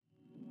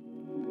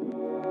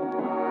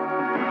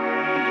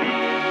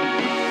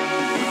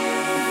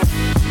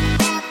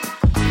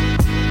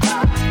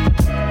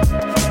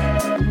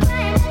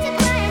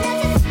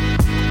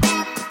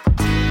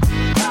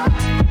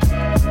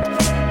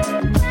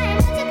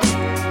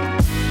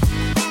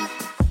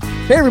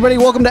Hey everybody,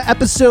 welcome to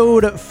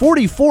episode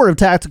 44 of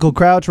Tactical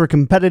Crouch, our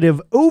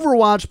competitive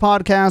Overwatch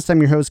podcast. I'm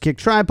your host, Kick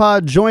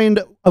Tripod,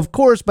 joined, of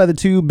course, by the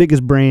two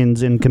biggest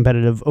brains in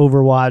competitive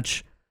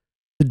Overwatch,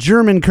 the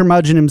German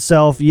curmudgeon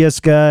himself,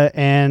 Yiska,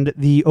 and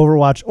the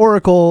Overwatch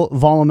Oracle,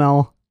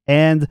 Volamel.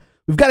 And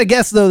we've got a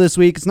guest, though, this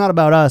week. It's not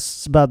about us,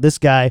 it's about this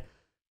guy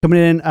coming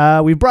in.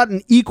 We've brought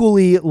an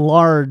equally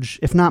large,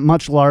 if not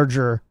much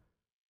larger,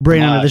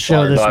 brain onto the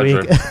show this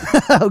week.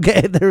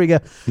 Okay, there we go.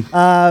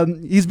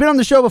 He's been on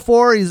the show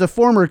before. He's a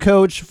former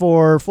coach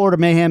for Florida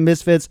Mayhem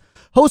Misfits,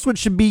 host what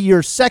should be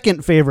your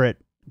second favorite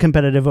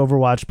competitive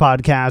Overwatch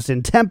podcast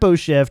in Tempo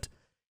Shift.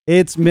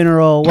 It's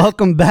Mineral.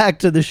 Welcome back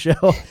to the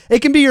show.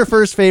 It can be your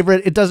first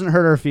favorite. It doesn't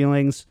hurt our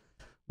feelings,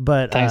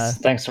 but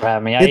thanks for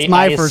having me. It's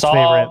my first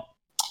favorite.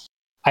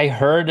 I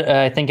heard,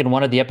 I think in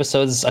one of the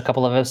episodes, a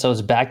couple of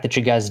episodes back that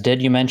you guys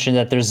did, you mentioned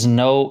that there's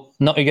no,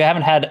 you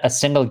haven't had a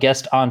single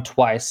guest on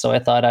twice. So I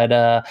thought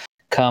I'd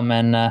come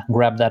and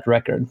grab that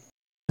record.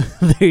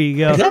 There you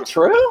go. Is that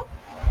true?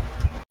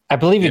 I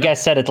believe you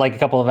guys said it like a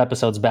couple of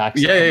episodes back.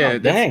 So. Yeah.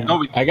 Dang. No,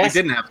 we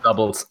didn't have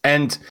doubles.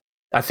 And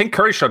I think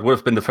Curry Shot would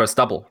have been the first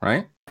double,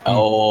 right?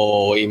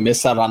 Oh, he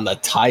missed out on the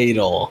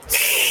title.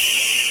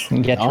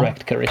 Get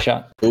wrecked, Curry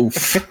Shot.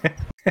 Oof.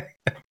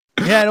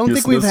 Yeah, I don't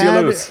think we've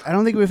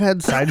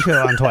had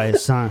Sideshow on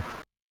twice, huh?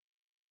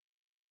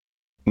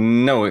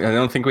 No, I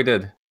don't think we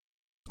did.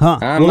 Huh.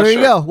 I'm well, not there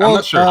sure. you go. Well, I'm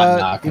not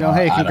sure.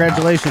 Hey,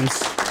 congratulations.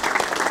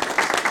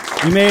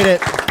 You made it.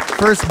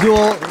 First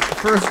dual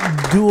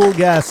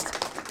guest.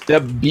 The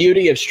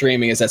beauty of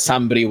streaming is that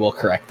somebody will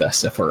correct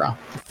us if we're wrong.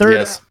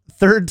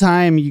 Third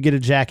time you get a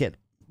jacket,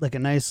 like a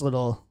nice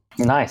little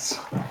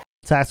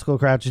Tactical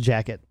Crouch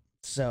jacket.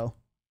 So,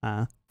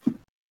 let's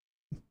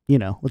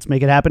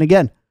make it happen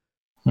again.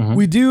 Mm-hmm.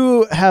 We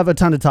do have a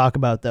ton to talk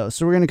about, though,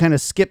 so we're going to kind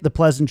of skip the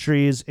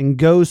pleasantries and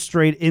go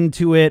straight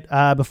into it.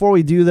 Before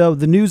we do, though,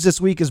 the news this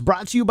week is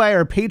brought to you by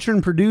our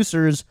patron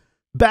producers,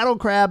 Battle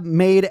Crab,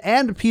 Made,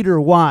 and Peter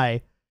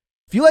Y.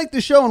 If you like the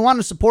show and want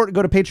to support,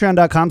 go to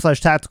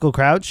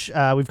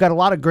patreon.com/tacticalcrouch. We've got a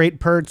lot of great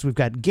perks. We've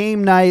got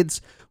game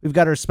nights. We've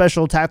got our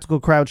special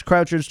Tactical Crouch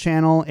Crouchers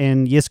channel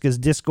in Yiska's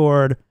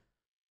Discord,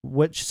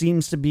 which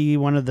seems to be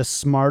one of the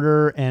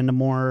smarter and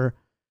more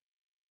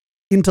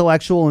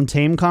intellectual and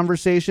tame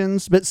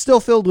conversations, but still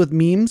filled with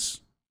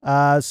memes.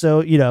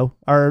 So,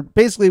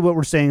 basically what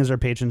we're saying is our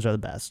patrons are the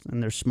best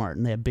and they're smart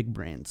and they have big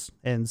brains.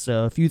 And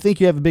so if you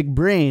think you have a big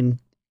brain,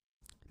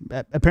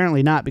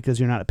 apparently not, because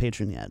you're not a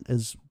patron yet,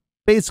 is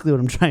basically what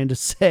I'm trying to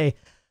say.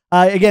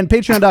 Again,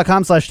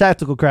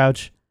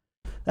 patreon.com/tacticalcrouch.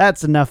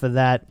 That's enough of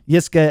that.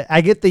 Yiska, I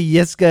get the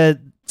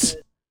Yiska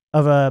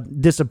of a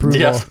disapproval.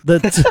 Yes.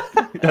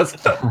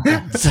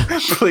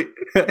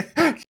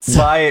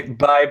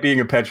 By being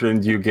a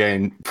patron, you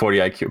gain 40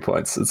 IQ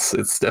points.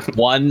 It's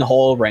definitely one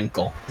whole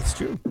wrinkle. It's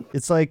true.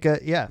 It's like,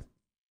 yeah.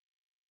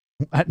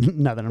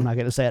 Nothing. I'm not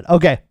going to say it.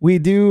 Okay, we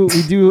do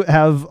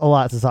have a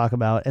lot to talk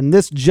about, and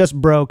this just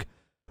broke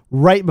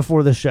right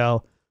before the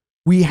show.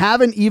 We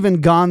haven't even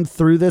gone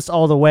through this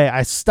all the way.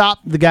 I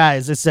stopped the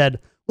guys. I said,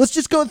 let's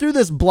just go through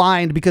this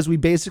blind because we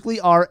basically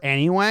are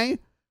anyway.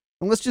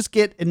 And let's just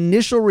get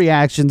initial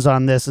reactions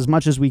on this as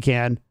much as we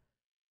can.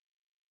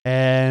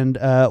 And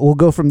we'll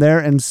go from there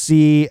and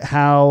see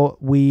how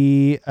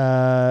we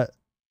do.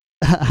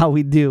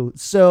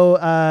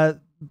 So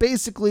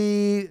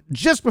basically,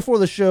 just before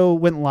the show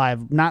went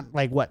live, not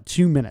like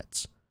 2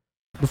 minutes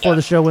before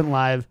the show went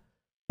live,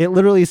 it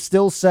literally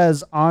still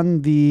says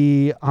on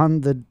the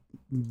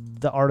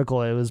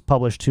article it was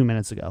published 2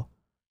 minutes ago.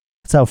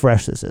 That's how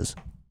fresh this is.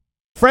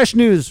 Fresh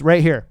news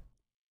right here.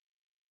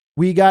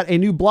 We got a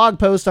new blog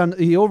post on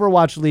the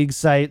Overwatch League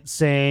site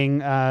saying,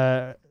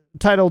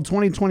 titled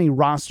 2020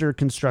 Roster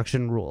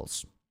Construction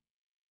Rules.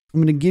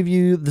 I'm going to give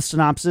you the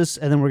synopsis,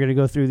 and then we're going to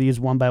go through these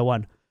one by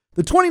one.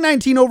 The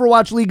 2019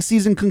 Overwatch League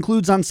season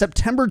concludes on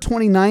September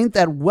 29th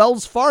at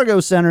Wells Fargo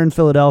Center in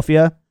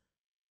Philadelphia.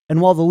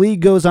 And while the league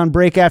goes on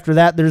break after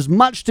that, there's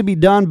much to be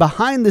done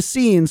behind the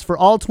scenes for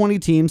all 20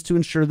 teams to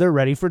ensure they're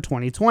ready for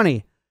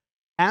 2020.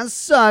 As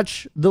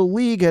such, the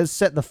league has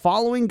set the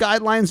following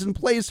guidelines in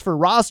place for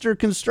roster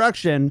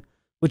construction,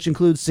 which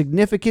includes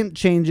significant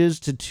changes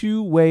to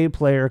two-way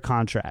player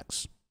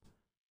contracts.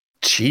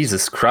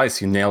 Jesus Christ,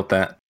 you nailed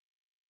that.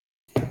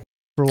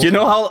 You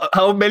know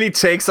how many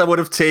takes I would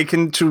have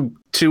taken to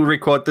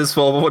record this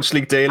for Overwatch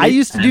League Daily? I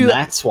used to do.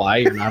 That's why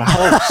you're not a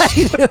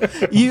host.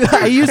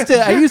 I used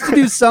to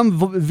do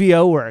some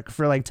VO work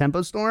for like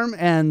Tempo Storm,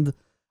 and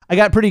I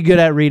got pretty good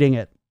at reading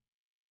it.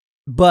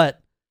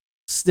 But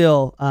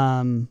still,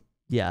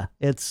 yeah,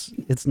 it's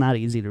not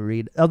easy to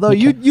read. Although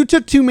you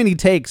took too many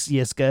takes,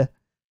 Yiska.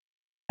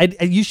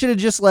 You should have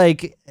just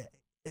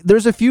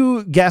there's a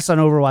few guests on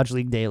Overwatch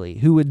League Daily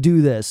who would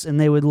do this, and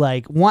they would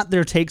want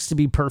their takes to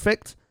be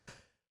perfect.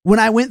 When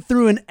I went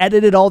through and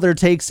edited all their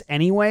takes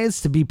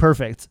anyways to be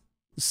perfect.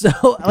 So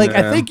I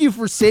thank you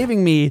for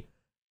saving me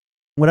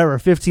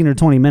 15 or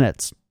 20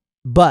 minutes.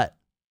 But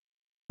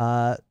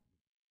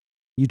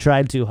you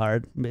tried too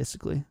hard,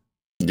 basically.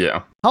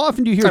 Yeah. How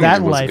often do you hear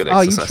that in life?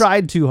 Oh, you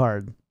tried too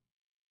hard.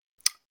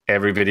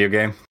 Every video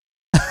game.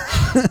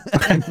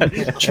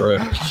 True.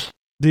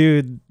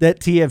 Dude, that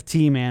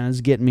TFT, man,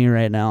 is getting me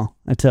right now.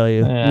 I tell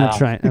you. I'm not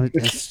trying. Are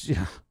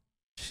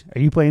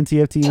you playing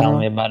TFT? Tell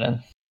me about it.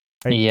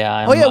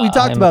 Yeah. We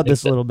talked about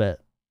this a little bit.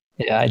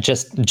 Yeah, I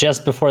just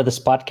before this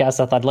podcast,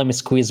 I thought, let me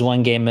squeeze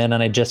one game in,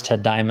 and I just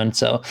had Diamond,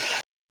 so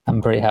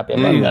I'm pretty happy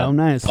about that. Oh,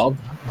 nice.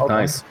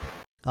 Nice.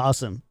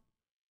 Awesome.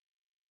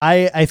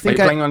 I think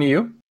Are you playing on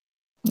EU?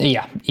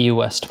 Yeah, EU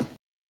West.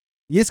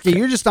 Yiska,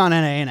 you're just on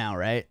NA now,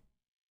 right?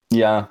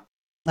 Yeah.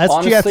 That's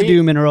what you have to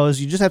do, Mineros.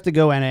 You just have to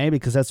go NA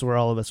because that's where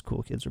all of us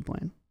cool kids are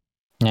playing.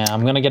 Yeah,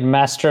 I'm going to get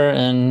Master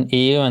in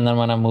EU, and then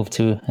when I move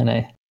to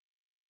NA.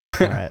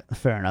 All right,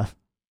 fair enough.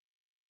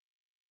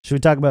 Should we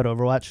talk about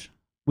Overwatch?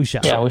 We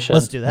shall. Yeah, we should.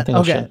 Let's do that.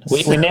 Okay.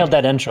 We nailed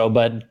that intro,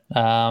 but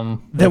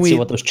let's see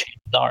what those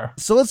changes are.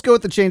 So let's go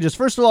with the changes.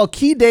 First of all,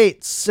 key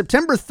dates.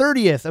 September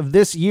 30th of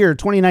this year,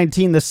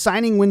 2019, the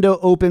signing window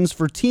opens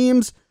for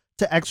teams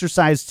to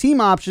exercise team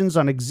options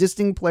on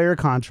existing player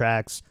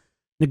contracts,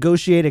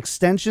 negotiate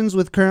extensions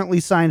with currently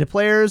signed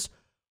players,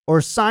 or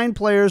sign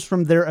players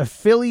from their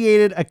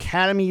affiliated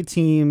academy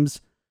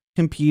teams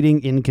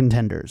competing in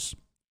contenders.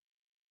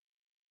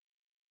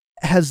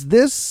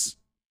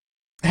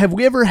 Have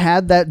we ever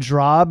had that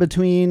draw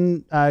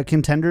between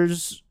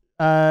contenders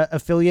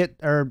affiliate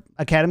or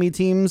academy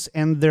teams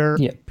and their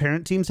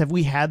parent teams? Have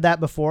we had that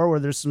before where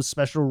there's some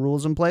special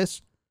rules in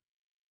place?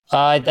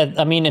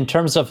 I mean, in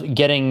terms of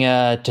getting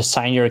to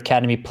sign your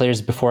academy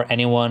players before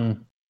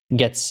anyone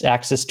gets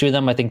access to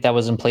them, I think that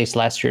was in place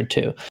last year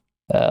too.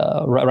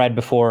 Right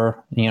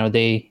before,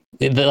 the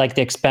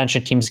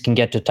expansion teams can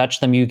get to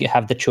touch them, you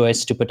have the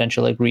choice to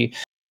potentially agree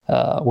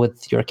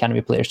with your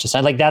academy players to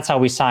sign. Like that's how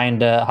we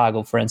signed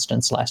Hago, for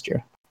instance, last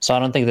year. So I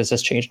don't think this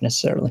has changed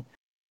necessarily.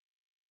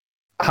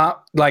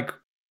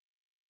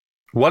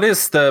 What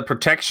is the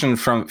protection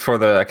for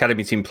the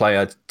academy team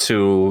player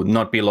to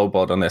not be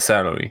lowballed on their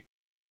salary?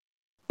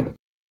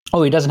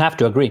 Oh, he doesn't have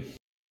to agree.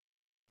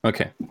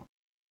 Okay.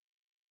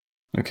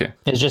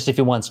 It's just if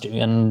he wants to,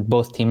 and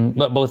both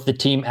the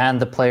team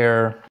and the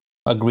player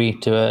agree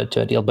to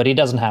a deal, but he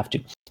doesn't have to.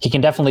 He can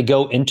definitely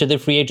go into the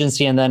free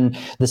agency, and then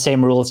the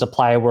same rules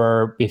apply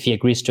where if he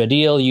agrees to a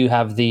deal, you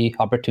have the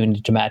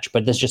opportunity to match.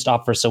 But this just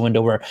offers a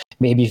window where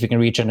maybe if you can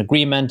reach an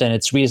agreement and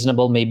it's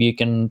reasonable, maybe you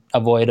can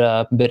avoid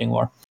a bidding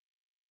war.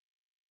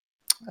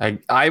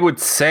 I would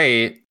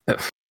say,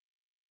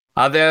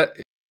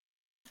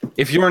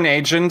 if you're an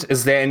agent,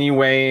 is there any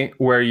way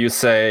where you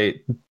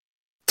say,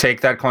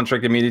 take that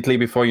contract immediately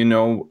before you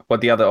know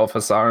what the other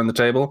offers are on the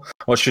table?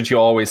 Or should you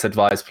always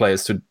advise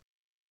players to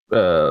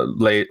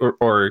lay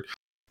or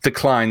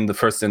decline the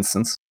first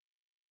instance?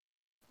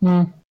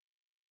 Hmm.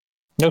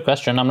 Good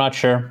question. I'm not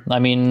sure. I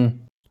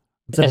mean,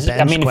 it's a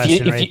bench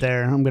question right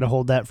there. I'm going to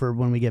hold that for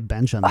when we get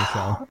bench on the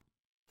show.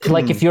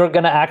 Like if you're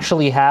going to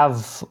actually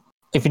have,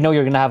 if you know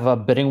you're going to have a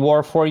bidding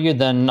war for you,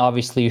 then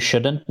obviously you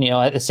shouldn't.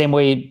 The same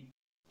way,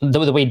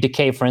 the way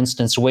Decay, for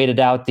instance, waited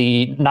out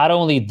not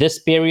only this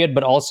period,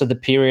 but also the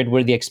period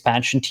where the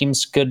expansion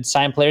teams could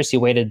sign players. He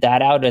waited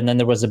that out, and then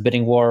there was a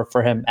bidding war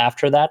for him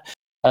after that.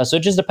 So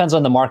it just depends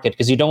on the market,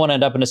 because you don't want to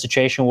end up in a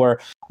situation where,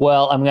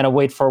 well, I'm going to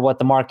wait for what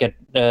the market,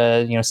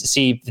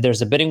 see if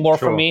there's a bidding war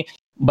for me,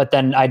 but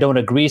then I don't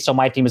agree. So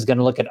my team is going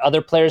to look at other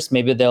players.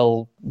 Maybe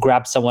they'll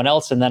grab someone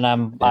else, and then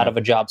I'm out of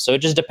a job. So it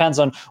just depends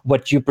on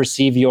what you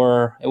perceive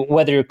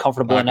whether you're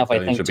comfortable enough,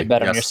 I think, to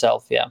bet on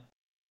yourself. Yeah.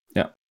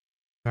 All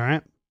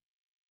right.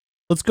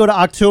 Let's go to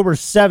October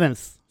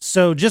 7th.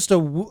 So just a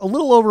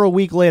little over a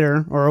week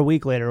later, or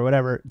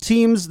whatever,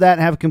 teams that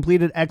have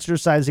completed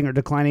exercising or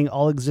declining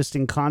all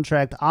existing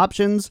contract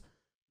options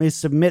may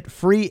submit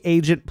free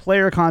agent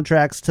player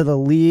contracts to the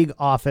league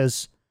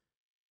office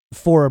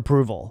for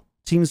approval.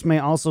 Teams may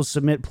also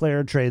submit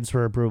player trades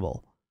for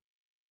approval.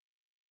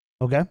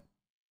 Okay.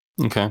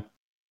 All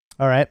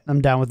right,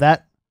 I'm down with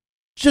that.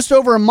 Just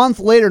over a month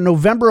later,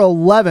 November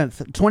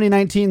 11th,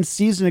 2019,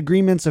 season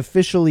agreements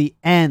officially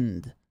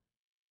end.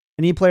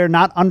 Any player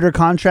not under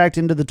contract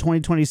into the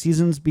 2020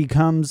 seasons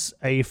becomes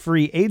a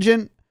free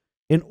agent.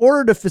 In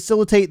order to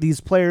facilitate these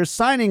players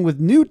signing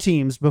with new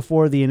teams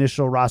before the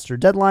initial roster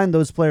deadline,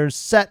 those players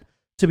set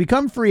to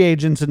become free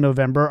agents in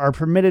November are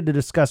permitted to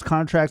discuss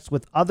contracts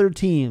with other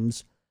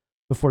teams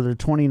before their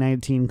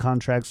 2019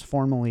 contracts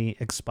formally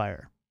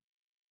expire.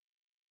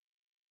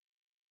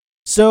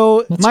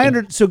 So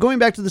so going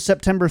back to the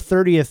September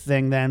 30th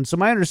thing then, so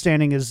my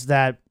understanding is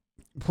that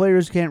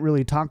players can't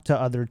really talk to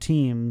other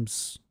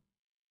teams.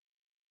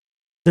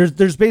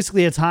 There's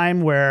basically a time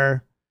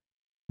where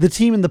the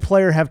team and the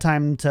player have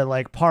time to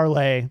like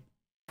parlay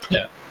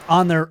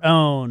on their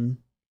own,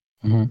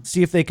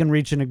 see if they can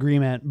reach an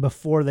agreement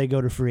before they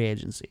go to free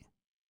agency,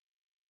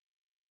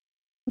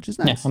 which is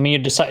nice. Yeah, I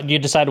mean, you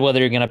decide whether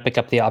you're going to pick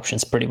up the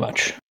options pretty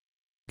much.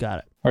 Got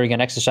it. Or you're going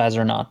to exercise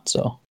or not.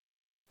 So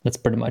that's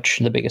pretty much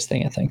the biggest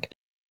thing, I think.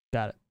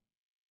 Got it.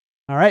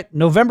 All right.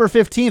 November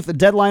 15th, the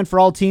deadline for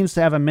all teams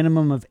to have a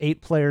minimum of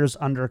 8 players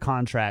under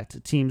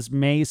contract. Teams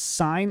may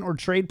sign or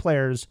trade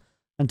players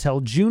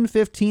until June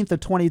 15th of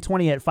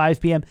 2020 at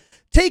 5 p.m.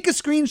 take a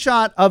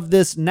screenshot of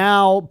this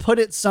now, put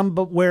it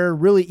somewhere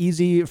really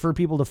easy for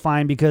people to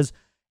find, because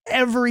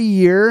every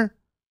year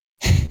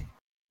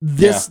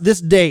this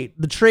date,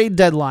 the trade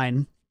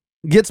deadline,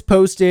 gets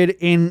posted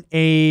in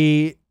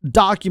a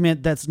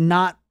document that's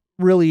not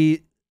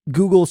really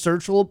Google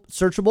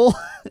searchable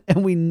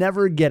and we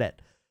never get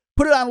it.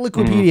 Put it on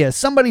Wikipedia.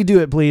 Somebody do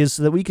it, please,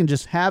 so that we can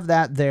just have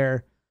that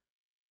there.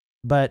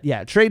 But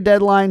yeah, trade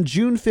deadline,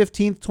 June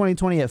 15th,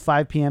 2020 at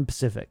 5 p.m.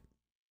 Pacific.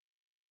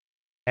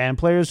 And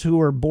players who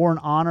were born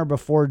on or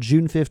before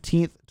June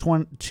 15th,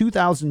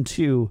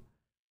 2002.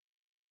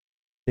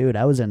 Dude,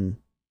 I was in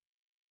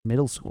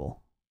middle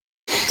school.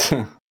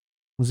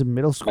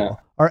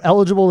 Are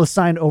eligible to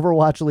sign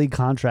Overwatch League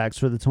contracts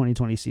for the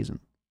 2020 season.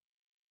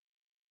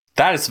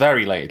 That is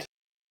very late,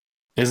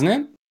 isn't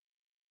it?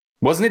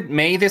 Wasn't it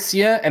May this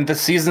year, and the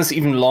season's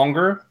even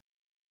longer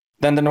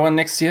than the one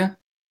next year?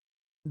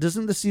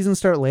 Doesn't the season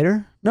start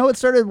later? No, it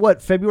started,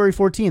 February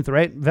 14th,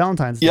 right?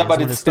 Valentine's Day. Yeah,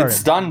 but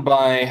it's done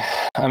by,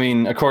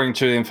 according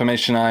to the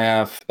information I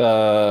have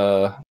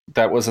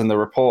that was in the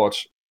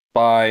report,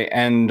 by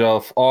end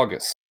of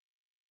August,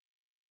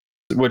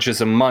 which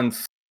is a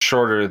month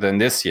shorter than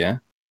this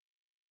year.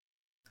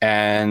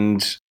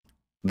 And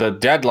the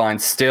deadline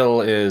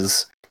still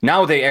is...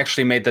 Now they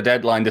actually made the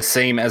deadline the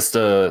same as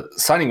the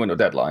signing window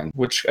deadline,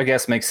 which I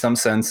guess makes some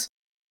sense.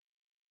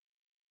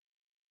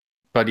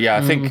 But yeah,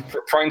 I think,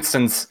 for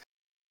instance,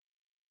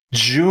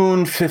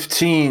 June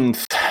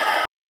 15th,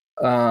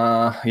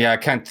 I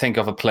can't think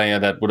of a player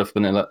that would have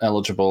been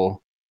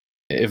eligible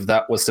if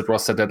that was the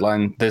roster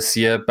deadline this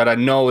year. But I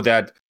know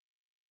that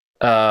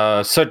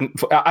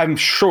I'm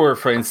sure,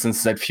 for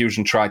instance, that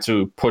Fusion tried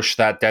to push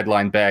that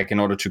deadline back in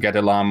order to get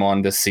Alarm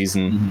on this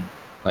season. Mm-hmm.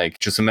 Like,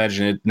 just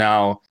imagine it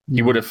now.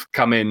 He would have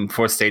come in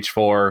for Stage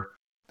 4.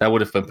 That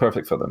would have been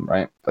perfect for them,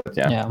 right? But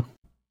yeah.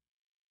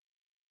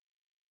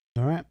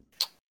 All right.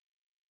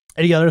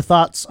 Any other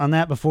thoughts on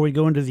that before we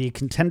go into the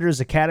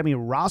Contenders Academy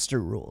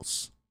roster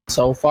rules?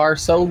 So far,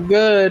 so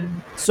good.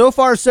 So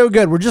far, so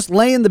good. We're just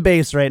laying the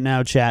base right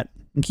now, chat.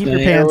 And keep your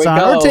pants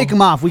on. Or take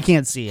them off. We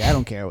can't see. I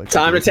don't care.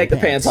 Time to take the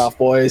pants off,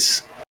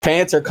 boys.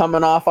 Pants are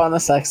coming off on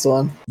this next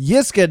one.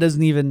 Yiska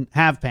doesn't even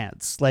have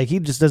pants. Like, he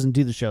just doesn't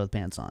do the show with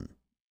pants on.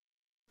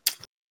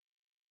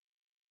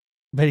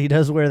 But he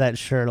does wear that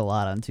shirt a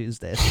lot on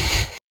Tuesdays.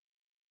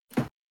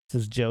 It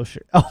says Joe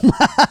shirt. Oh,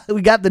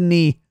 we got the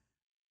knee.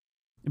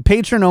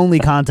 Patron only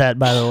content,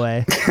 by the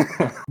way.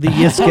 The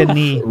Yiska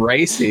knee.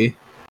 Racy.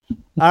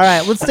 All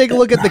right, let's take a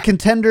look at the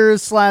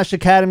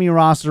Contenders/Academy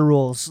roster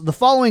rules. The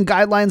following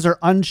guidelines are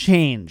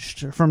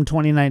unchanged from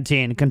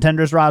 2019.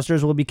 Contenders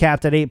rosters will be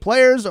capped at 8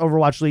 players.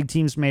 Overwatch League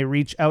teams may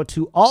reach out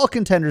to all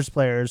Contenders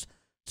players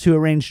to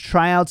arrange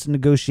tryouts and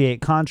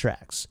negotiate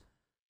contracts.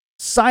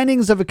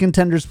 Signings of a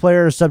Contenders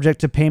player are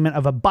subject to payment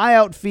of a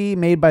buyout fee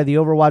made by the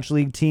Overwatch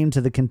League team to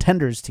the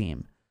Contenders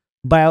team.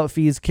 Buyout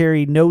fees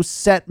carry no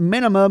set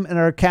minimum and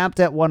are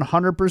capped at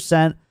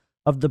 100%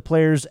 of the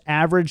player's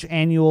average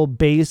annual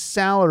base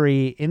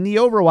salary in the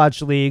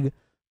Overwatch League,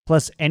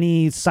 plus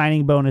any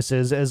signing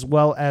bonuses, as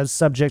well as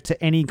subject to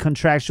any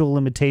contractual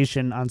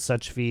limitation on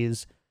such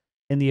fees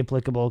in the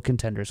applicable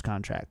Contenders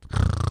contract.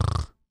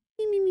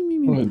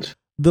 Good.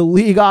 The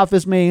league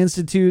office may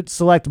institute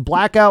select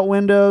blackout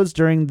windows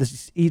during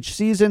each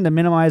season to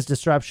minimize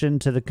disruption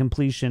to the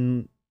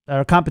competition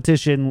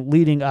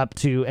leading up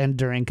to and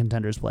during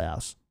Contenders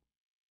playoffs.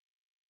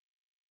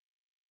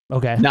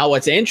 Okay. Now,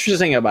 what's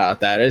interesting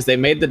about that is they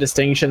made the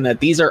distinction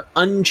that these are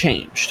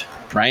unchanged,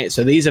 right?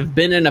 So these have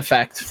been in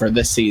effect for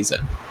this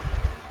season.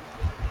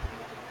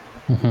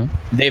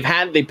 Mm-hmm. They've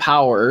had the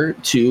power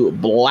to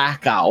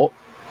black out,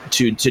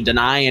 to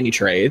deny any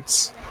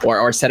trades,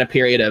 or set a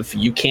period of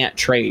you can't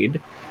trade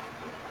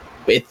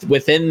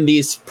within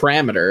these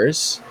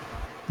parameters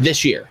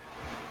this year.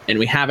 And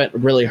we haven't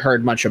really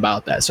heard much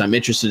about that. So I'm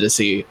interested to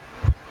see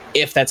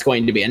if that's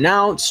going to be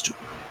announced,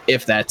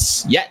 if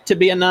that's yet to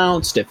be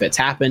announced, if it's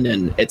happened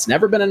and it's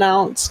never been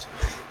announced.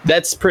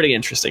 That's pretty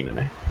interesting to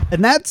me.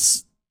 And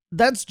that's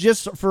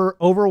just for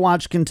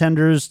Overwatch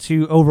Contenders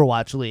to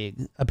Overwatch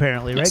League,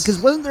 apparently, right? Because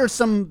wasn't there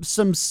some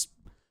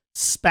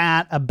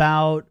spat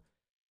about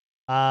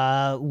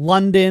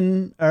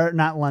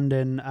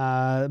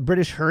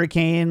British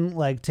Hurricane,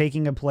 like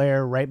taking a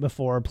player right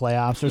before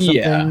playoffs or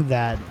something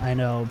that I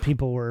know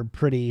people were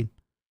pretty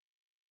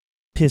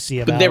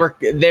pissy about. But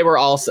they were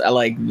also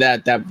like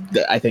that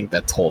I think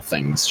that whole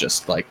thing's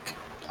just like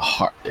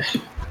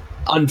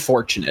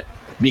unfortunate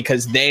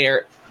because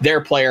their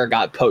player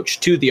got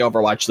poached to the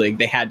Overwatch League.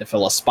 They had to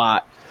fill a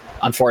spot.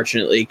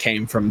 Unfortunately,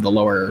 came from the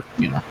lower,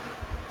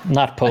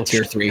 not poached,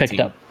 tier 3 picked team.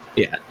 up.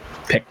 Yeah,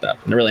 picked up.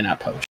 Really not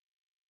poached.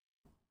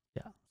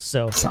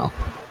 So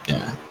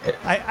yeah.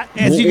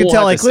 As you can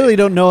tell, I clearly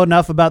don't know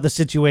enough about the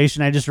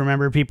situation. I just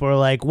remember people are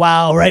like,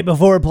 wow, right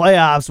before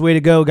playoffs, way to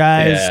go,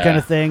 guys, kind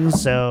of thing.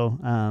 So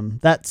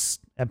that's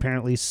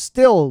apparently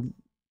still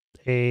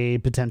a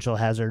potential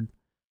hazard.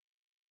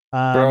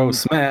 Bro,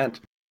 smat.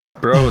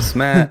 I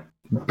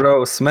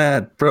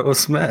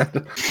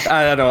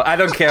don't know. I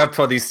don't care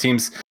for these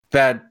teams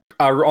that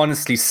are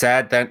honestly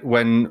sad that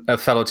when a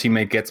fellow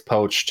teammate gets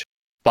poached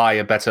by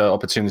a better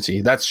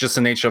opportunity. That's just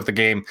the nature of the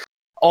game.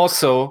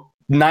 Also,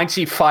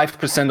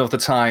 95% of the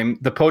time,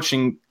 the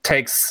poaching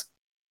takes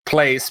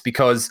place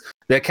because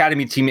the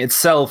academy team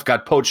itself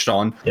got poached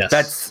on. Yes.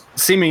 That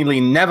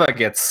seemingly never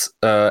gets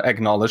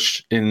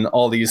acknowledged in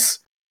all these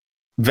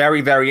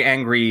very, very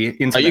angry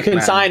internet you can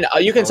man sign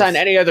posts.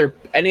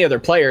 any other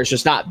players,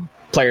 just not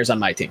players on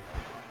my team.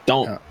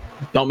 Don't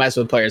mess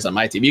with players on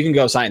my team. You can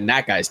go sign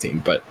that guy's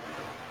team, but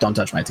don't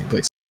touch my team,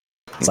 please.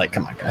 It's like,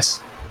 come on,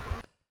 guys.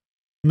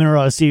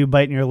 Mineral, I see you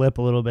biting your lip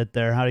a little bit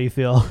there. How do you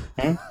feel?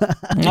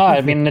 No,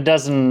 I mean, it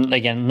doesn't,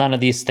 again, none of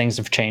these things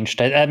have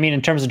changed. I mean,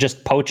 in terms of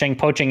just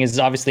poaching is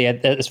obviously,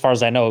 as far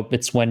as I know,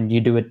 it's when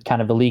you do it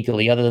kind of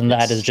illegally. Other than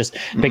that is just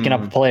picking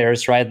up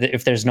players, right?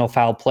 If there's no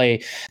foul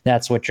play,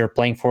 that's what you're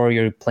playing for.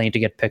 You're playing to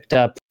get picked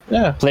up.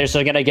 Yeah. Players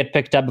are going to get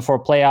picked up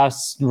before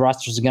playoffs.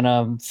 Rosters are going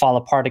to fall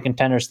apart in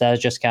contenders.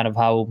 That's just kind of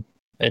how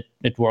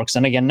it works.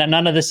 And again,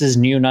 none of this is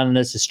new. None of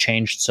this has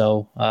changed.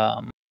 So,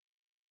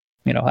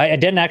 I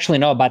didn't actually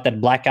know about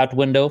that blackout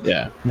window.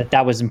 Yeah.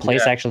 That was in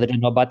place. Yeah. I actually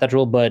didn't know about that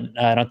rule, but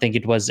I don't think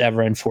it was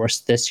ever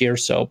enforced this year.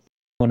 So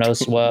who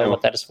knows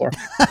what that is for?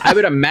 I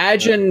would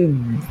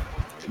imagine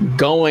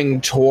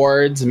going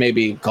towards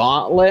maybe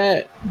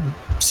Gauntlet,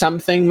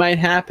 something might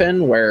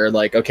happen where,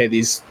 like, okay,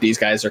 these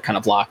guys are kind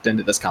of locked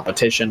into this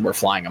competition. We're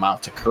flying them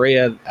out to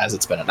Korea as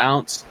it's been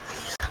announced.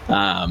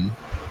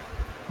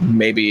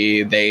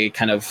 Maybe they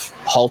kind of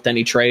halt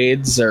any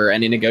trades or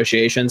any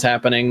negotiations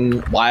happening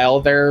while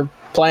they're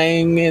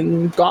playing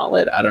in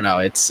Gauntlet. I don't know.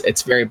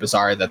 It's very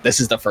bizarre that this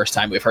is the first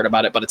time we've heard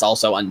about it, but it's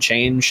also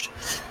unchanged.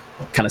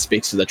 Kind of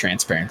speaks to the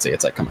transparency.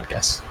 It's like, come on,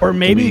 guys. Or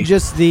maybe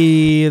just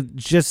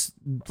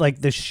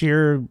like the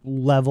sheer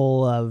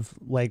level of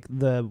like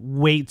the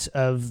weight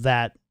of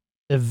that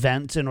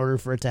event in order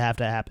for it to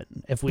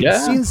happen. If we've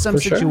seen some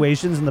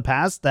situations in the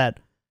past that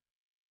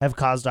have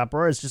caused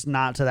uproar, it's just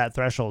not to that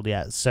threshold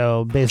yet.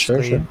 So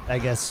basically, I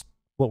guess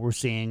what we're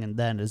seeing and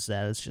then is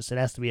that it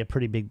has to be a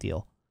pretty big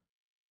deal.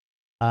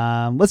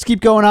 Let's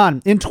keep going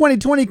on. In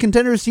 2020,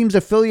 contenders teams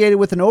affiliated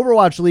with an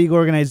Overwatch League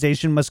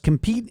organization must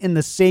compete in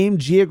the same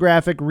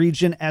geographic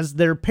region as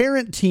their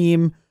parent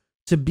team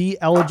to be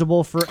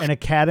eligible for an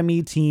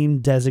academy team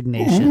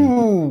designation.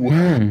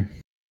 Ooh.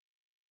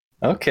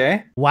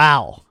 Okay.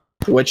 Wow.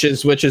 Which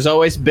has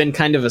always been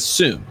kind of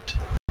assumed,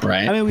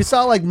 right? I mean, we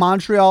saw like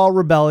Montreal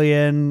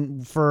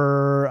Rebellion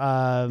for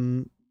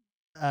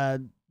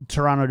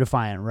Toronto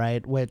Defiant,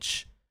 right?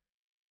 Which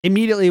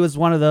immediately was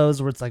one of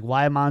those where it's like,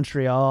 why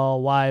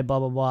Montreal? Why blah,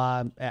 blah,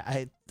 blah.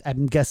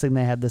 I'm guessing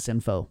they had this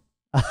info.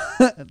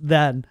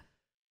 Then,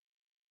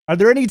 are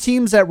there any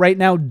teams that right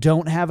now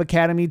don't have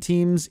academy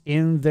teams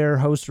in their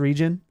host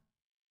region?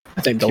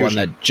 I think the one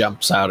that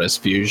jumps out is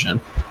Fusion.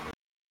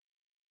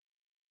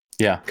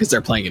 Yeah. Because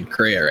they're playing in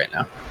Korea right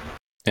now.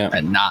 Yeah.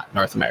 And not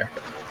North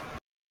America.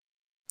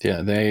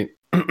 Yeah,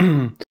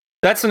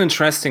 that's an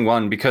interesting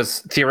one because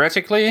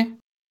theoretically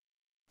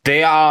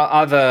they are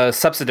other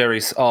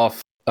subsidiaries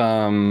of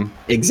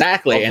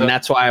exactly, and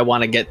that's why I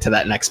want to get to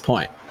that next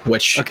point,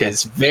 which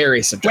is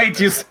very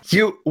subjective.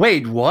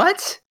 Wait,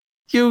 what?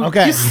 You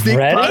okay?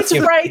 It's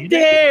right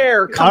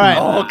there.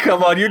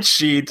 Come on, you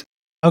cheat.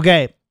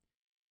 Okay.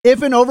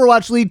 If an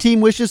Overwatch League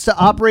team wishes to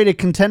operate a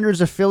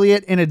Contenders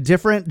affiliate in a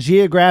different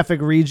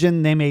geographic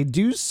region, they may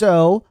do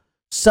so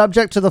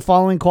subject to the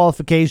following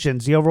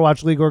qualifications. The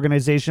Overwatch League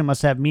organization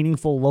must have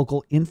meaningful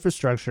local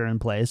infrastructure in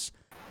place,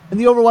 and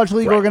the Overwatch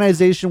League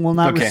organization will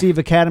not receive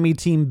academy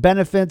team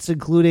benefits,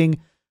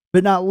 including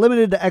but not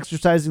limited to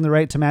exercising the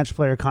right to match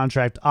player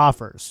contract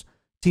offers.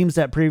 Teams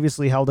that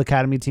previously held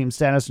academy team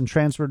status and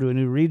transferred to a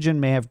new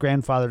region may have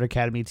grandfathered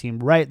academy team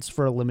rights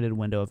for a limited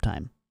window of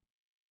time.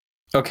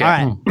 Okay. All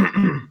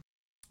right.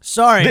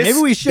 Sorry, maybe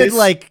we should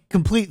like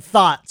complete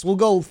thoughts. We'll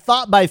go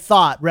thought by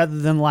thought rather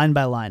than line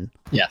by line.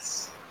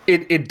 Yes.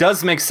 It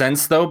does make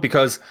sense though,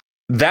 because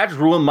that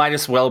rule might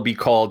as well be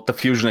called the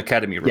Fusion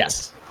Academy rule.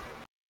 Yes.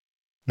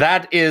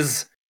 That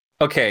is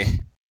okay.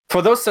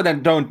 For those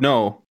that don't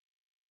know,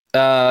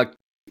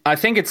 I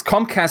think it's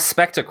Comcast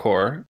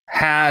Spectacor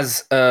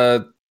has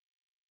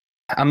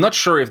I'm not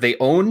sure if they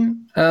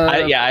own.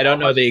 I don't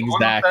know the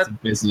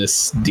exact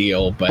business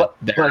deal, but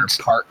they're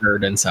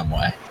partnered in some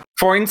way.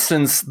 For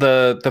instance,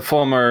 the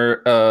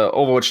former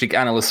Overwatch League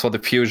analyst for the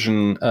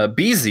Fusion,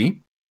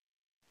 BZ,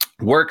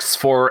 works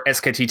for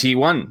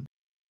SKTT1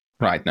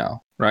 right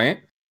now,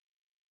 right?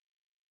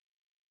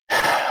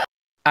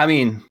 I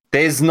mean,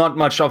 there's not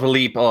much of a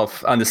leap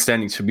of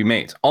understanding to be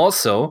made.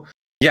 Also,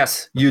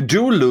 yes, you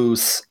do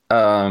lose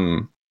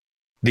the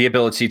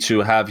ability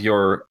to have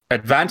your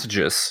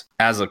advantages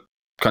as a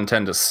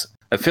Contenders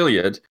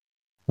affiliate,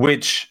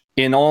 which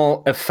in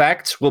all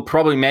effect will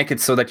probably make it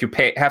so that you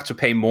have to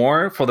pay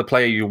more for the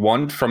player you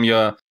want from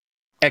your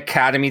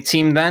academy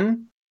team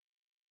then.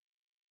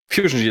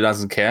 Fusion G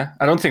doesn't care.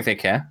 I don't think they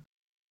care.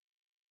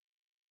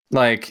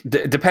 Like,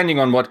 depending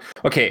on what...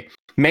 Okay,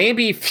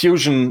 maybe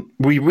Fusion...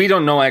 We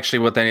don't know actually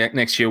what the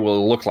next year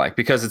will look like,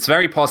 because it's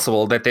very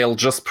possible that they'll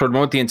just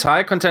promote the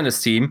entire Contenders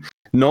team,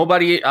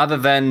 Nobody other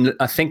than,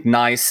 I think,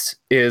 Nice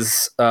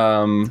is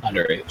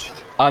underaged.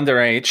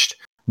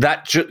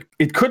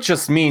 It could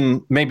just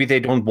mean maybe they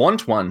don't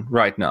want one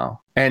right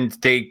now, and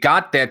they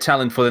got their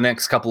talent for the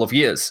next couple of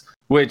years,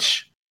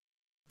 which,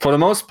 for the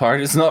most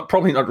part, is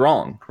probably not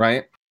wrong,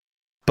 right?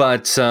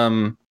 But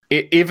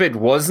if it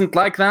wasn't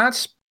like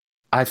that,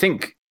 I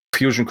think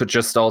Fusion could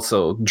just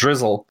also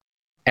drizzle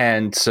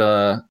and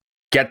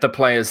get the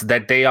players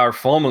that they are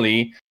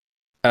formally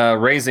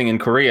raising in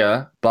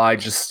Korea by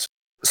just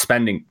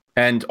spending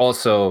and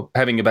also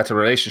having a better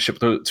relationship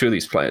to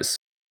these players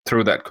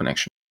through that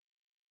connection.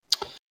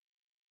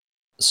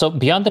 So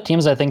beyond the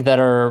teams, I think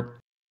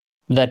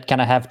that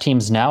kind of have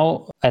teams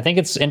now, I think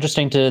it's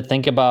interesting to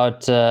think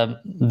about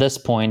this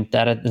point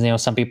that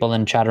some people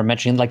in chat are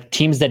mentioning, like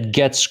teams that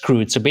get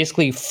screwed. So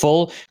basically,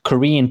 full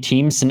Korean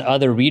teams in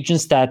other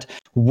regions that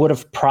would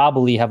have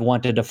probably have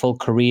wanted a full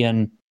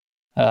Korean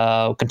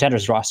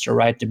contenders roster,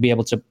 right, to be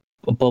able to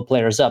pull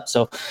players up.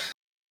 So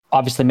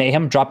obviously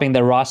Mayhem dropping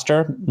their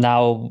roster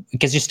now,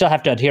 because you still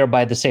have to adhere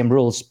by the same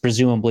rules.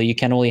 Presumably, you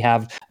can only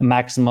have a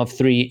maximum of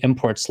 3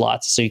 import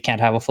slots, so you can't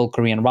have a full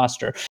Korean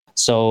roster.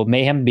 So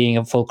Mayhem being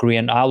a full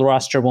Korean ISLE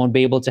roster won't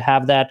be able to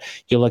have that.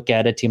 You look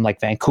at a team like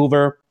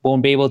Vancouver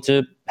won't be able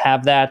to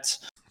have that.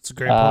 That's a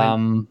great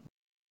point.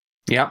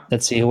 Yeah.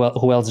 Let's see,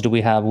 who else do we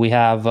have? We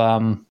have,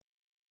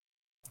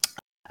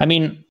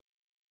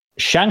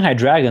 Shanghai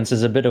Dragons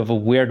is a bit of a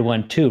weird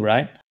one too,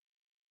 right?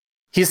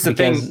 Here's the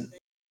thing.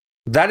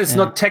 That is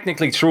not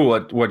technically true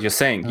what you're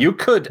saying. You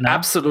could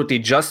absolutely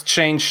just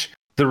change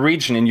the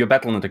region in your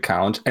Battle.net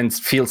account and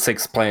field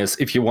 6 players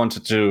if you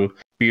wanted to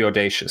be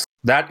audacious.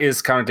 That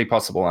is currently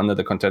possible under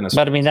the contenders.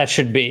 But I mean, that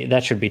should be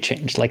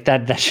changed. Like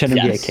that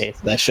shouldn't be a case.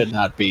 That should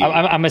not be.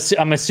 I'm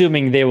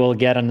assuming they will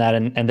get on that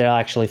and they'll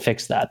actually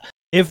fix that.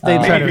 If they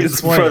try to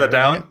exploit further it,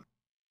 down, right?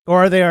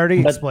 Or are they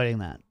already exploiting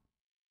that?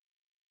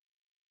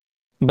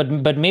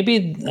 But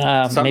maybe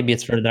maybe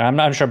it's further. I'm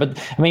not sure.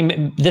 But I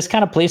mean, this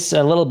kind of plays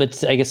a little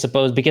bit, I guess,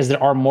 suppose, because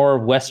there are more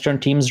Western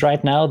teams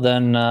right now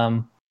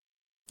than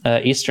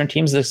Eastern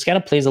teams. This kind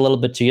of plays a little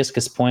bit to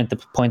Yiska's point, the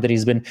point that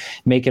he's been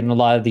making a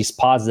lot of these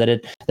pods,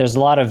 that there's a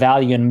lot of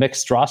value in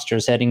mixed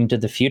rosters heading into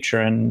the future.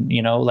 And,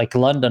 like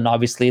London,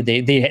 obviously,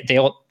 they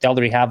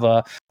already have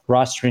a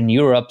roster in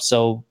Europe,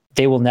 so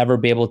they will never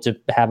be able to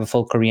have a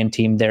full Korean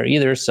team there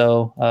either.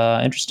 So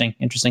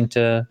interesting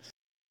to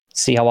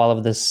see how all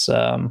of this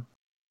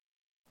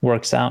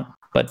works out.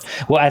 But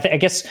I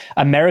guess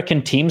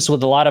American teams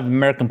with a lot of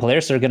American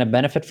players are going to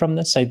benefit from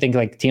this. I think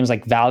like teams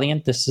like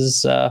Valiant, this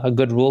is a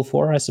good rule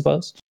for, I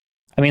suppose.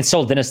 I mean,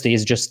 Seoul Dynasty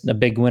is just a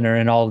big winner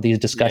in all of these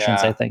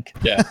discussions, I think.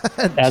 Yeah.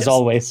 As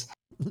always.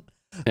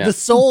 Yeah. The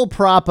Seoul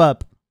prop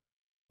up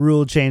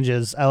rule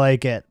changes. I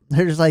like it.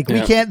 There's like,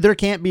 there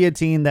can't be a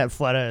team that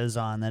Fleta is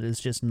on that is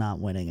just not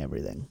winning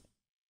everything.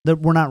 That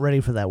we're not ready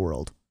for that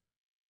world.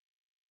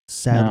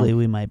 Sadly,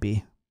 we might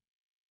be.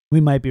 We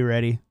might be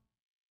ready.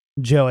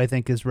 Joe, I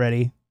think, is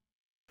ready.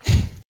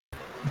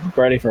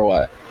 Ready for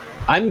what?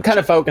 I'm kind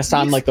of focused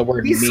on like the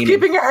word he's meaning.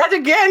 Skipping ahead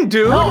again,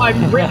 dude. No,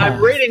 I'm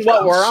reading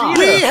what we're on.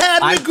 We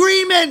had an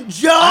agreement,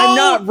 Joe! I'm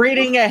not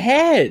reading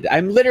ahead.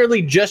 I'm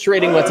literally just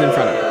reading what's in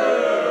front of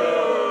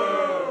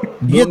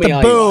me. Hit the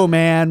boo,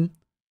 man.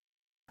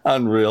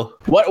 Unreal.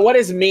 What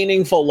is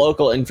meaningful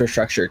local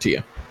infrastructure to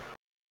you?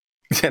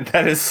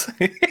 That is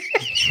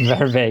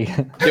very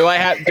vague. Do I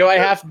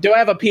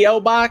have a PO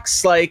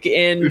box like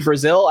in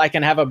Brazil? I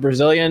can have a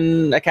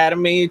Brazilian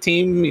academy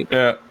team.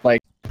 Yeah.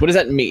 Like, what does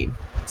that mean?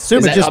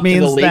 Assume it just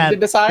means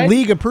that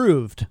league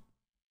approved.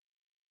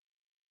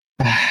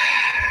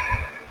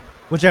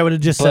 Which I would have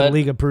just said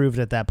league approved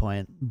at that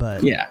point,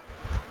 but yeah.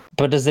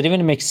 But does it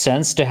even make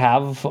sense to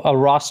have a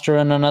roster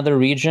in another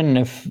region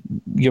if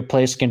your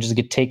players can just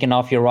get taken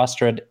off your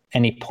roster at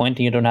any point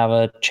and you don't have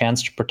a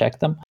chance to protect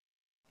them?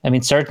 I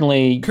mean,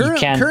 certainly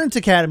current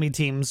academy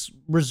teams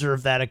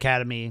reserve that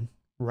academy,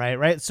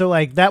 right? So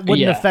like that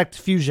wouldn't affect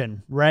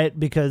Fusion, right?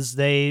 Because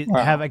they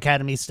have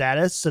academy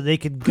status, so they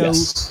could go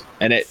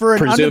and it for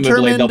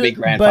presumably they'll be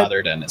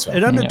grandfathered in as well.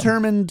 An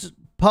undetermined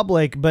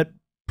public, but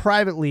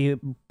privately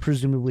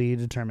presumably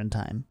determined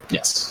time.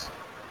 Yes.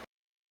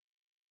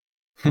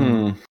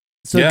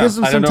 So it gives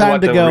them some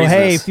time to go,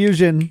 hey,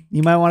 Fusion,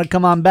 you might want to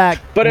come on back.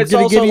 But it's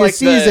also give you like a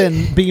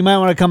season, but you might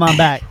want to come on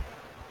back.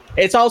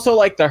 It's also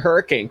like the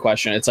Hurricane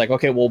question. It's like,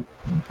 okay, well,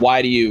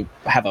 why do you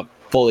have a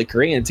fully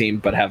Korean team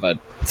but have a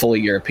fully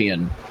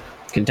European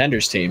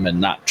contenders team and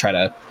not try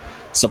to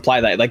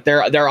supply that? Like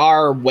there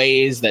are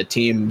ways that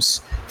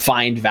teams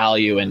find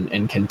value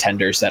in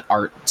contenders that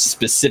aren't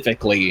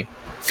specifically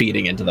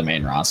feeding into the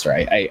main roster.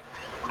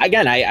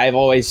 I've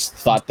always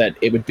thought that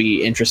it would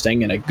be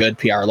interesting and a good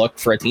PR look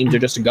for a team to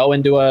just go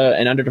into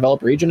an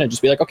underdeveloped region and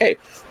just be like, okay,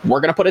 we're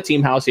going to put a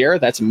team house here.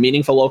 That's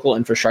meaningful local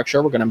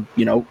infrastructure. We're going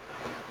to,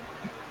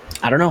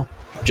 I don't know,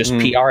 just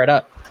PR it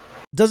up.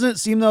 Doesn't it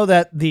seem though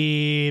that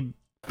and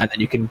then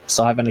you can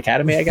still have an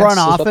academy, I guess. Front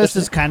office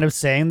is kind of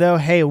saying though,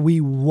 hey, we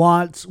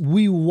want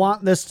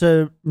this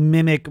to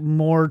mimic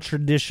more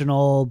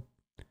traditional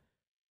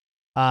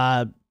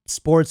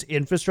sports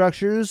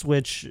infrastructures,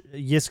 which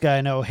Yiska,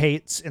 I know,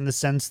 hates in the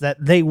sense that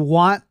they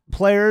want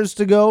players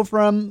to go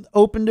from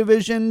Open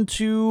Division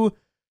to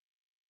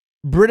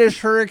British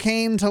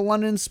Hurricane to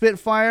London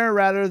Spitfire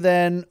rather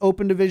than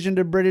Open Division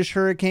to British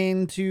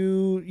Hurricane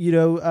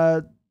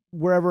to,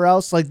 wherever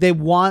else. Like, they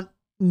want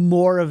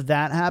more of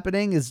that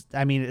happening.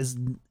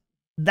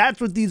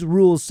 That's what these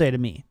rules say to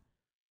me.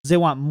 They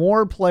want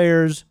more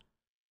players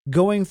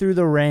going through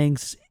the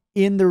ranks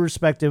in the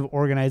respective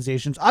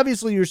organizations.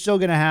 Obviously, you're still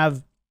going to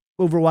have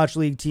Overwatch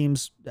League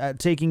teams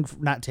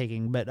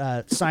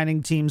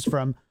signing teams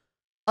from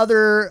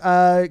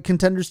other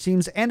contenders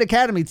teams and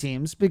academy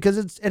teams,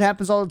 because it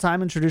happens all the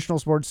time in traditional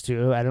sports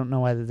too. I don't know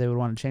why they would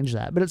want to change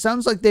that, but it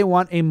sounds like they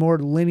want a more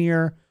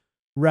linear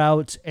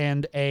route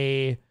and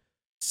a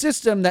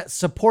system that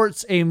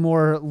supports a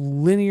more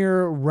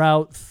linear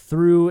route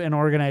through an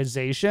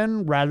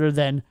organization rather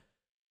than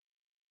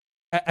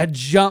a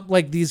jump,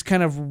 like these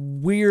kind of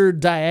weird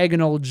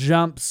diagonal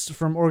jumps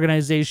from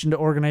organization to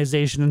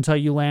organization until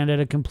you land at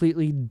a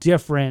completely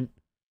different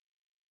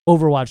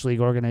Overwatch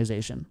League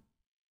organization.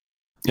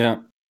 Yeah.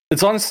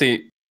 It's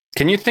honestly,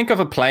 can you think of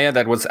a player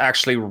that was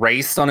actually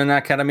raised on an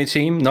academy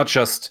team, not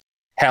just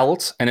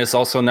held, and is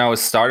also now a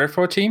starter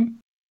for a team?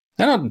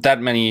 There are not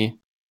that many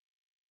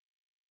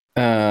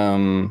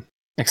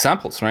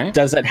examples, right?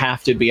 Does it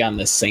have to be on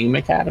the same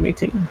academy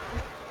team?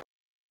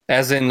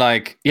 As in,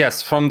 like,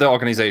 yes, from the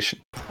organization.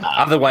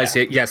 Otherwise,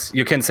 yes,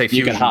 you can say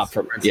fusions. You can hop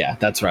from. Yeah,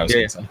 that's what I was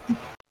going to say.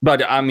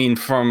 But I mean,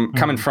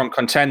 coming from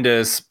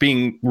contenders,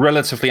 being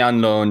relatively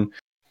unknown,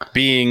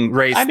 being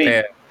raised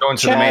there, going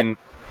to the main.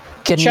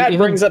 Chad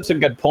brings up some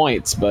good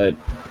points, but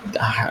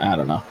I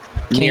don't know.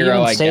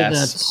 Nero, I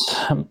guess.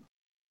 Can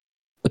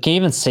you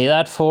even say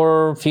that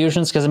for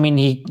fusions? Because I mean,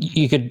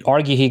 you could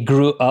argue he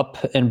grew up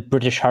in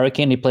British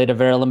Hurricane. He played a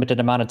very limited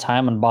amount of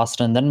time in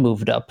Boston, and then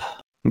moved up.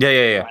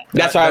 Yeah.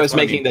 That's why I was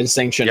making the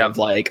distinction of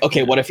like,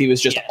 okay, what if he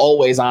was just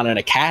always on an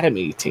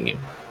academy team?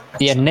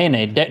 Yeah,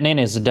 Nene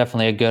is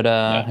definitely a good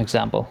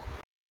example.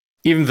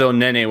 Even though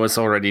Nene was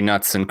already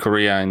nuts in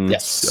Korea and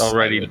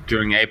already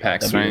during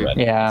Apex, right?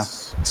 Yeah.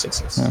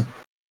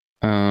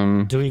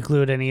 Do we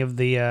include any of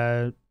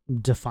the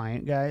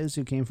Defiant guys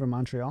who came from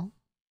Montreal?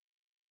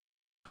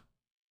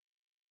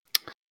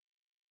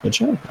 Good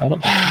job. I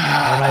don't.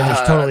 Am I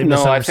just totally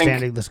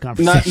misunderstanding this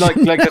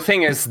conversation? Like the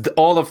thing is,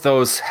 all of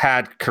those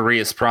had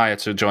careers prior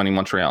to joining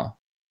Montreal.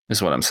 Is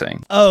what I'm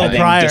saying. Oh, I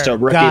think prior. just a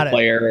rookie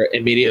player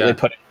immediately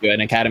put into an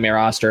academy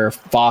roster,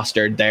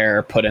 fostered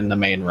there, put in the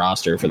main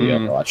roster for the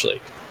Overwatch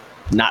League.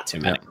 Not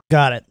too many.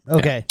 Got it.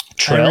 Okay.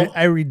 Trill?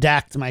 I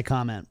redact my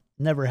comment.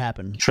 Never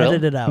happened. Trill?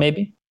 Edit it out.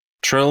 Maybe.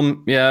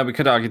 Trill, yeah, we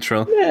could argue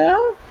Trill.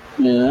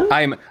 Yeah.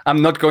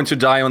 I'm not going to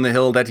die on the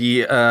hill that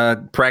he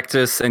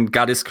practiced and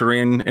got his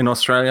career in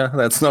Australia.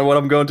 That's not what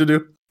I'm going to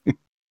do.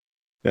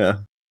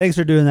 Yeah. Thanks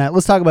for doing that.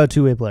 Let's talk about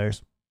two-way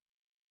players.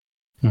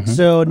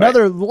 So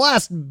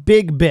last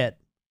big bit.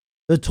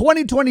 The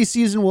 2020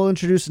 season will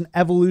introduce an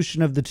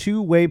evolution of the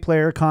two-way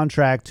player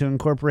contract to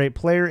incorporate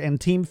player and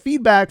team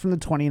feedback from the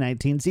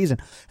 2019 season.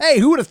 Hey,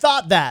 who would have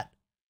thought that?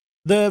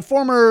 The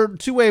former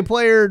two-way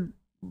player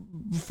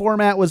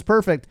format was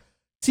perfect.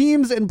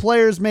 Teams and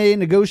players may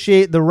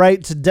negotiate the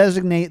right to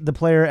designate the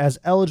player as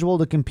eligible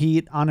to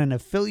compete on an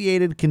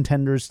affiliated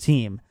contenders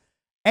team.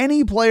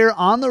 Any player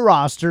on the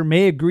roster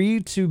may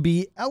agree to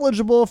be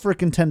eligible for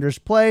contenders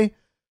play,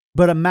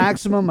 but a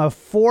maximum of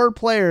 4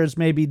 players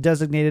may be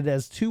designated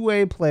as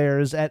two-way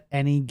players at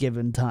any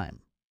given time.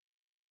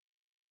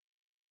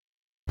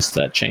 Has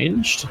that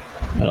changed?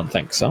 I don't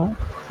think so.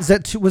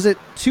 Was it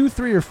 2,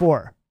 3, or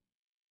 4?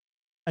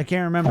 I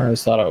can't remember. I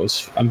always thought it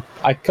was.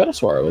 I could have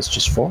swore it was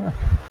just 4.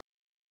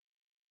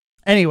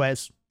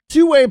 Anyways,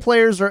 two-way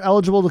players are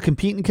eligible to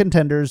compete in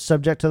contenders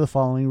subject to the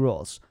following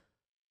rules.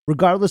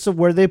 Regardless of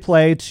where they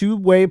play,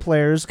 two-way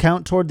players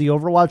count toward the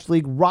Overwatch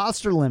League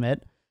roster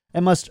limit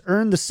and must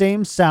earn the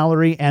same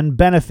salary and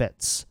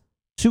benefits.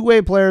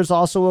 Two-way players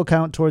also will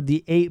count toward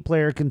the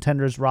 8-player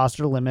contenders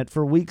roster limit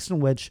for weeks in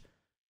which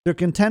their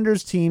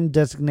contenders team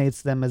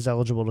designates them as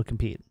eligible to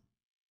compete.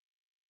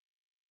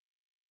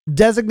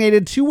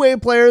 Designated two-way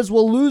players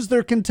will lose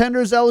their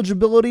contenders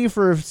eligibility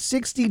for a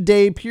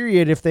 60-day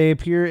period if they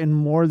appear in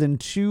more than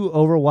 2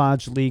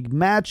 Overwatch League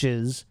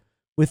matches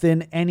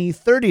within any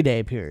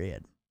 30-day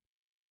period.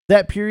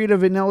 That period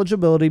of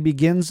ineligibility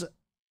begins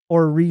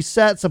or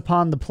resets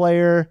upon the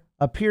player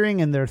appearing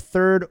in their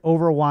 3rd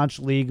Overwatch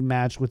League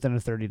match within a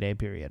 30-day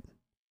period.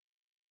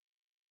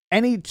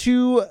 Any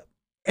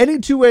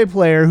two-way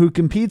player who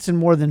competes in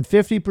more than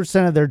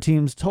 50% of their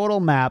team's total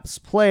maps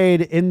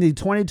played in the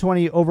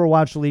 2020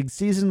 Overwatch League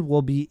season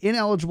will be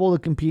ineligible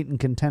to compete in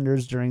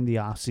contenders during the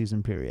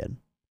off-season period.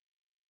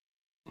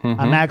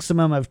 A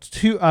maximum of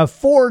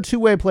 4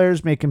 two-way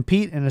players may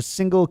compete in a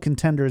single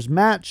contenders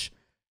match,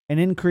 an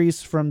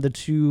increase from the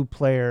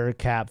 2-player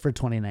cap for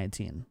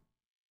 2019.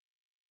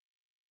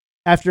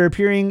 After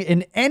appearing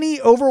in any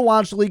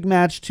Overwatch League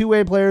match,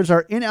 two-way players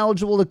are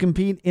ineligible to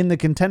compete in the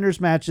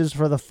contenders matches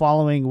for the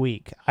following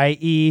week,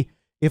 i.e.,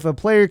 If a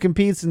player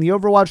competes in the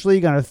Overwatch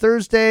League on a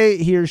Thursday,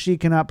 he or she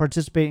cannot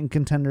participate in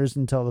Contenders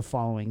until the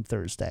following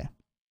Thursday.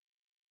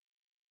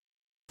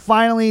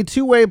 Finally,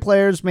 two-way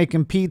players may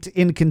compete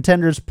in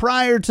Contenders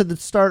prior to the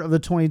start of the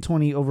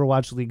 2020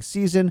 Overwatch League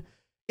season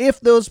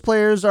if those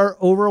players are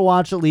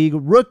Overwatch League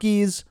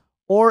rookies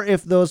or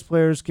if those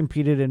players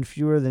competed in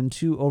fewer than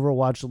 2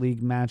 Overwatch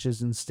League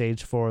matches in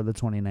Stage 4 of the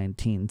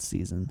 2019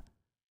 season.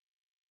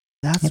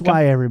 That's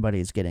why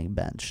everybody's getting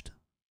benched.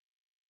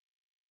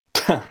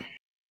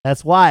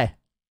 That's why.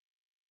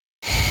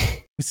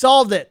 We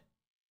solved it.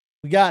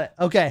 We got it.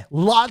 Okay,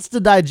 lots to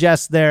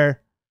digest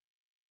there.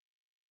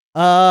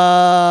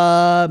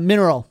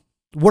 Mineral.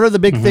 What are the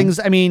big things?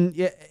 I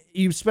mean,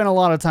 you've spent a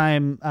lot of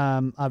time,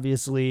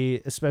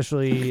 obviously,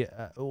 especially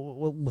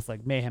with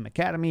like Mayhem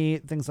Academy,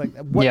 things like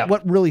that.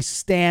 What really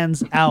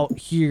stands out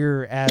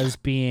here as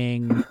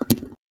being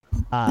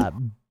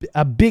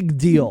a big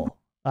deal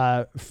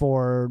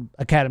for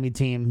Academy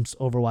teams,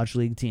 Overwatch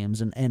League teams,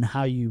 and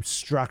how you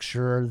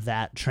structure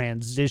that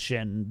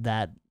transition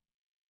that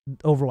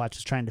Overwatch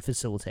is trying to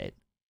facilitate?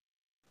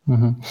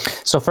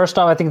 So first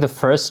off, I think the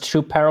first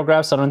 2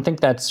 paragraphs, I don't think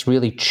that's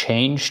really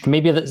changed.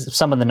 Maybe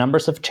some of the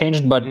numbers have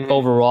changed, but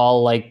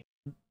overall, like,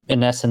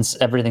 in essence,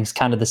 everything's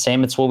kind of the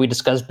same. It's what we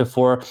discussed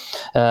before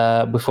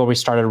we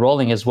started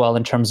rolling as well,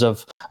 in terms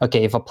of,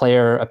 okay, if a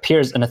player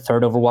appears in a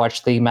third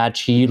Overwatch League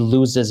match, he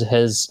loses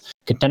his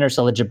Contenders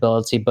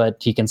eligibility, but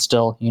he can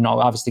still,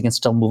 obviously can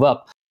still move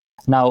up.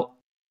 Now,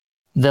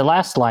 the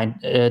last line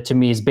to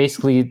me is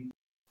basically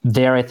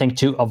there, I think,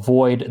 to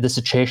avoid the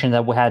situation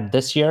that we had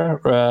this year,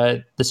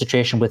 the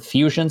situation with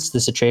Fusions, the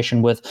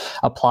situation with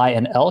Apply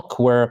and Elk,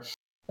 where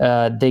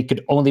they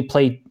could only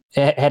play,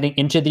 heading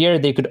into the year,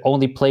 they could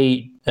only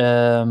play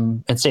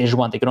in Stage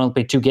 1, they could only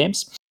play 2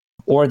 games,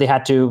 or they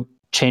had to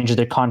change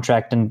their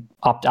contract and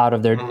opt out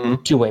of their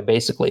two-way,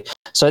 basically.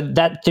 So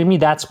that, to me,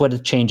 that's what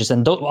it changes.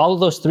 And all of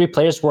those 3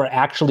 players were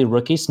actually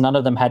rookies. None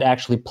of them had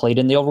actually played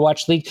in the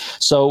Overwatch League.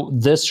 So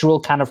this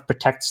rule kind of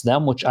protects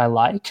them, which I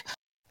like.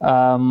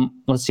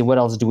 Let's see, what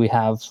else do we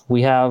have?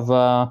 We have,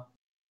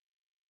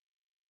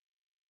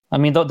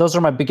 those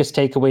are my biggest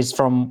takeaways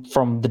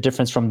from the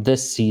difference from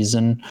this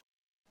season.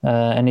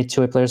 Any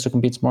two-way players who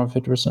competes more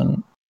than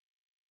 50%.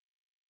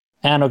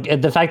 And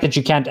the fact that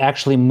you can't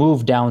actually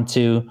move down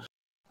to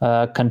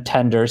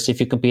Contenders if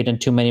you compete in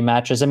too many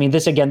matches. I mean,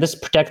 this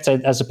protects,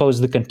 I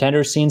suppose, the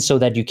Contender scene, so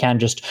that you can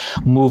just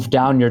move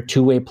down your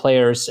two-way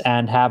players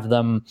and have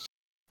them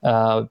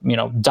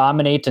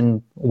dominate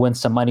and win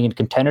some money in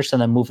Contenders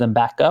and then move them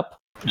back up.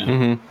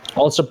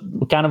 Also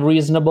kind of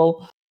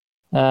reasonable.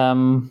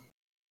 Nothing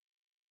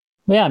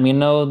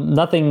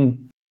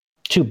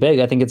too big.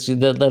 I think it's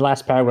the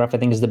last paragraph, I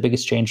think, is the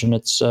biggest change, and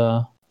it's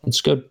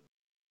good.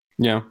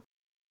 Yeah.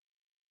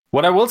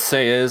 What I will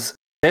say is,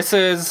 this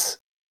is,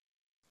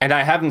 and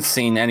I haven't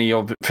seen any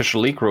of official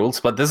league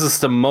rules, but this is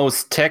the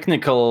most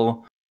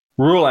technical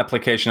rule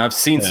application I've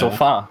seen so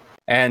far.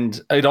 And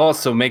it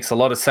also makes a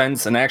lot of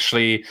sense and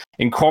actually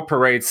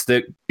incorporates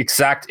the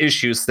exact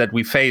issues that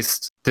we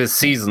faced this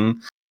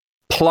season,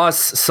 plus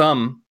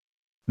some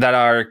that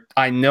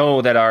I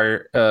know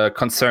are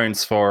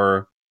concerns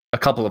for a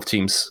couple of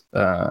teams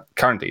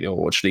currently in the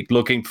Overwatch League,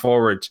 looking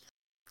forward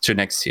to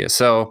next year.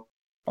 So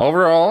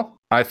overall,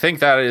 I think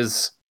that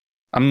is,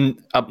 I'm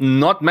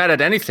not mad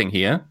at anything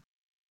here,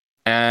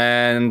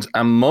 and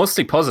I'm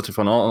mostly positive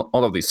on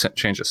all of these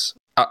changes,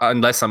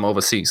 unless I'm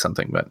overseeing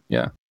something, but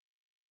yeah.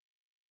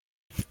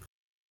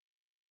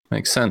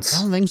 Makes sense.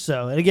 I don't think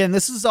so. And again,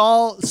 this is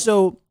all,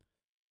 so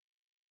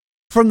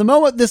from the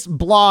moment this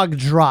blog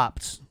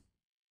dropped,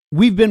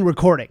 we've been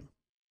recording.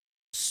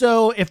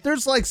 So if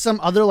there's like some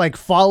other like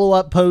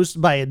follow-up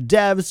post by a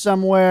dev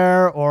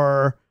somewhere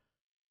or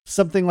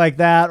something like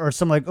that, or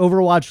some like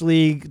Overwatch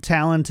League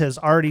talent has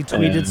already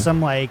tweeted some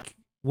like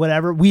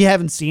whatever, we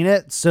haven't seen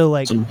it. So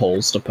like some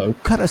holes to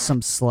poke. Cut us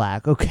some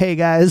slack, okay,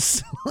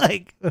 guys?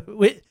 Like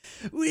we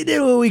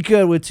did what we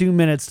could with 2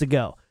 minutes to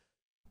go.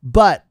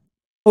 But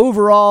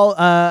overall,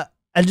 I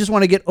just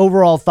want to get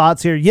overall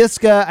thoughts here.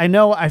 Yiska,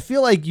 I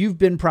feel like you've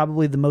been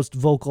probably the most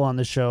vocal on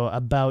the show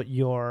about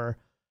your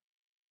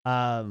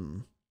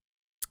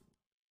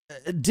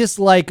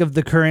dislike of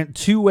the current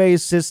two-way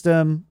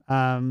system.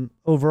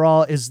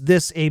 Overall, is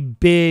this a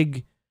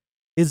big,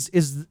 is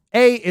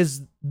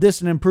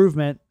this an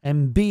improvement,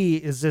 and B,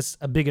 is this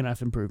a big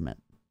enough improvement?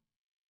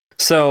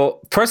 So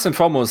first and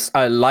foremost,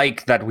 I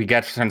like that we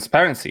get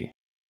transparency.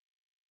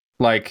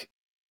 Like,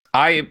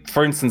 I,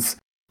 for instance,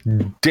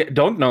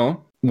 don't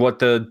know what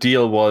the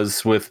deal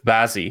was with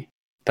Bazzi,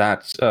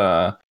 that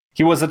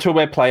he was a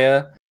two-way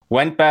player,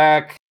 went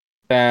back,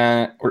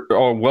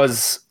 or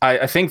was,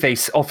 I think they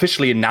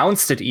officially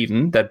announced it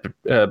even, that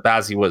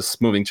Bazzi was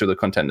moving to the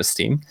Contenders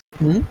team.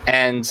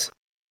 And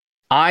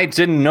I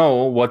didn't know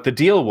what the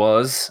deal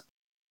was,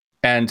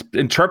 and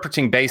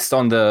interpreting based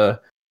on the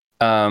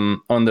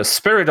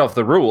spirit of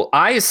the rule,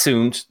 I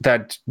assumed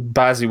that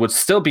Bazzi would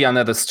still be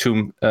under this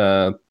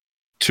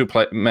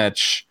two-play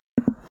match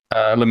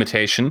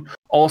limitation,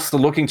 also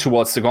looking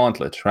towards the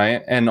gauntlet,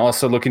 right? And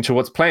also looking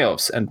towards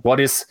playoffs. And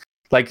what is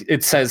like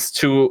it says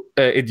two.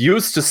 It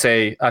used to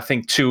say, I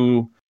think,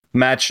 2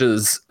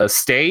 matches a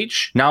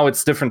stage. Now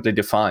it's differently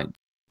defined,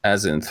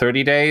 as in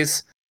 30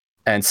 days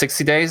and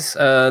 60 days.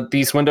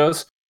 These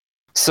windows.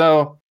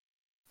 So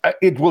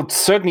it will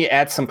certainly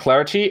add some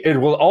clarity. It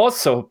will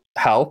also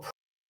help.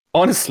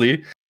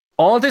 Honestly,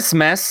 all this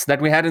mess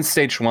that we had in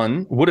stage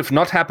 1 would have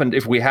not happened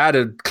if we had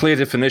a clear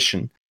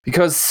definition.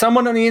 Because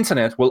someone on the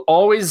internet will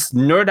always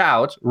nerd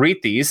out, read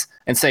these,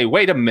 and say,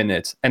 wait a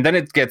minute. And then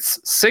it gets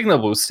signal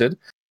boosted.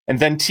 And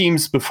then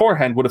teams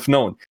beforehand would have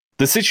known.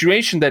 The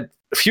situation that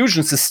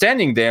Fusions is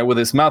standing there with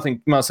his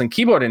mouse and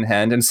keyboard in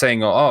hand and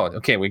saying, oh,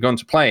 okay, we're going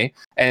to play.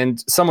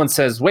 And someone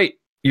says, wait,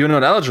 you're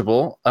not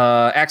eligible.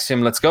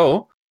 Axiom, let's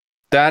go.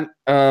 That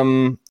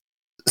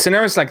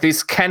scenarios like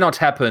this cannot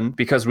happen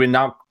because we're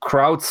now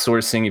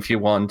crowdsourcing, if you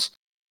want,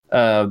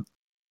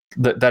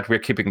 that we're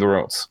keeping the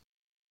rules.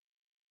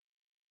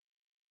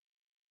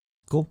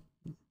 Cool.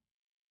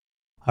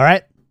 All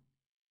right.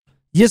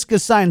 Yiska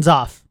signs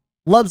off.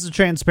 Loves the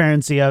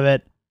transparency of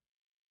it.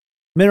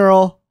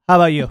 Mineral, how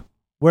about you?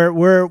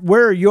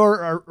 Where's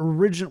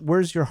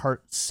your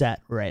heart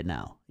set right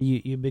now?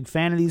 You a big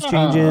fan of these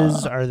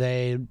changes? Are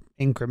they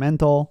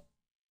incremental?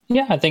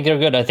 Yeah, I think they're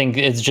good. I think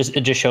it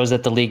just shows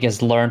that the league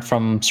has learned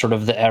from sort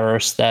of the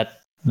errors that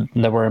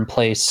were in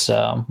place,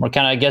 or kind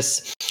of, I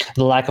guess,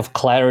 the lack of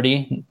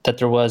clarity that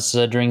there was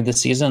during the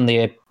season.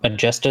 They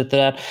adjusted to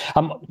that.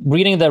 I'm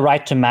reading the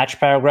right to match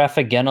paragraph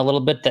again a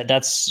little bit.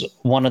 That's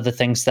one of the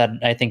things that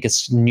I think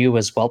is new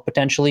as well,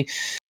 potentially.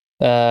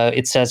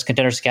 It says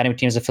Contenders Academy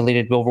teams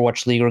affiliated with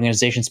Overwatch League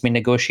organizations may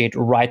negotiate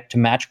right to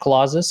match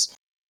clauses.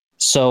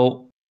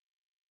 So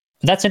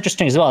that's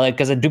interesting as well,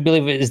 because I do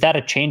believe, is that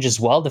a change as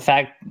well? The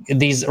fact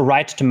these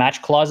right to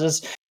match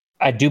clauses,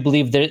 I do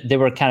believe that they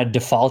were kind of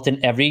default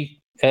in every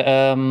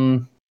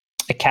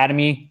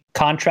academy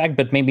contract,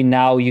 but maybe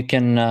now you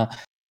can,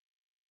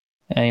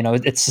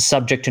 it's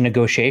subject to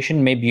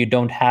negotiation. Maybe you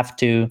don't have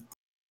to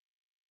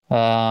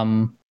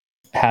have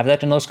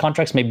that in those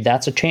contracts. Maybe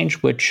that's a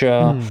change, which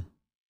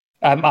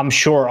I'm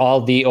sure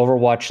all the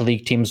Overwatch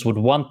League teams would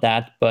want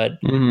that, but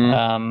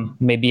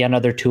maybe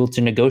another tool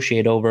to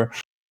negotiate over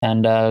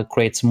and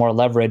create some more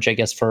leverage, I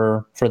guess,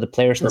 for the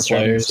players in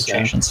certain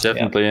situations. Yeah.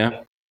 Definitely,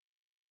 yeah.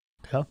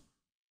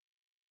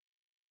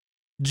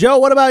 Joe,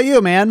 what about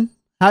you, man?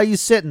 How you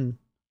sitting?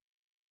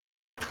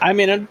 I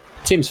mean, it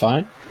seems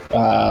fine.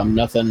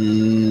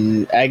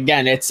 Nothing.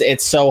 Again,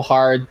 it's so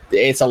hard.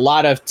 It's a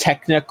lot of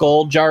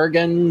technical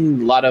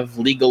jargon, a lot of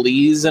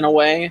legalese in a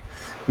way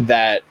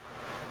that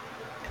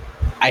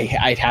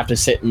I'd have to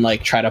sit and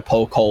like try to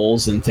poke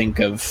holes and think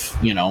of,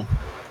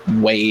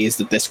 ways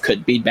that this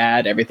could be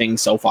bad. Everything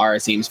so far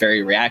seems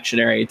very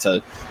reactionary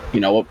to,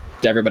 to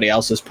everybody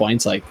else's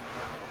points. Like,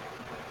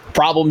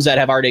 problems that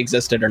have already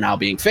existed are now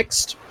being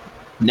fixed.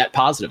 Net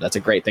positive. That's a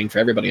great thing for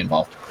everybody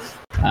involved.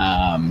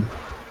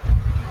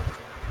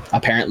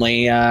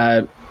 Apparently,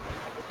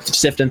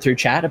 sifting through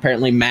chat,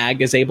 apparently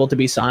Mag is able to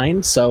be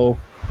signed, so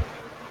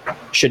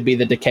should be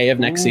the decay of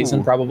next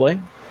season,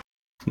 probably.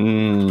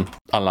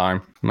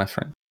 Alarm, my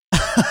friend.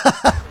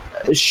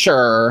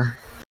 Sure.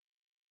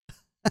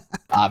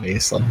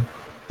 Obviously.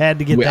 Had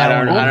to get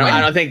that one. I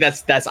don't think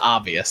that's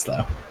obvious,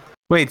 though.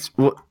 Wait,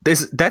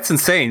 that's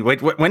insane.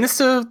 Wait, when is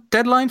the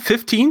deadline?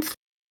 15th?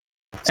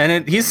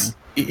 And he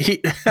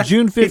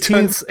June 15th. He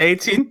turns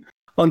 18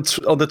 on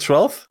the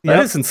 12th? Yep.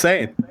 That is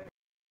insane.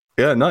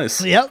 Yeah,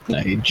 nice. Yep. No,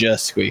 he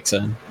just squeaks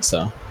in,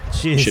 so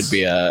Jeez. Should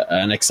be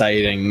an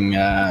exciting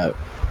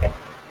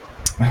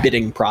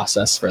bidding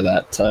process for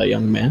that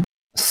young man.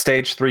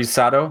 Stage 3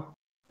 Sado?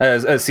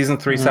 Season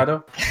 3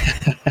 Sado?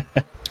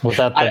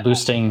 Without the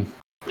boosting.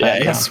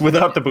 Yes,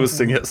 without the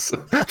boosting, yes.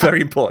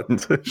 Very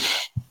important.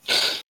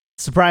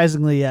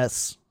 Surprisingly,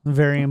 yes.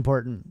 Very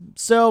important.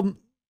 So,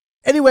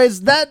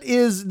 anyways, that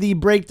is the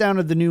breakdown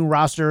of the new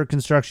roster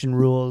construction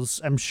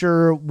rules. I'm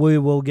sure we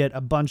will get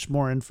a bunch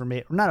more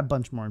information. Not a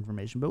bunch more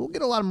information, but we'll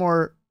get a lot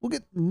more. We'll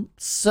get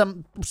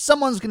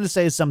someone's going to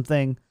say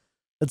something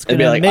that's going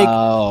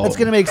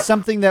to make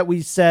something that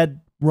we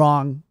said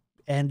wrong,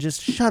 and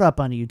just shut up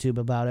on YouTube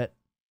about it.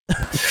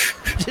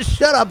 Just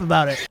shut up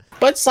about it.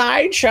 But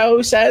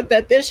Sideshow said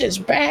that this is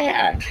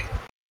bad.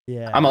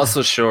 Yeah. I'm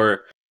also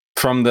sure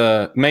from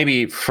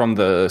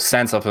the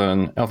sense of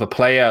a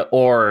player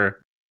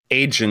or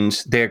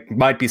agent, there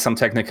might be some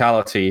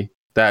technicality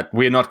that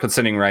we're not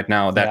considering right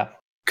now that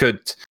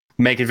could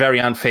make it very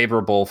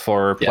unfavorable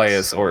for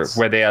players, or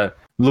where they are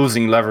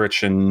losing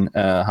leverage in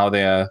how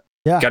they are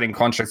getting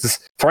contracts.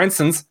 For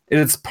instance,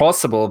 it's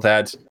possible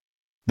that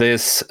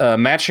this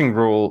matching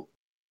rule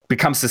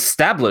becomes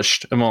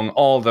established among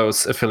all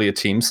those affiliate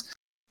teams,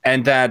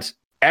 and that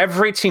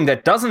every team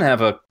that doesn't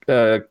have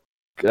an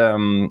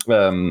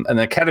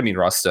academy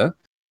roster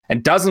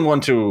and doesn't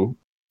want to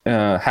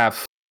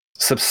have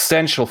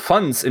substantial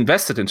funds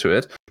invested into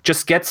it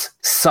just gets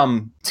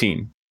some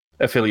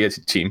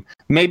affiliated team.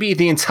 Maybe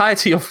the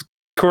entirety of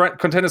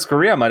Contenders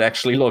Korea might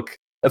actually look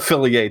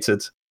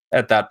affiliated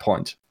at that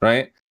point,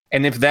 right?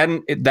 And if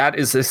then that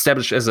is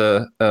established as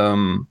a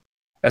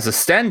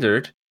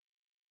standard,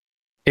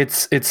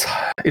 it's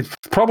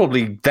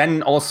probably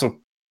then also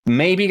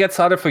maybe gets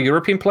harder for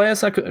European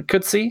players. I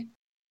could see.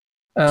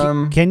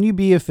 Can you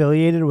be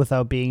affiliated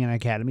without being an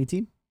academy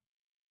team?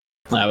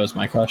 That was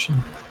my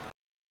question.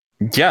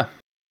 Yeah,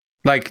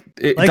 like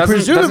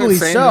presumably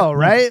so,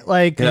 right?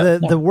 Like Yeah.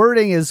 the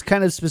wording is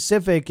kind of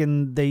specific,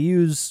 and they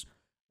use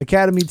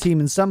academy team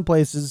in some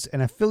places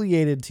and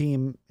affiliated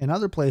team in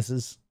other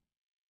places.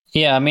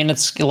 Yeah, I mean,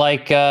 it's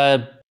like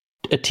a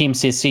Team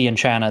CC in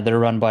China. They're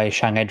run by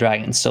Shanghai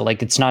Dragons. So,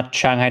 like, it's not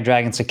Shanghai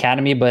Dragons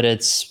Academy, but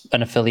it's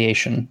an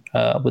affiliation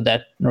with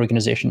that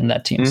organization in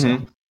that team. So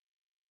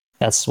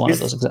that's one of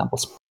those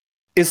examples.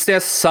 Is there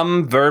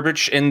some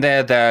verbiage in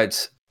there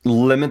that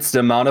limits the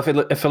amount of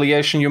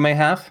affiliation you may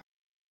have?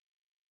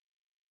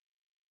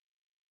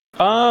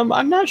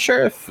 I'm not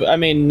sure if, I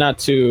mean, not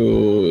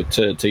to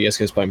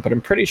Yiska's point, but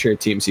I'm pretty sure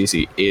Team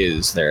CC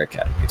is their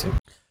academy team.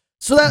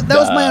 So that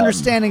was my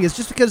understanding, is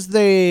just because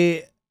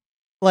they,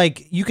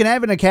 like, you can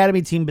have an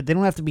academy team, but they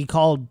don't have to be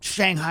called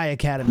Shanghai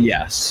Academy.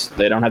 Yes,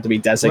 they don't have to be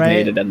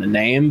designated in the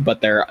name,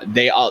 but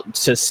they all,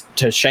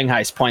 to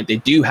Shanghai's point, they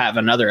do have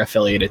another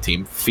affiliated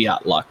team,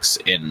 Fiat Lux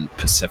in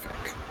Pacific,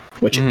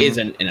 which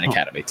isn't an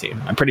academy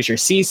team. I'm pretty sure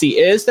CC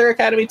is their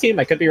academy team.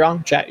 I could be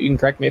wrong. Chat, you can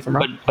correct me if I'm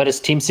wrong. But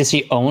is Team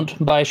CC owned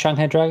by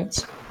Shanghai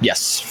Dragons?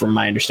 Yes, from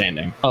my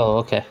understanding. Oh,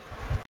 okay.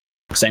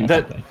 Same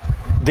thing.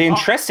 The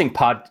interesting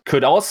part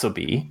could also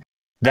be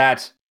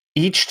that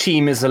each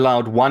team is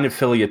allowed one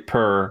affiliate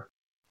per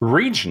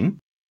region.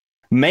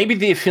 Maybe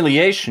the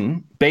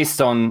affiliation,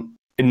 based on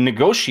a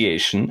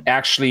negotiation,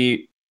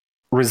 actually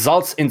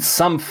results in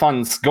some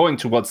funds going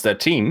towards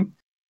that team,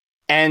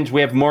 and we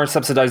have more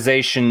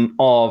subsidization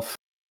of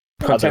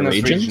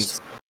contenders regions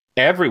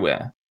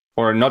everywhere.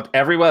 Or not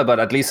everywhere, but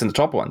at least in the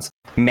top ones.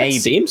 Maybe.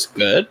 That seems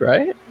good,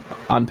 right?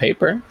 On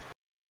paper.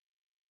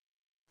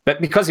 But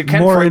because you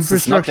can, more for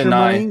instance, not infrastructure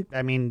deny... money.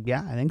 I mean,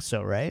 yeah, I think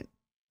so, right?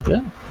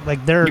 Yeah. Like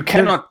You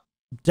cannot...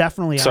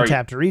 definitely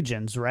untapped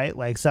regions, right?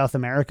 Like South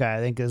America, I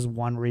think, is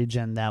one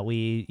region that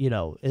we,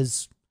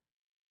 is,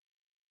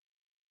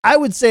 I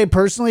would say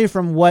personally,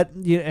 from what,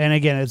 and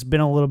again, it's been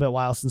a little bit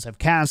while since I've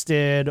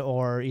casted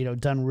or,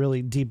 done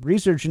really deep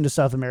research into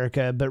South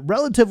America, but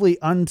relatively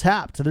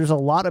untapped. There's a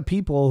lot of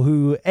people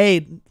who,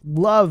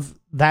 love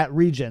that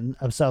region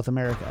of South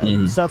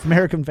America. South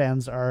American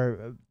fans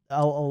are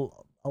a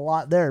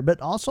lot there,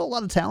 but also a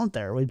lot of talent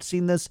there. We've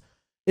seen this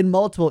in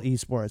multiple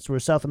esports where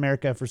South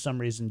America, for some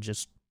reason,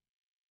 just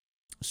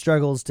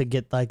struggles to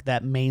get like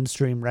that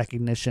mainstream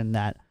recognition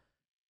that,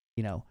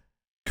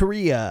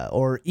 Korea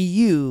or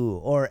EU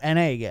or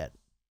NA get.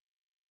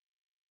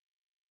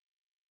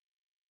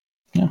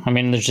 Yeah, I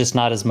mean, there's just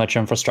not as much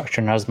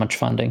infrastructure, not as much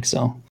funding.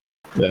 So,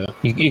 yeah,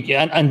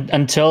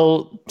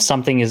 until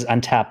something is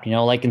untapped,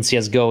 like in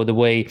CS:GO, the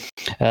way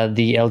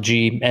the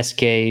LG,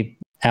 SK,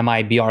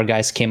 MIBR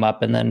guys came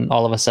up, and then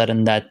all of a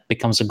sudden that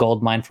becomes a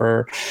gold mine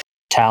for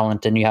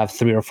talent, and you have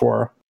 3 or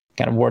 4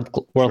 kind of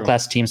world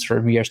class teams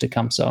for years to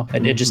come. So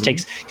it just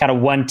takes kind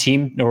of one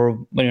team or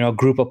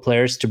group of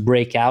players to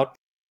break out.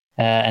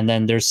 And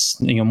then there's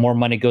more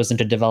money goes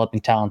into developing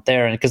talent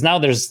there, and because now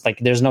there's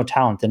no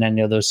talent in any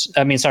of those.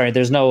 I mean, sorry,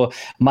 there's no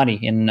money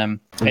in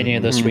any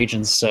of those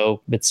regions,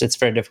 so it's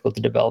very difficult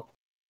to develop.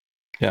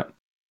 Yeah.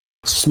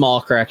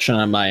 Small correction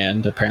on my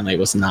end. Apparently, it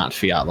was not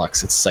Fiat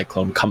Lux. It's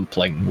Cyclone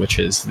Compling, which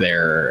is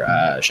their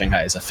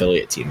Shanghai's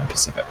affiliate team in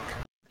Pacific.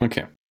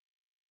 Okay.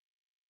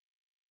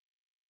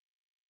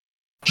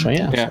 So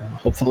so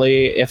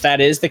hopefully, if that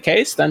is the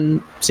case,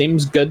 then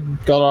seems good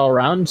all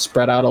around.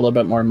 Spread out a little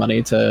bit more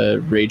money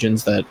to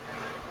regions that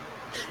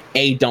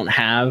don't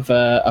have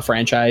a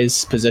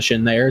franchise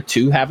position there,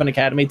 to have an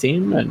academy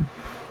team, and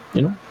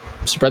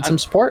spread some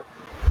support.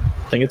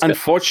 I think it's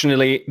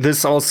unfortunately good.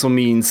 This also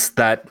means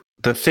that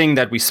the thing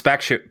that we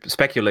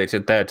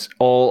speculated, that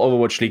all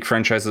Overwatch League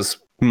franchises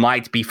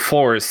might be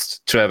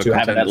forced to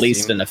have at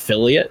least an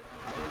affiliate.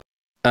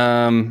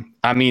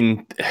 I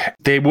mean,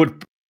 they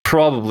would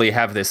probably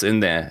have this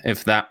in there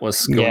if that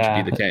was going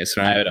to be the case,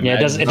 right? Yeah,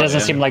 it doesn't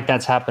seem like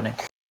that's happening,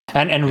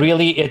 and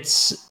really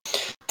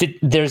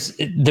there's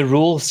the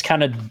rules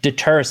kind of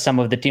deter some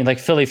of the team, like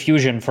Philly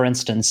Fusion, for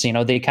instance.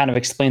 They kind of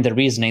explained the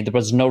reasoning. There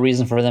was no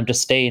reason for them to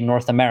stay in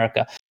North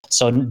America,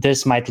 so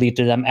this might lead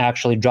to them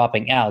actually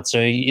dropping out. So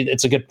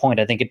it's a good point.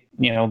 I think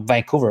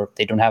Vancouver,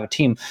 they don't have a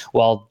team.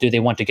 Well, do they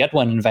want to get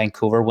one in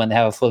Vancouver when they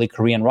have a fully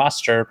Korean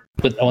roster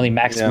with only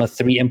maximum of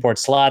 3 import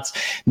slots?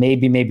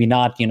 Maybe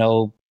not.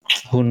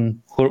 Who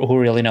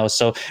really knows?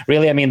 So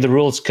really, I mean, the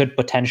rules could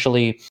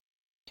potentially,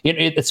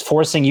 it's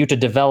forcing you to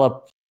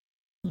develop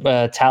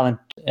talent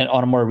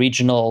on a more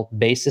regional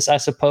basis, I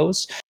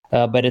suppose.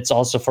 But it's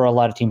also for a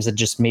lot of teams that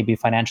just maybe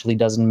financially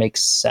doesn't make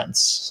sense.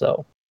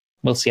 So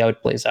we'll see how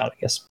it plays out, I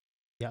guess.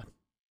 Yeah.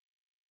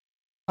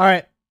 All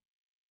right.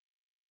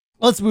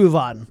 Let's move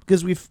on,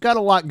 because we've got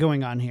a lot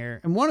going on here.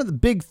 And one of the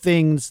big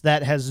things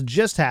that has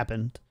just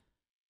happened,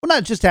 well,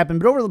 not just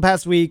happened, but over the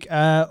past week,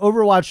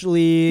 Overwatch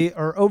League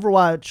or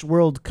Overwatch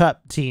World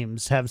Cup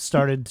teams have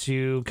started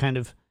to kind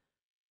of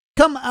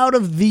come out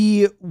of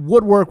the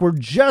woodwork. We're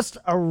just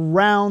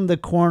around the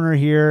corner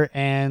here,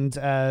 and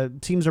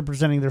teams are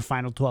presenting their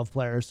final 12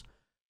 players.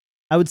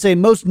 I would say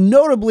most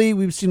notably,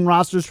 we've seen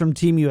rosters from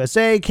Team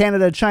USA,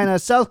 Canada, China,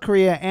 South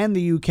Korea, and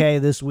the UK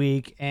this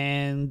week.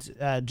 And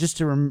just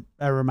a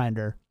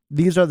reminder,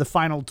 these are the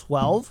final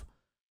 12,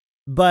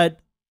 but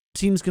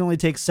teams can only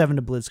take 7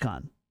 to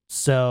BlizzCon.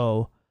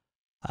 So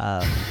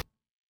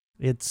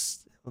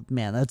that's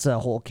a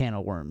whole can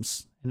of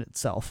worms in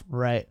itself,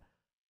 right?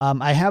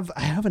 I have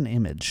an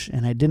image,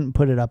 and I didn't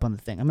put it up on the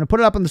thing. I'm going to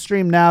put it up on the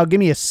stream now. Give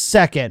me a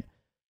second,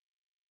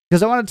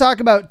 because I want to talk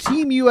about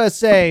Team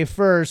USA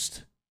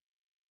first.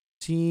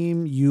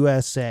 Team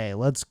USA.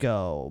 Let's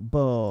go.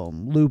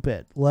 Boom. Loop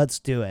it. Let's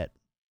do it.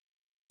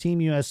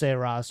 Team USA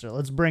roster.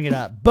 Let's bring it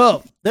up.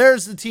 Boom.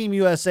 There's the Team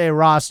USA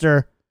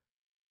roster.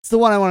 It's the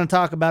one I want to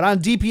talk about. On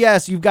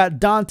DPS, you've got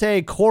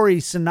Dante, Corey,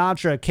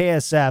 Sinatra,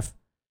 KSF,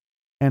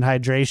 and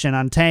Hydration.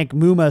 On tank,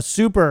 Muma,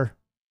 Super,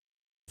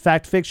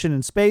 Fact, Fiction,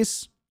 and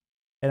Space.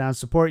 And on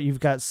support,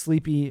 you've got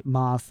Sleepy,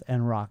 Moth,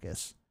 and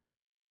Raucous.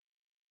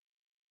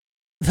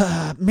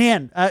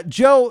 Man,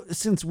 Joe,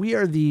 since we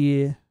are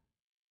the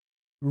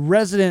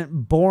resident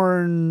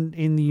born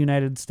in the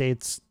United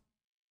States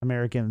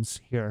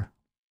Americans here,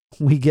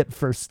 we get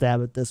first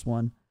stab at this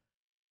one.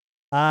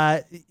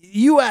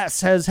 US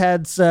has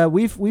had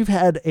we've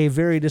had a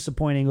very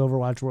disappointing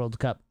Overwatch World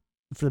Cup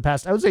for the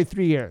past, I would say,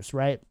 3 years,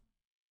 right?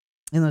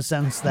 In the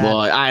sense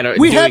that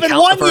we haven't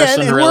won yet,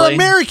 and we're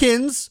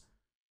Americans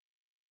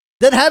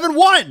that haven't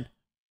won.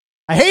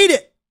 I hate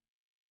it.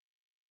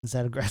 Is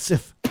that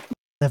aggressive?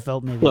 That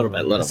felt maybe a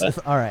little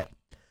bit. All right,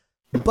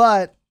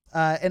 but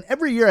and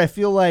every year I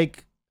feel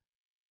like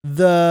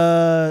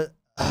the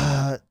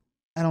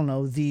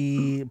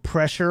the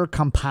pressure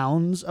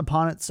compounds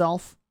upon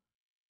itself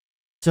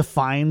to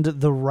find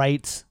the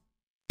right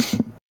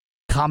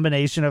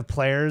combination of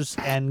players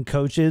and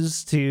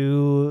coaches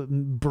to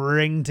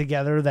bring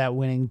together that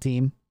winning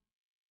team.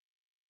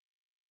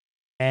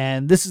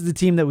 And this is the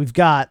team that we've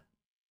got.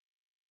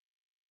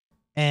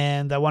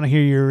 And I want to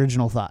hear your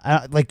original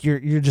thought, like your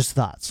just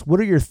thoughts. What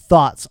are your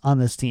thoughts on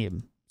this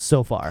team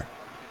so far?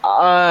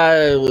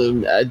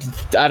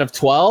 Out of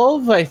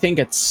 12, I think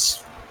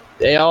it's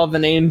all the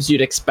names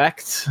you'd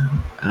expect.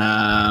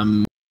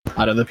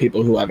 Out of the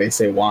people who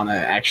obviously want to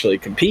actually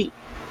compete,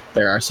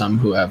 there are some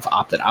who have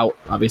opted out.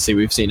 Obviously,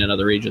 we've seen in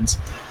other regions.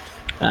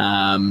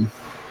 Out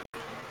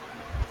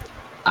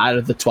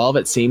of the 12,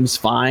 it seems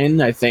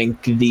fine. I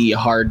think the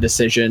hard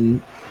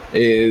decision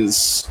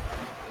is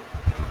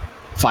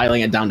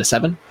filing it down to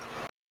 7.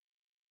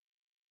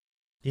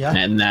 Yeah.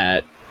 And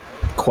that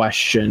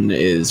question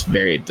is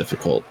very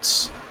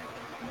difficult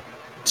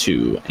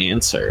to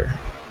answer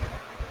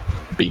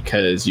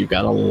because you've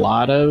got a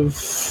lot of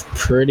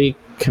pretty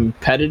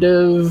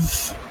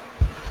competitive.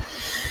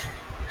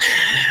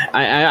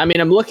 I mean,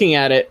 I'm looking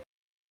at it.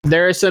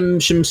 There are some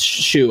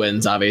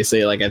shoo-ins,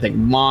 obviously. Like, I think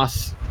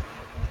Moth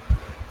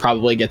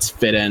probably gets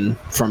fit in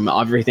from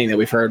everything that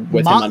we've heard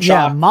with him on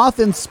Shock. Yeah, Moth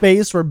and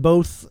Space were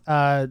both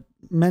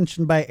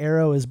mentioned by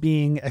Arrow as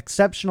being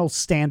exceptional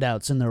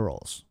standouts in their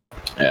roles.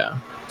 Yeah.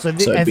 So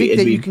I think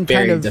that you can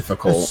kind of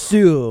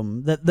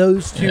assume that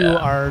those two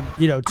are,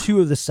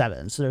 2 of the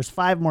 7. So there's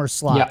 5 more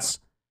slots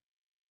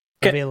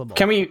available.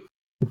 Can we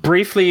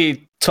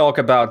briefly talk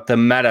about the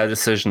meta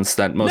decisions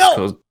that most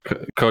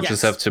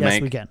coaches have to make?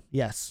 Yes, we can.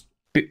 Yes.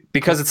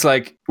 Because it's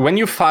like, when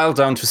you file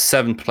down to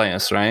 7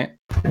 players, right?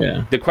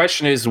 Yeah. The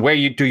question is,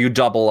 do you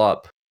double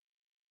up?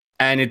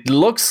 And it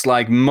looks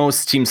like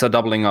most teams are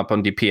doubling up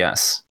on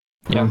DPS.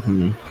 Yeah.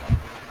 Mm-hmm.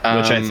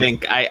 Which I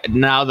think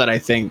now that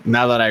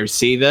I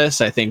see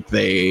this, I think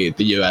the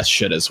US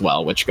should as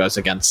well, which goes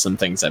against some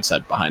things I've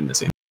said behind the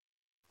scenes.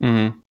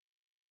 Mm-hmm.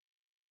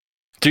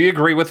 Do you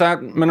agree with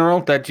that,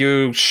 Mineral, that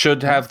you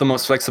should have the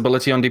most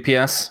flexibility on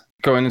DPS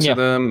going into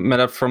the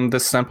meta from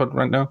this standpoint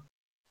right now?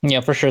 Yeah,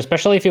 for sure.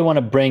 Especially if you want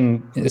to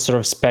bring sort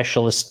of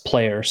specialist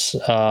players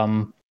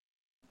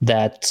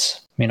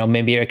that,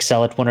 maybe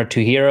excel at 1 or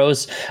 2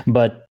 heroes,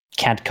 but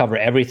can't cover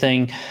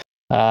everything.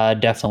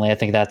 Definitely, I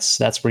think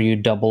that's where you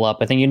double up.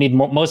 I think you need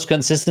most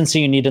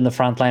consistency you need in the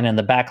front line and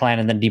the back line,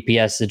 and then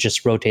DPS, it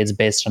just rotates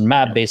based on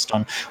map, based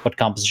on what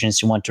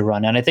compositions you want to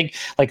run. And I think,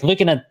 like,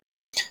 looking at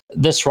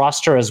this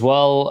roster as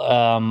well,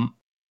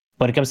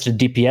 when it comes to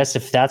DPS,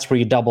 if that's where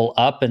you double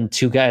up and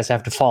 2 guys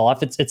have to fall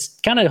off, it's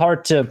kind of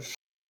hard to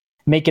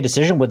make a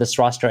decision with this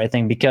roster, I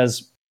think,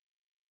 because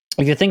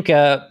if you think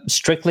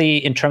strictly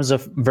in terms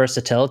of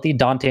versatility,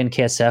 Dante and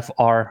KSF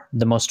are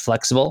the most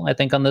flexible, I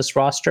think, on this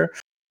roster.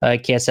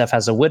 KSF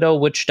has a Widow,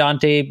 which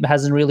Dante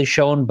hasn't really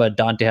shown, but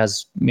Dante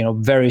has,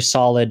 very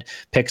solid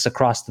picks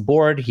across the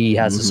board. He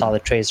has a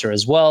solid Tracer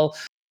as well.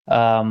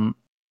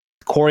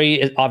 Corey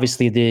is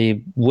obviously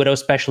the Widow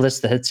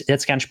specialist, the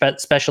hit scan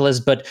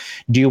specialist, but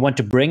do you want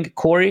to bring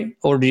Corey,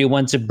 or do you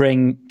want to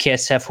bring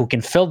KSF, who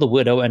can fill the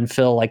Widow and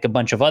fill like a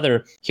bunch of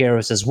other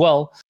heroes as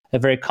well,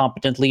 very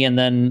competently, and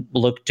then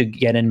look to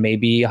get in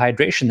maybe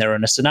Hydration there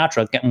and a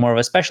Sinatra, get more of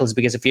a specialist?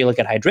 Because if you look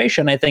at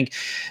Hydration, I think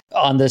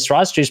on this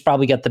roster, he's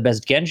probably got the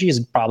best Genji, he's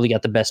probably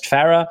got the best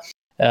Pharah.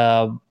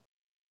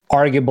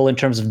 arguable in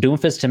terms of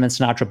Doomfist. Him and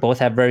Sinatraa both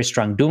have very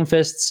strong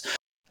Doomfists.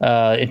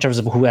 In terms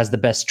of who has the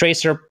best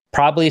Tracer,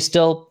 probably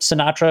still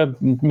Sinatraa,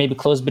 maybe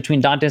close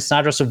between Dante and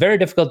Sinatraa. So very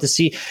difficult to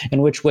see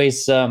in which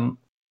ways,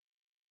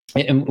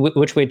 in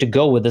which way to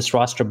go with this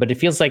roster. But it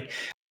feels like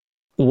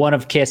one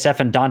of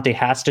KSF and Dante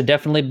has to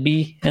definitely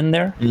be in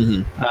there. I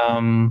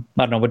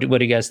don't know. What do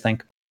you guys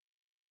think?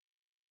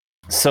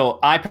 So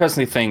I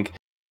personally think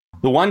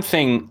the one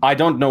thing, I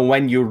don't know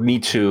when you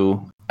need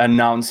to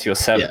announce your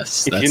 7.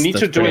 Yes, if you need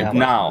to do it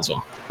now,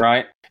 well.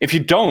 right? If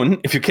you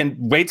can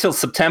wait till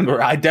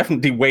September, I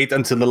definitely wait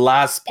until the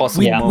last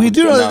possible moment. We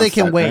do to know that they announce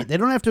can wait. right? They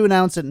don't have to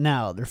announce it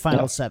now. Their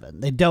final 7.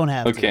 They don't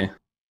have Okay.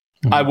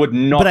 to. I would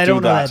not But I do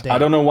don't know that. that I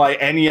don't know why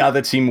any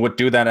other team would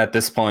do that at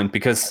this point,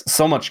 because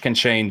so much can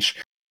change.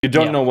 You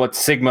don't know what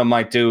Sigma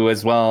might do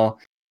as well.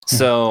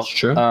 So It's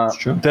true. It's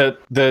true.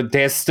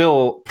 There's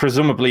still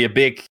presumably a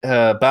big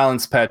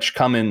balance patch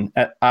coming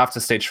after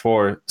stage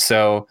 4.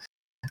 So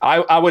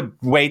I would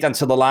wait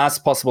until the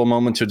last possible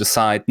moment to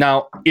decide.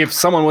 Now, if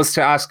someone was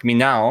to ask me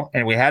now,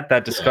 and we had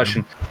that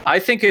discussion, I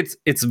think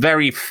it's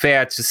very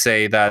fair to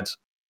say that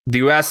the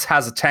US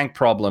has a tank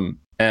problem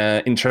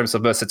in terms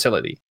of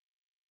versatility.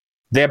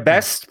 Their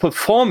best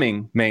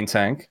performing main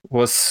tank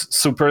was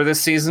Super this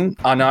season,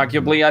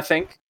 unarguably, I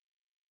think,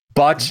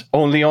 but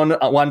only on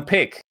one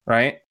pick,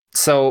 right?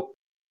 So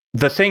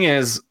the thing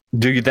is,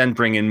 do you then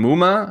bring in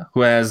Muma,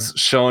 who has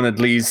shown at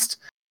least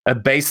a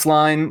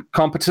baseline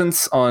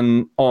competence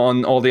on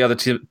all the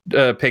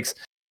other picks,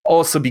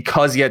 also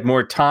because he had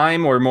more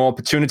time or more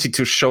opportunity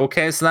to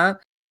showcase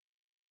that?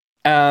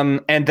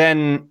 And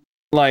then,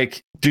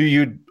 like, do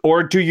you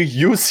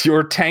use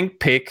your tank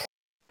pick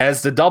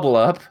as the double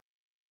up?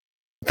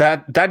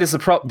 That is a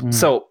problem.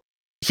 So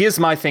here's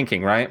my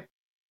thinking, right?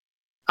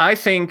 I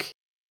think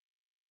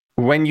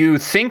when you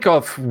think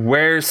of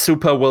where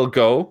Super will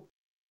go,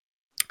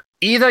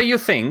 either you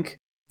think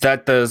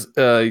that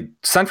the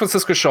San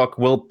Francisco Shock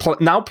will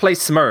now play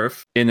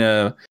Smurf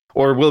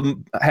or will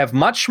have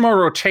much more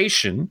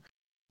rotation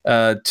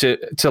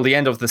till the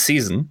end of the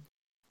season,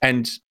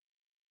 and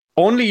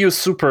only use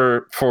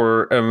Super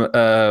for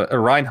a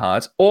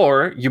Reinhardt,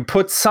 or you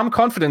put some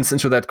confidence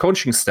into that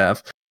coaching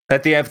staff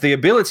that they have the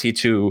ability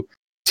to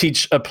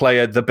teach a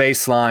player the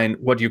baseline,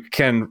 what you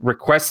can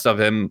request of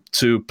him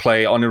to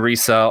play on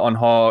Orisa, on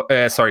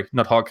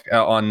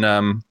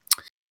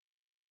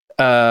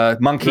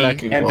Monkey,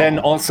 and then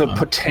also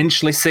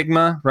potentially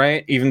Sigma,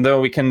 right? Even though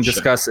we can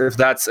discuss if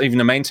that's even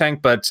a main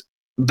tank, but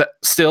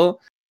still,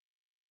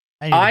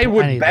 I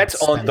would bet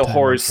on the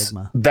horse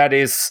that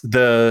is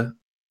the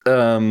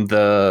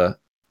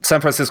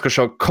San Francisco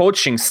Shock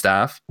coaching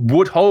staff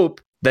would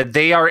hope that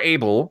they are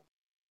able,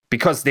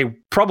 because they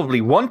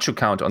probably want to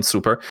count on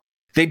Super.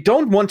 They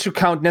don't want to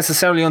count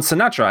necessarily on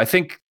Sinatraa. I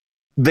think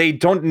they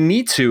don't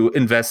need to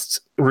invest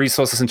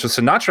resources into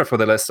Sinatraa for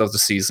the rest of the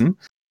season.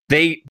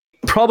 They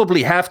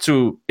probably have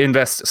to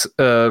invest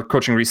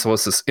coaching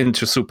resources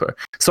into Super.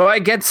 So I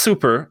get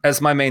Super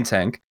as my main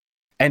tank,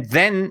 and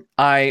then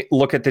I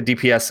look at the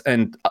DPS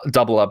and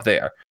double up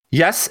there.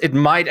 Yes, it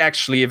might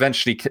actually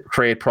eventually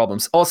create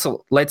problems.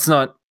 Also, let's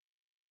not...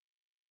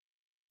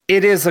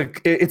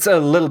 It's a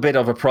little bit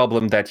of a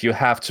problem that you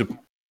have to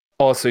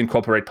also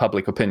incorporate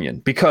public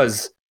opinion,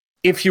 because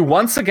if you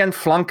once again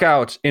flunk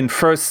out in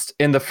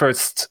the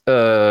first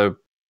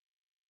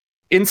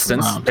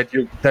instance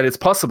that it's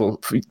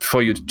possible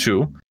for you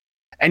to,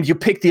 and you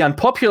pick the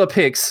unpopular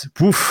picks,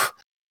 woof,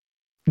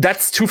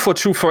 that's 2 for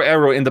 2 for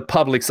Arrow in the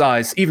public's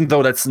eyes, even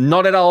though that's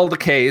not at all the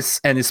case.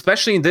 And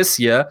especially in this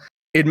year,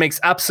 it makes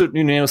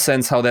absolutely no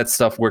sense how that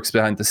stuff works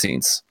behind the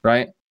scenes,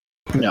 right?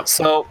 Yeah.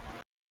 So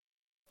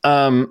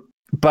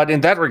but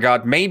in that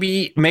regard,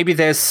 maybe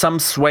there's some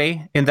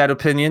sway in that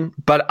opinion.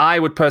 But I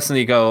would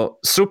personally go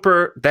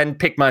Super, then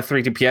pick my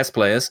 3 DPS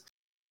players.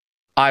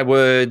 I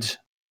would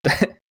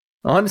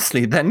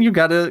honestly, then you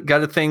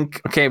gotta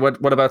think, okay,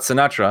 what about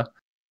Sinatraa?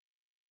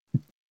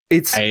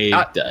 It's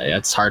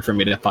hard for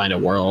me to find a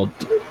world.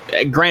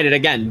 Granted,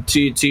 again,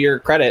 to your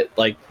credit,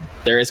 like,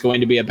 there is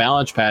going to be a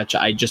balance patch.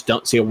 I just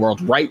don't see a world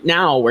right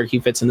now where he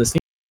fits in this team.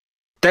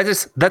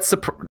 Here's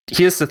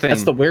the thing.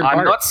 That's the weird part.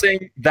 I'm not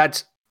saying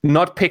that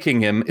not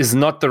picking him is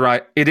not the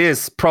right... It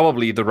is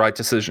probably the right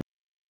decision.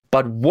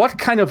 But what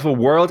kind of a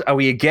world are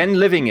we again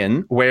living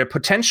in where a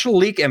potential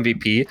league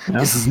MVP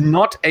is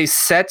not a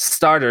set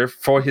starter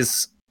for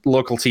his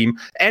local team,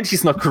 and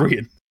he's not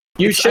Korean?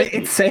 It's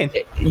insane.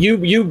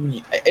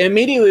 You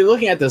immediately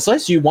looking at this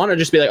list, you want to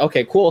just be like,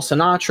 okay, cool,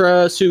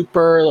 Sinatraa,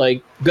 Super,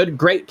 like,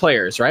 great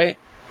players, right?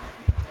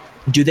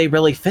 Do they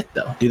really fit,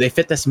 though? Do they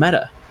fit this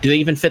meta? Do they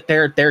even fit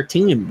their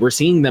team? We're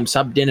seeing them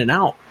subbed in and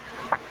out.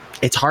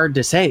 It's hard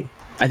to say.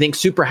 I think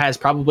Super has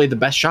probably the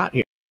best shot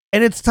here.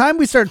 And it's time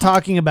we start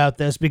talking about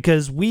this,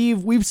 because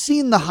we've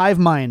seen the hive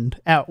mind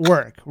at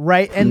work,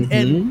 right?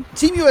 And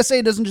Team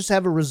USA doesn't just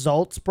have a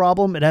results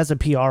problem; it has a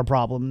PR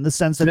problem in the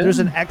sense that there's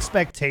an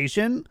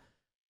expectation.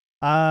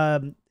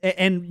 And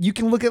you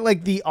can look at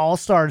like the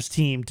All-Stars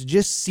team to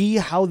just see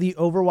how the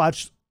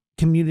Overwatch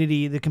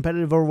community, the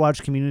competitive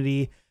Overwatch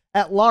community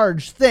at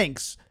large,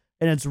 thinks.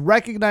 and it's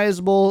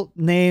recognizable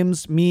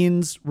names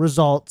means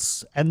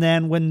results. And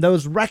then when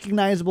those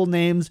recognizable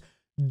names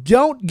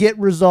don't get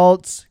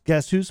results,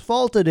 guess whose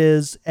fault it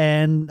is?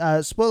 And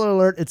spoiler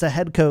alert, it's a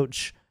head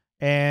coach,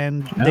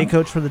 and they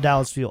coach for the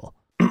Dallas Fuel.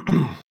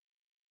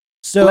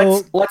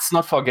 So let's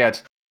not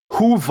forget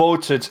who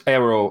voted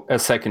Arrow a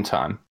second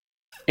time.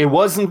 It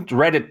wasn't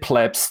Reddit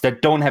plebs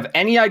that don't have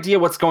any idea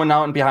what's going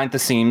on behind the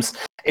scenes.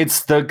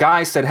 It's the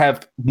guys that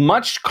have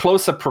much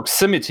closer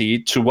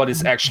proximity to what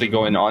is actually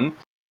going on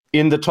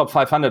in the top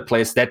 500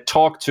 place, that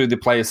talk to the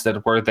players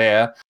that were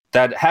there,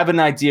 that have an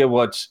idea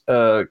what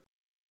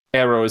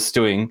Arrow is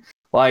doing.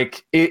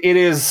 Like it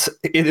is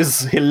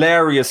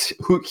hilarious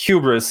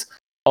hubris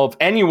of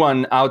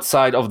anyone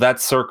outside of that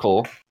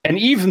circle, and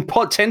even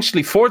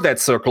potentially for that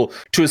circle,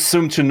 to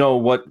assume to know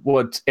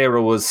what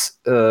Arrow was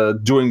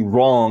doing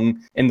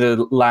wrong in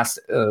the last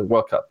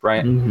World Cup,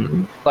 right?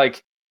 Mm-hmm.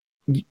 Like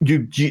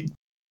you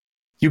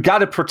got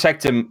to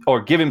protect him or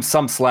give him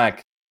some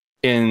slack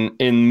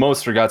in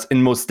most regards,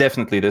 and most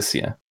definitely this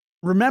year.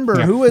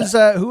 Remember who was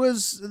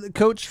the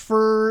coach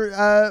for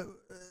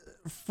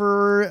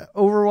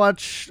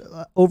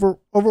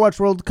Overwatch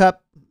World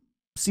Cup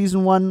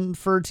season 1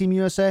 for Team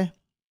USA?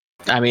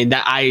 I mean,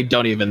 that I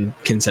don't even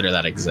consider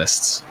that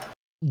exists.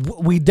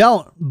 We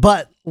don't,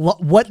 but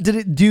what did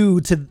it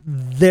do to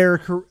their,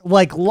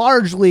 like,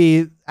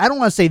 largely, I don't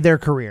want to say their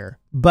career,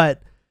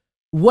 but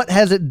what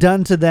has it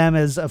done to them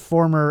as a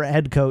former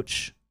head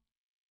coach?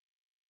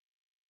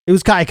 It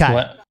was Kai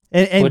Kai.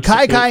 And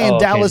Kai Kai and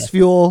Dallas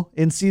Fuel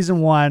in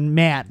season 1,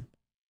 man,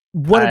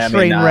 what a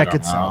train wreck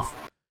itself.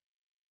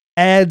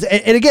 And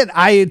again,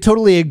 I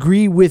totally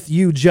agree with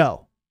you,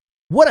 Joe.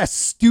 What a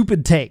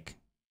stupid take.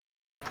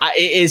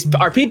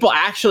 Are people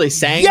actually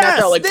saying that?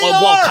 They're like,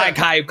 well, Kai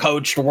Kai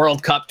coached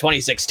World Cup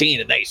 2016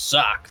 and they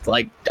sucked.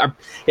 Like,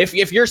 if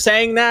you're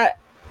saying that,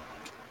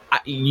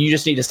 you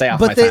just need to stay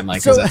off my timeline,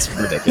 because that's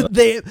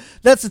ridiculous.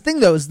 That's the thing,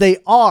 though, is they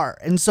are.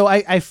 And so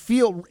I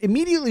feel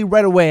immediately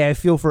right away, I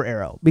feel for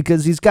Arrow,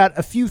 because he's got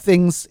a few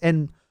things.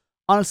 And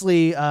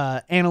honestly,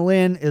 Anna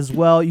Lynn as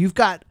well. You've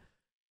got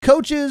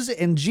coaches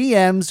and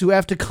GMs who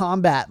have to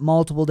combat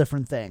multiple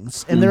different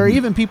things. And there are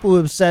even people who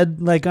have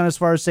said, like, on as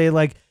far as say,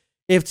 like,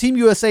 if Team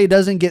USA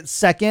doesn't get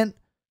second,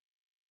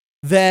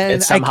 then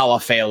it's somehow a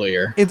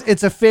failure.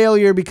 It's a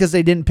failure because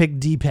they didn't pick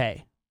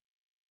D-Pay.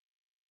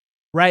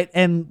 Right?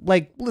 And,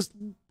 like,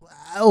 listen,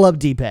 I love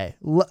D-Pay.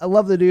 I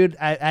love the dude.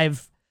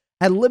 I've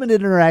had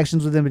limited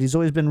interactions with him, but he's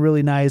always been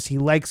really nice. He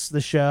likes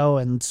the show,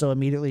 and so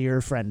immediately you're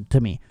a friend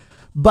to me.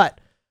 But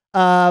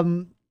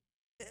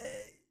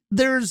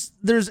there's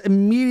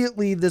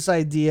immediately this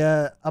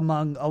idea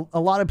among a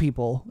lot of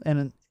people,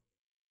 and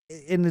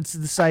it's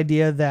this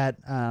idea that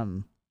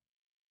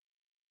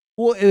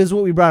well, it is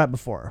what we brought up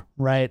before,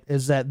 right?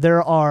 Is that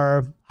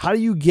how do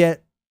you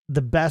get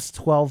the best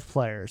 12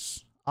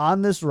 players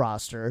on this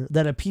roster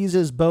that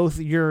appeases both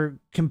your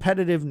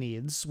competitive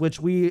needs, which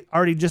we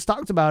already just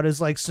talked about,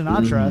 is like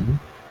Sinatraa,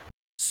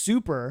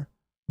 Super.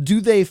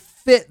 Do they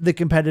fit the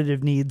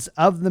competitive needs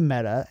of the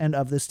meta and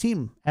of this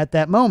team at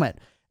that moment?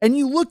 And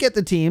you look at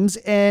the teams,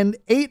 and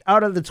 8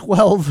 out of the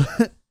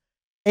 12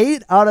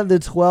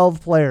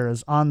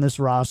 players on this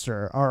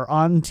roster are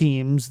on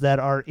teams that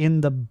are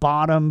in the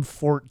bottom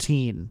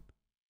 14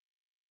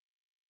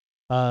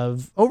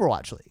 of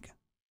Overwatch League.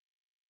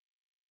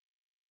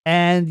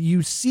 And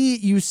you see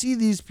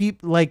these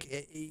people,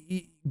 like,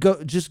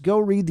 go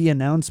read the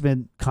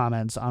announcement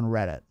comments on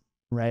Reddit,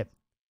 right?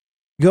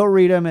 Go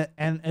read them,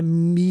 and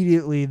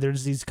immediately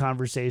there's these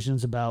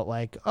conversations about,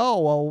 like, oh,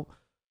 well,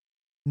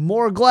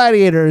 more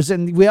gladiators.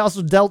 And we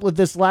also dealt with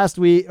this last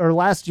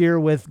year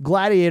with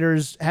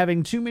gladiators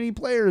having too many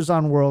players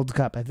on World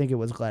Cup. I think it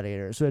was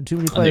gladiators who had too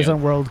many players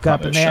on World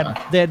Cup, and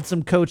they had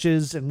some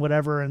coaches and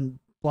whatever, and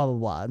blah, blah,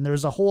 blah. And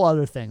there's a whole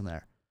other thing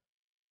there.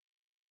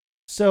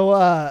 So,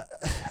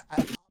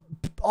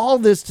 all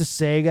this to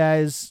say,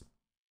 guys,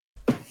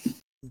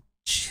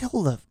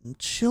 chill the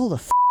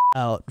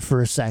out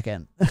for a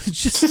second.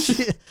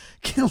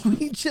 Can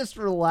we just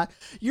relax?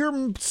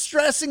 You're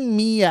stressing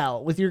me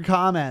out with your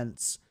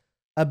comments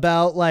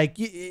about, like,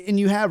 and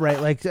you have, right?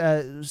 Like,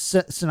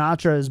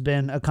 Sinatraa has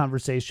been a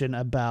conversation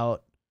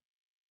about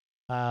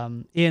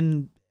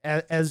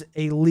as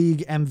a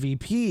league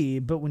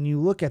MVP, but when you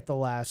look at the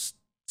last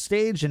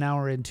stage, an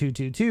hour in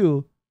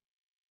 2-2-2,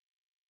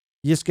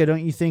 Yiska,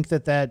 don't you think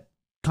that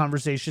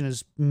conversation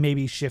has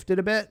maybe shifted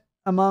a bit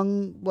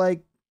among,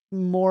 like,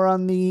 more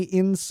on the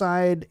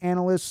inside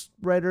analysts,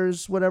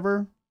 writers,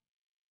 whatever?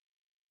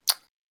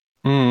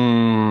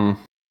 I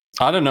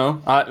don't know.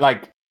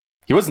 I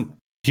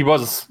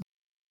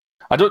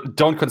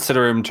don't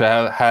consider him to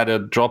have had a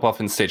drop off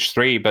in stage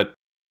 3, but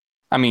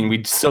I mean,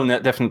 we still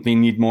definitely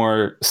need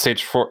more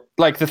stage 4.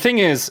 Like, the thing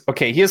is,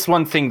 okay, here's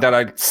one thing that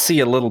I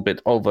see a little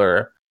bit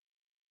overdrawn,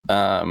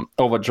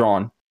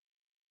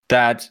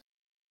 that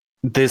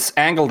this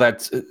angle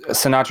that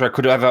Sinatraa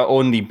could ever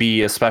only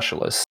be a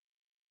specialist.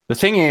 The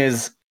thing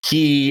is,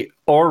 he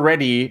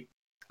already,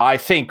 I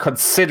think,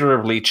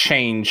 considerably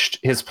changed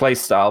his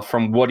playstyle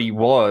from what he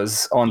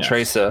was on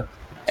Tracer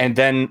and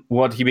then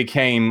what he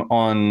became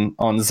on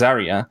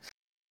Zarya.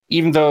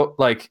 Even though,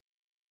 like,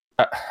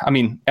 I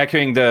mean,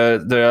 echoing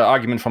the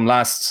argument from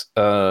last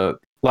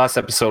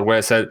episode where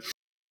I said,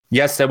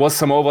 yes, there was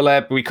some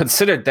overlap. We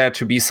considered there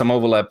to be some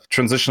overlap,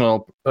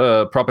 transitional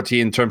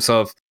property in terms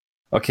of,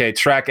 okay,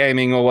 track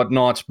aiming or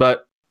whatnot.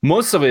 But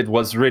most of it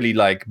was really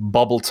like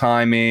bubble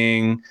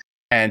timing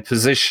and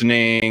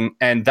positioning.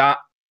 And that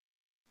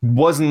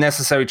wasn't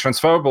necessarily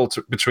transferable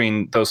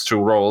between those two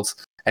roles.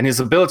 And his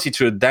ability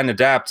to then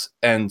adapt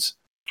and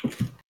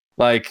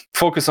like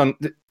focus on...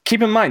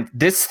 Keep in mind,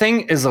 this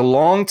thing is a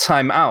long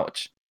time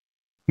out.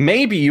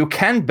 Maybe you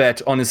can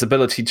bet on his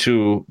ability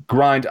to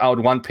grind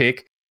out one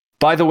pick.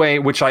 By the way,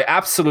 which I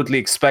absolutely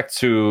expect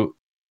to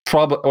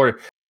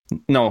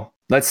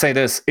let's say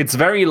this. It's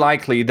very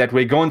likely that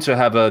we're going to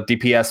have a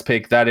DPS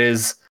pick that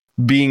is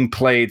being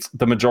played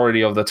the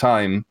majority of the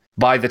time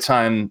by the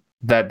time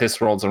that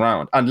this rolls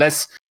around.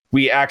 Unless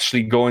we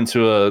actually go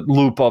into a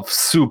loop of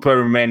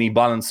super many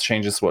balance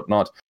changes,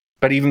 whatnot.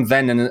 But even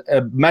then,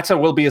 a meta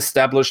will be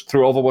established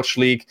through Overwatch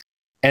League.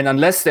 And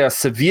unless there are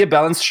severe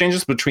balance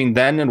changes between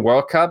then and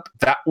World Cup,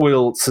 that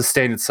will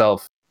sustain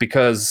itself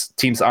because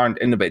teams aren't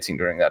innovating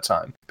during that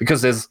time.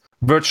 Because there's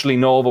virtually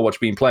no Overwatch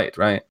being played,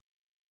 right?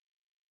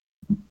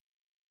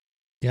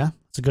 Yeah,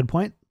 that's a good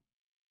point.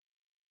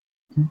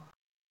 I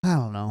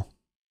don't know.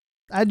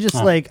 I just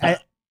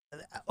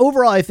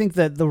overall, I think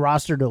that the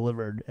roster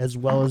delivered as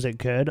well as it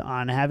could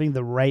on having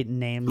the right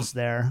names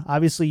there.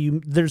 Obviously,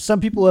 there's some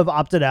people who have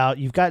opted out.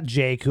 You've got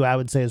Jake, who I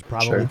would say is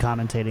probably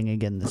commentating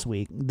again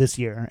this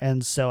year.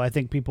 And so I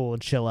think people will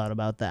chill out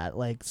about that.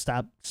 Like,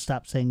 stop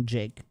saying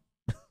Jake.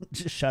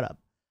 Just shut up.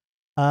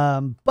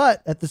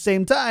 But at the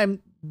same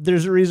time,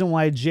 there's a reason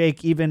why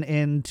Jake, even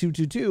in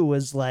 222,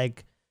 was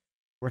like,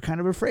 we're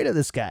kind of afraid of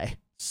this guy.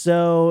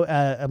 So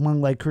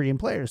among like Korean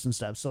players and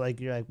stuff. So like,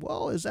 you're like,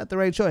 well, is that the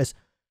right choice?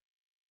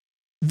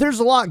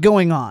 There's a lot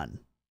going on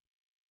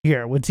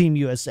here with Team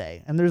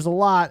USA, and there's a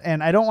lot,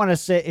 and I don't want to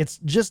say it's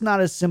just not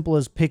as simple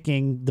as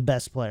picking the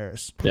best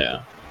players.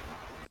 Yeah.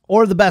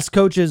 Or the best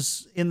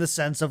coaches in the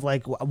sense of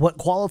like what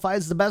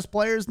qualifies the best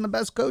players and the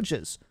best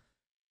coaches.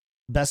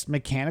 Best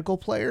mechanical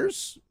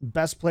players,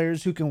 best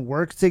players who can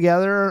work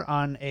together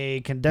on a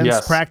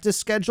condensed practice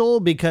schedule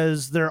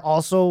because they're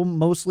also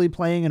mostly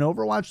playing in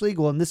Overwatch League.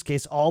 Well, in this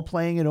case, all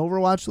playing in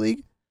Overwatch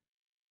League.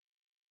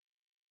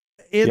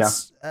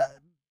 It's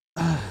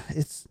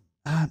that's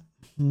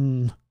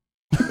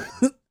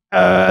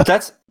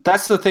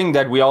the thing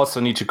that we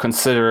also need to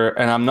consider,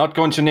 and I'm not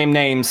going to name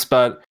names,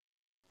 but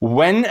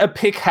when a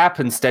pick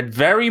happens that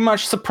very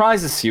much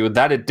surprises you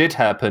that it did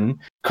happen,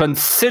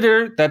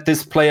 consider that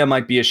this player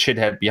might be a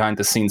shithead behind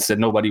the scenes that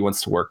nobody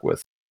wants to work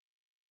with.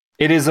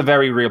 It is a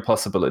very real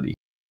possibility.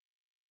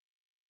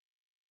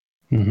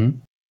 Mm-hmm.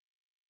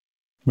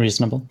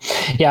 Reasonable.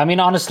 Yeah, I mean,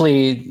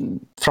 honestly,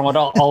 from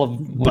all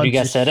of what you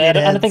guys said, I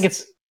don't think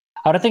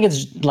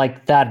it's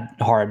like that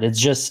hard. It's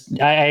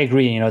just, I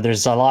agree, you know,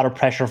 there's a lot of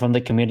pressure from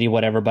the community,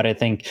 whatever, but I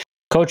think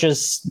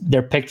coaches,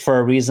 they're picked for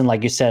a reason.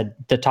 Like you said,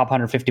 the top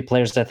 150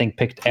 players, I think,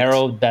 picked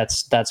Arrow.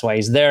 That's why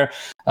he's there.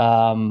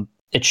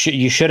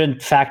 You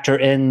shouldn't factor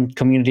in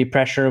community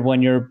pressure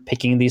when you're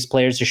picking these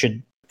players. You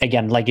should,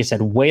 again, like you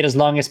said, wait as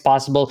long as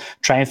possible.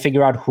 Try and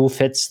figure out who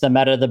fits the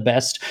meta the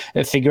best.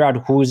 Figure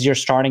out who's your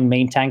starting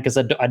main tank, because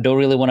I don't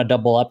really want to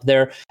double up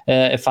there.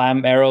 If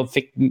I'm Arrow,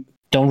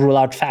 don't rule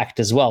out Fact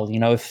as well. You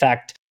know, if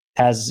Fact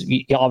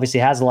obviously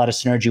has a lot of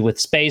synergy with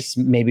Space,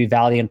 maybe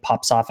Valiant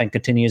pops off and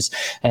continues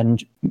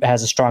and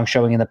has a strong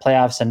showing in the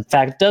playoffs. And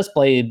Fact does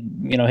play,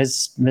 you know,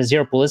 his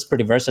hero pool is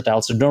pretty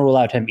versatile, so don't rule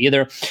out him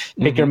either.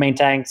 Pick your main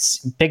tanks,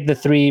 pick the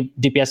 3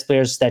 DPS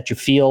players that you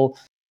feel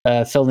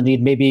fill the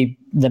need. Maybe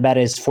the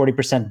meta is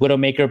 40%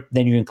 Widowmaker,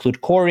 then you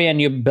include Corey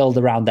and you build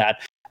around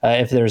that.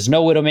 If there's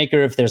no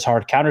Widowmaker, if there's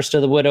hard counters to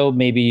the Widow,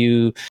 maybe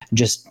you're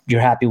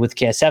happy with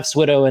KSF's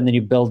Widow, and then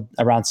you build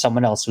around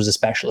someone else who's a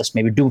specialist.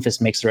 Maybe Doomfist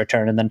makes a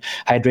return, and then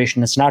Hydration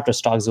and Sinatra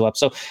stogs you up.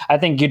 So I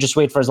think you just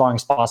wait for as long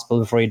as possible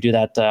before you do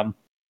that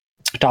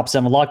top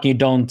 7 lock. You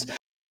don't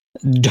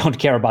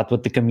care about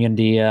what the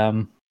community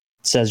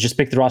says. Just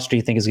pick the roster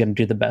you think is going to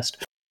do the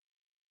best.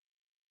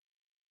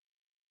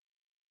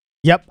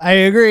 Yep, I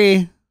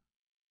agree.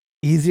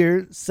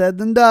 Easier said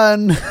than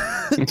done.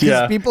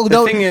 Yeah, people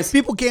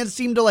can't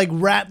seem to like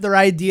wrap their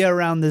idea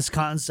around this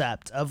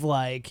concept of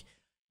like,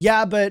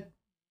 yeah, but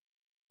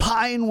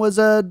Pine was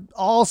a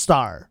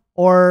all-star,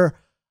 or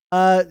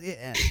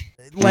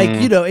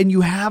you know, and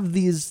you have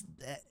these.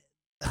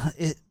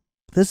 This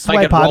is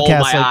why podcasts. Roll my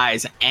like,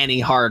 eyes any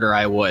harder,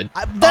 I would.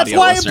 That's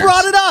why I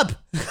brought it up.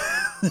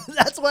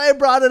 That's why I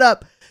brought it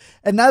up,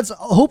 and that's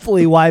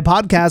hopefully why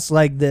podcasts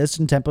like this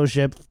and Tempo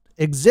Shift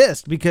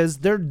exist, because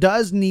there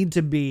does need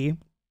to be,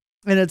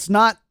 and it's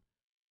not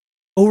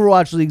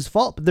Overwatch League's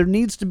fault, but there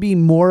needs to be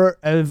more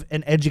of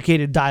an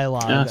educated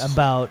dialogue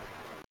about.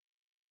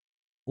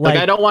 Like,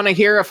 I don't want to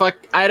hear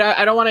I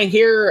don't want to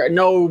hear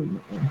no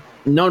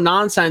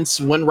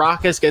nonsense when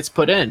Raucus gets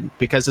put in,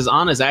 because his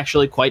Ana is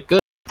actually quite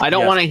good. I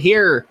don't want to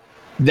hear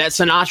that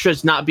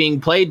Sinatra's not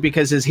being played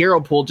because his hero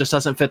pool just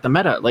doesn't fit the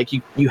meta. Like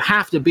you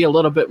have to be a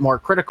little bit more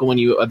critical when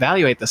you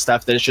evaluate the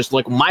stuff. That it's just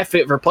like my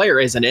favorite player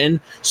isn't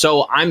in,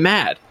 so I'm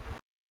mad.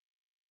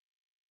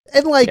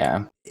 And like,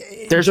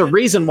 there's a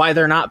reason why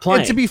they're not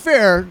playing. And to be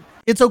fair,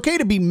 it's okay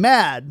to be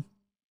mad.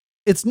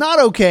 It's not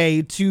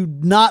okay to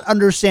not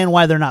understand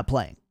why they're not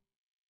playing.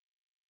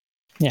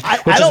 Yeah,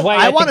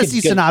 I want to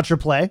see Sinatraa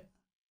play.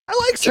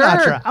 I like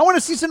Sinatraa. Sure. I want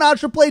to see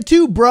Sinatraa play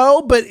too,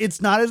 bro, but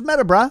it's not his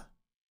meta, bro.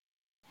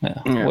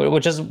 Yeah.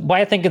 Which is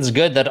why I think it's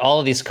good that all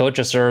of these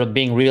coaches are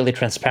being really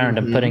transparent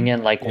and putting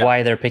in like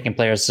why they're picking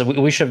players. So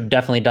we should have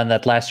definitely done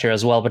that last year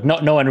as well, but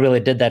no one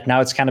really did that.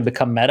 Now it's kind of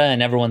become meta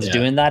and everyone's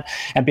doing that.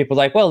 And people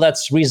are like, well,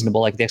 that's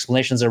reasonable. Like the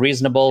explanations are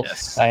reasonable.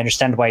 Yes. I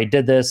understand why you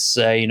did this.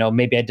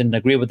 Maybe I didn't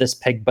agree with this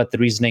pick, but the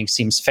reasoning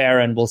seems fair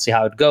and we'll see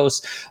how it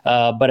goes.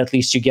 But at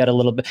least you get a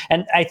little bit.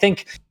 And I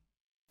think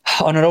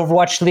on an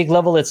Overwatch League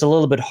level, it's a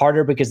little bit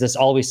harder because there's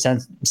always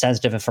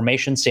sensitive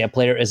information. Say a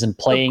player isn't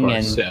playing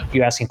and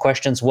you're asking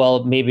questions.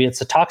 Well, maybe it's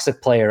a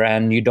toxic player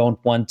and you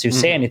don't want to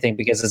say anything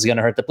because it's going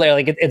to hurt the player.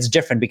 Like it's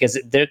different because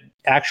their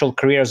actual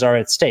careers are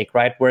at stake,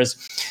 right? Whereas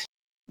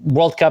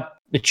World Cup,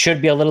 it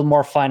should be a little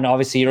more fun.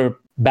 Obviously, you're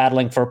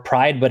battling for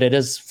pride, but it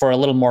is for a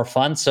little more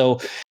fun.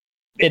 So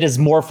it is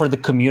more for the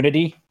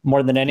community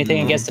more than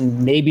anything, I guess,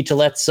 and maybe to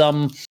let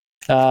some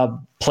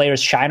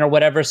players shine or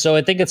whatever. So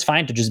I think it's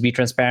fine to just be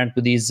transparent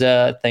with these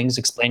things,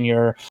 explain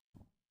your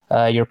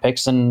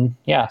picks, and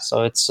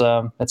so it's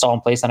all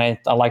in place. And I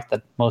like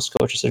that most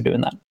coaches are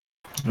doing that.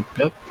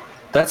 Yep.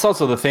 That's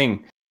also the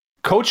thing.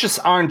 Coaches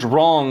aren't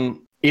wrong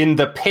in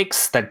the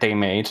picks that they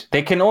made.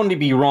 They can only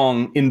be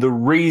wrong in the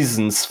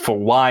reasons for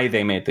why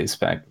they made these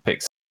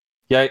picks.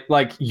 Yeah,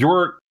 like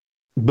you're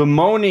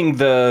bemoaning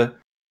the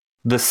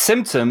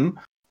symptom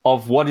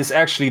of what is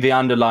actually the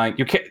underlying.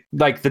 You can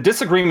like the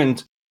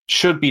disagreement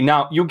should be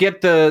now you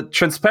get the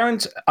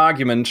transparent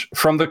argument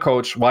from the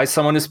coach why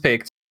someone is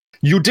picked.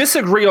 You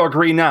disagree or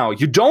agree now.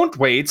 You don't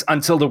wait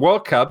until the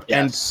World Cup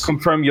and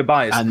confirm your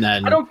bias. And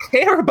then I don't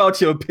care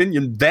about your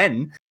opinion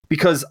then,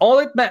 because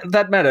all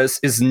that matters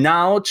is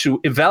now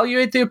to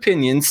evaluate the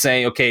opinion,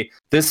 say, okay,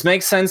 this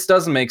makes sense,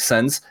 doesn't make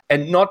sense,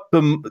 and not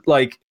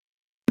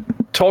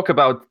talk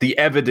about the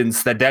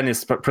evidence that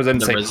Dennis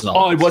presented.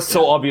 It was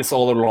so obvious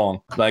all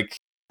along. Like.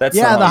 That's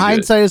the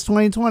hindsight is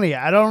 2020.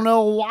 I don't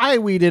know why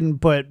we didn't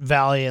put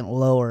Valiant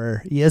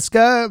lower.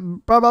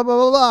 Yiska, blah blah blah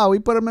blah blah. We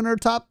put him in our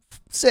top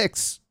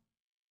 6.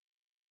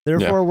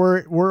 Therefore,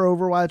 we're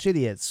Overwatch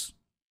idiots.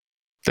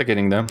 They're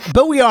getting them,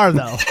 but we are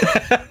though.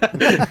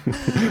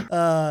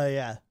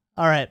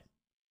 All right.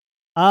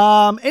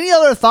 Any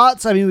other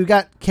thoughts? I mean, we've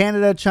got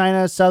Canada,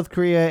 China, South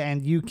Korea,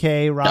 and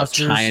UK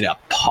rosters. China,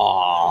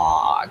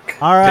 pog.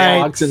 All right,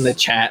 dogs in the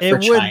chat for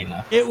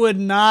China. It would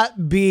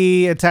not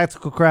be a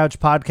Tactical Crouch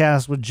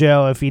podcast with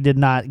Joe if he did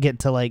not get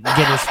to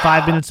get his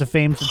 5 minutes of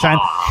fame for China.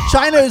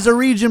 China is a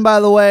region, by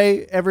the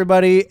way,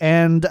 everybody,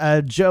 and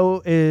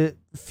Joe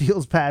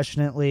feels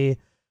passionately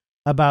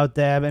about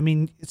them. I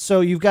mean,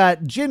 so you've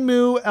got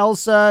Jinmu,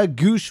 Elsa,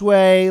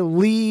 Guxue,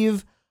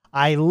 Leave,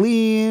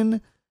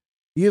 Eileen,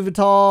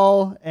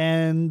 Yveltal,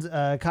 and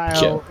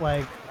Kyle.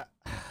 Like,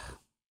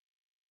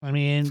 I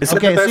mean, so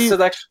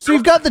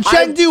you've got the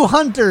Chengdu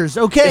Hunters.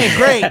 Okay,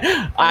 great.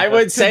 I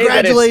would say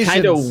that it's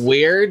kind of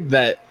weird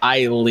that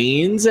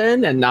Eileen's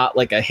in and not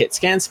like a hit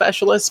scan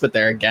specialist, but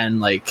there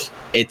again, like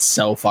it's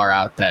so far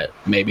out that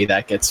maybe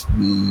that gets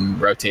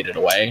rotated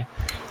away.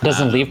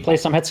 Doesn't Leave play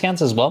some hit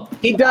scans as well?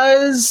 He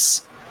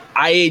does.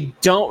 I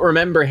don't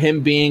remember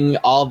him being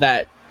all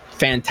that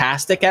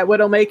fantastic at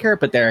Widowmaker,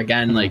 but there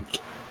again, like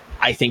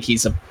I think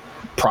he's a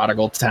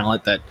prodigal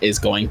talent that is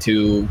going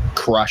to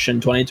crush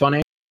in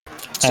 2020.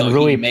 And so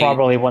Rui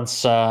probably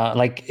wants,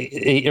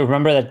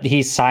 remember that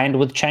he signed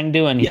with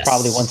Chengdu, and he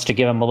probably wants to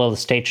give him a little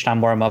stage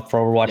time warm up for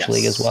Overwatch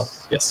League as well.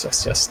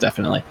 Yes,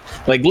 definitely.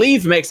 Like,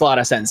 Leave makes a lot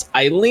of sense.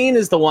 Eileen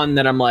is the one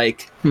that I'm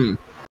like,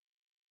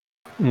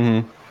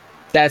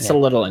 that's a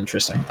little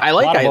interesting. I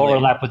like Eileen. A lot of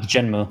overlap with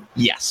Jinmu.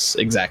 Yes,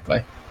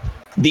 exactly.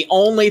 The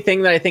only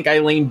thing that I think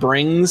Eileen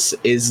brings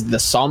is the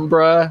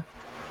Sombra,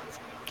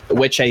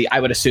 which I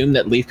would assume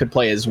that Leaf could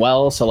play as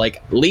well. So,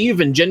 like, Leave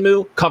and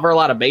Jinmu cover a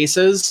lot of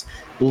bases.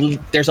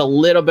 There's a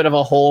little bit of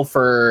a hole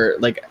for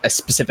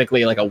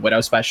specifically a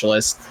Widow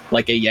specialist,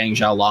 like a Yang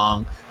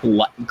Xiaolong.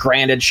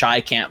 Granted, Shy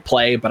can't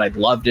play, but I'd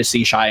love to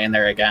see Shy in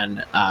there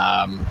again.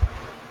 I'm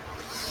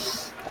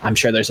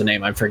sure there's a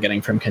name I'm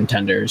forgetting from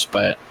contenders,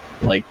 but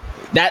like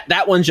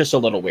that one's just a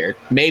little weird.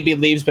 Maybe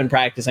Leave's been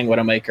practicing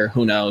Widowmaker,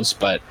 who knows?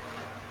 But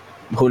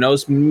who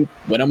knows?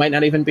 Widow might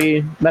not even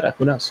be meta.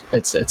 Who knows?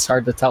 It's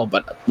hard to tell.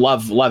 But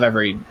love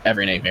every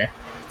name here.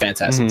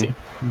 Fantastic team.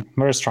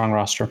 Very strong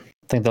roster.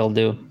 I think they'll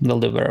do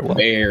very well.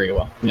 Very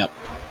well. Yep.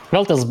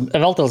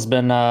 Veltel's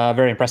been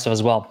very impressive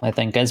as well, I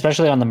think, and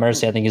especially on the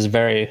Mercy. I think he's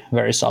very,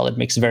 very solid.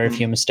 Makes very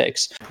few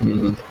mistakes,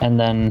 and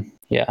then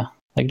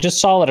just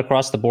solid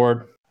across the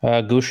board.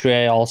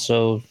 Guxue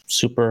also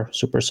super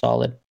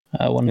solid.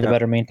 One of the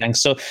better main tanks.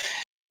 So,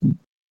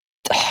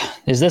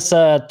 is this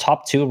a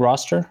top 2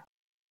 roster?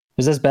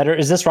 Is this better?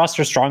 Is this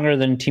roster stronger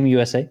than Team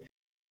USA?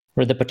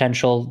 for the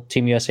potential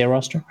Team USA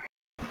roster?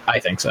 I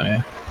think so,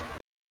 yeah.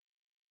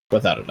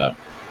 Without a doubt.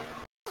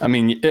 I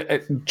mean,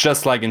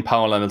 just like in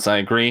power levels, I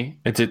agree.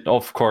 It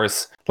of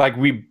course, like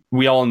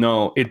we all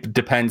know, it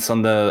depends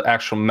on the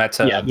actual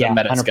meta. Yeah, the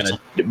meta's 100%.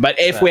 gonna. But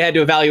if we had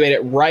to evaluate it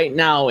right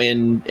now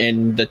in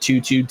the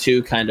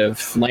 2-2-2 kind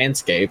of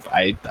landscape,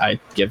 I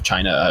give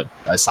China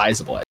a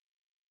sizable edge.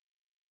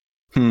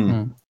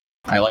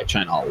 I like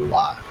China a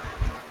lot.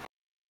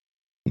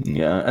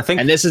 Yeah, I think,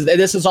 and this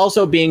is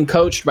also being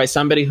coached by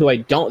somebody who I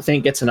don't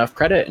think gets enough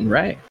credit in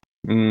Ray.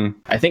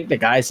 I think the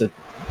guy's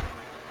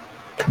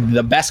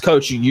the best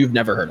coach you've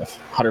never heard of,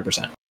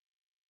 100%.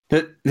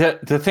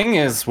 The thing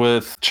is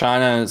with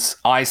China is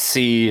I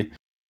see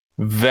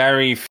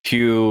very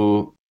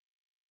few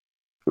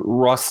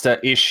roster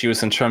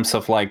issues in terms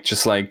of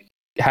just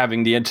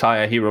having the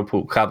entire hero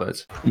pool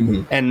covered,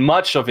 and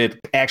much of it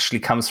actually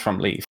comes from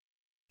Leaf.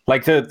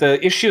 Like the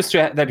issues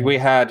that we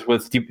had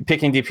with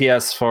picking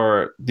DPS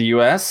for the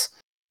US,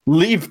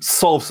 Leaf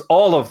solves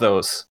all of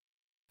those,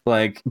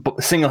 like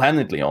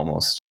single-handedly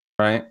almost,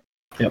 right?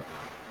 Yep.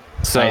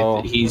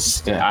 So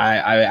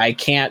I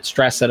can't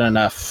stress it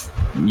enough.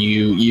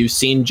 You've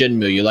seen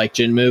Jinmu. You like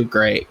Jinmu?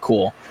 Great,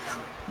 cool.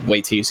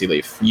 Wait till you see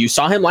Leaf. You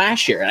saw him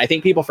last year, and I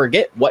think people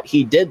forget what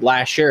he did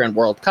last year in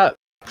World Cup.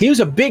 He was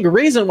a big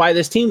reason why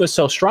this team was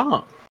so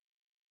strong.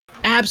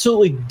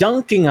 Absolutely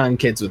dunking on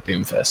kids with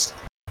Doomfist.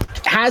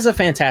 Has a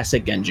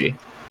fantastic Genji.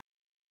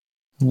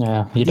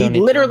 Yeah, he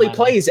literally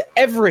plays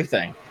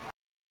everything.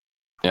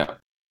 Yeah.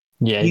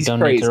 Yeah, He's you don't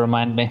crazy. need to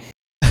remind me.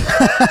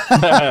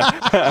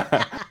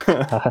 I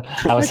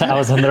was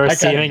on the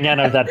receiving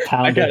end of that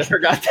pounding. I kind of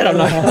forgot that I'm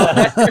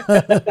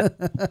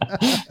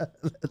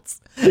not.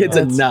 It's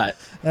a nut.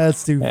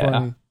 That's too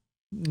funny.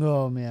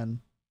 Oh man.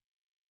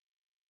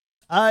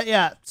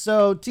 Yeah.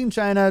 So Team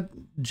China,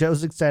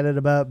 Joe's excited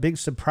about. Big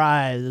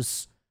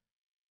surprise.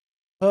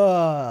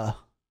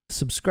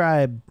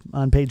 Subscribe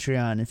on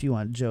Patreon if you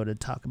want Joe to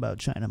talk about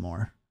China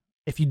more.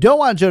 If you don't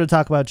want Joe to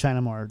talk about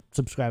China more,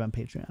 subscribe on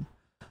Patreon.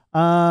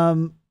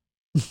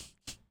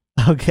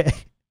 Okay.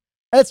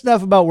 That's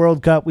enough about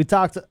World Cup. We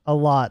talked a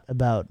lot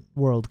about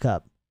World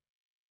Cup.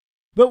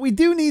 But we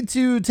do need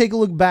to take a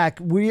look back.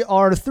 We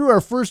are through our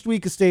first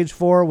week of Stage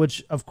 4,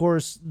 which, of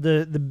course,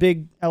 the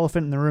big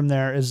elephant in the room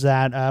there is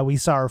that we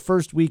saw our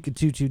first week of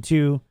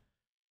 2-2-2.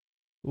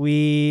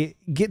 We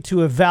get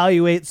to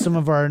evaluate some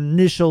of our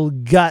initial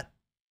gut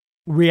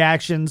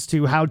reactions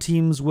to how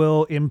teams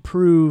will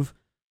improve,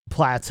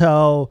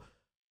 plateau,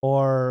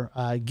 or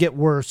get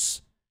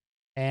worse.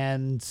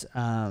 And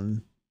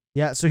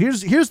yeah, so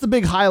here's the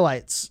big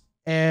highlights.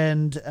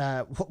 And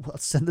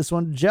let's send this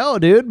one to Joe,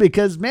 dude,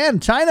 because man,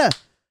 China,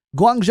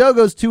 Guangzhou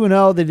goes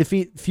 2-0. They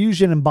defeat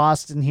Fusion and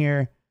Boston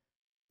here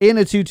in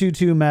a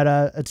 2-2-2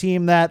 meta, a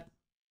team that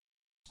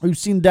we've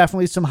seen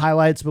definitely some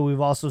highlights, but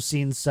we've also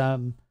seen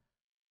some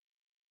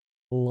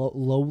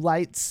low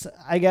lights,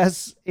 I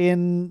guess,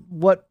 in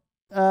what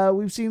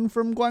we've seen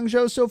from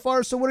Guangzhou so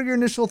far. So what are your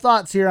initial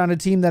thoughts here on a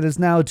team that is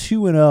now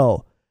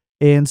 2-0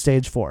 in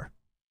Stage 4?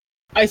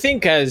 I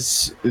think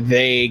as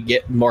they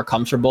get more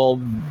comfortable,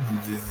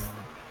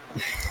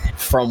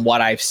 from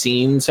what I've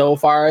seen so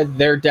far,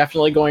 they're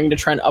definitely going to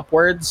trend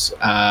upwards.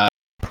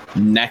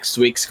 Next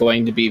week's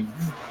going to be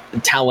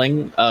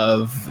telling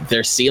of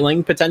their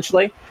ceiling,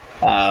 potentially.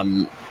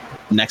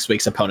 Next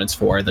week's opponents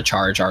for the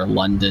Charge are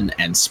London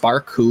and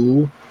Spark,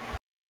 who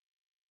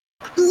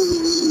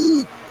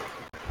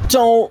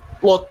don't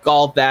look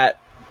all that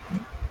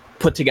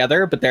put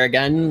together, but there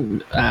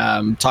again,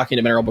 talking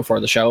to Mineral before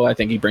the show, I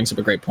think he brings up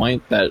a great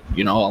point that,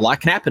 you know, a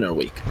lot can happen in a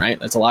week, right?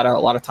 That's a lot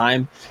of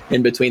time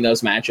in between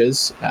those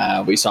matches.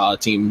 We saw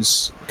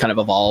teams kind of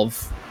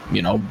evolve,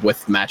 you know,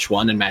 with match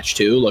 1 and match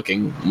 2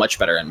 looking much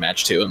better in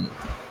match 2 and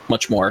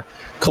much more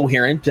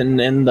coherent in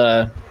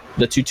the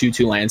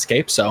 2-2-2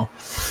 landscape. So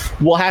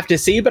we'll have to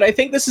see, but I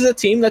think this is a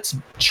team that's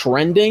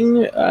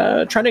trending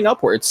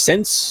upwards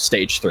since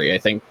Stage 3. I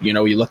think, you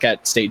know, you look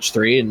at Stage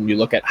 3 and you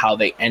look at how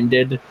they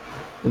ended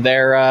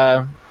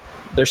their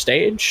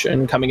stage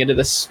and coming into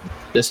this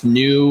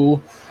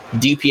new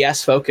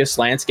DPS focused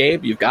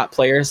landscape. You've got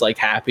players like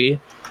Happy,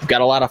 you've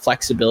got a lot of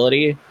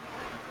flexibility,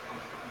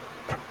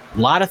 a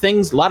lot of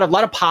things, a lot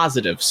of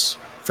positives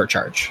for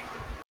Charge.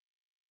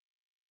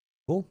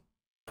 Cool.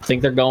 I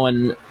think they're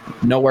going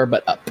nowhere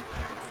but up.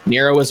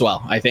 Nero as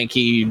well. I think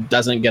he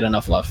doesn't get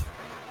enough love.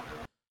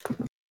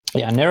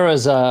 Yeah, Nero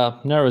is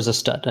a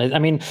stud. I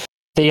mean,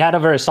 they had a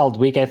very solid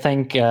week, I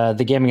think.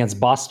 The game against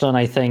Boston,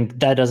 I think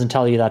that doesn't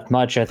tell you that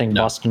much. I think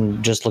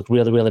Boston just looked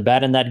really, really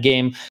bad in that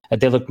game.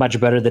 They looked much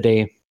better the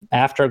day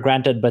after,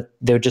 granted, but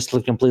they just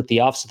looked completely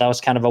off. So that was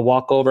kind of a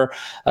walkover.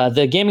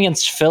 The game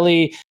against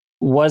Philly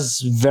was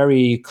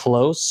very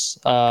close.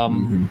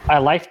 I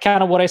liked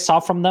kind of what I saw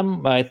from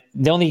them.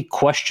 The only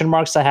question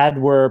marks I had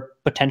were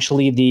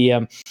potentially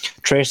the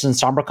Tracer and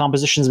Sombra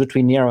compositions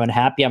between Nero and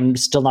Happy. I'm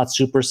still not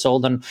super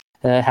sold on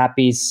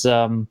Happy's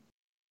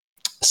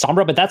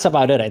Sombra, but that's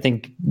about it. I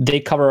think they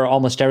cover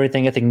almost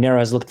everything. I think Nero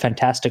has looked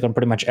fantastic on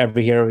pretty much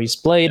every hero he's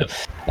played. Yep.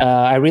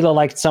 I really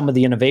liked some of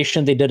the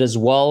innovation they did as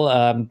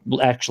well.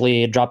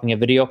 Actually, dropping a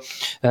video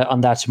on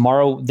that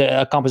tomorrow.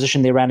 The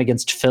composition they ran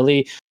against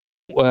Philly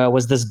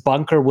was this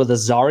bunker with a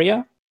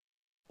Zarya,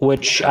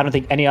 which I don't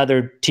think any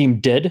other team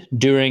did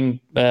during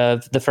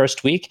the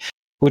first week,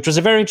 which was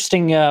a very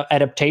interesting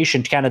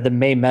adaptation to kind of the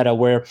Mei meta,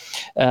 where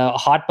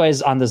Hotba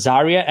is on the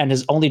Zarya, and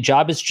his only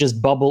job is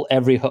just bubble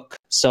every hook.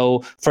 So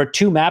for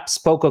 2 maps,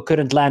 Poco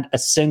couldn't land a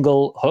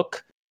single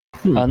hook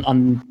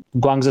on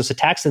Guangzhou's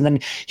attacks, and then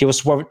he was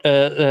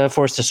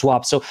forced to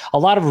swap. So a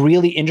lot of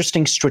really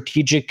interesting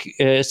strategically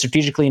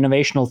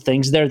innovational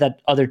things there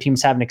that other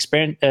teams haven't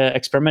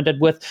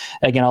experimented with.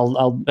 Again,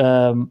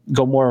 I'll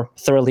go more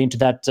thoroughly into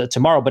that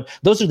tomorrow, but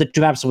those are the 2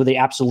 maps where they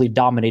absolutely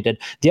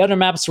dominated. The other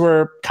maps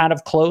were kind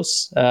of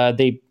close.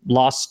 They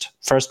lost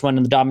first one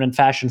in the dominant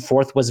fashion,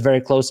 4th was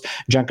very close,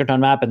 Junkerton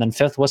map, and then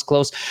 5th was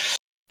close.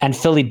 And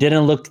Philly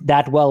didn't look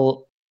that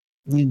well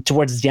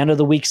towards the end of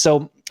the week.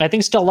 So I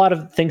think still a lot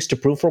of things to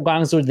prove for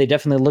Guangzhou. They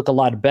definitely look a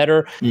lot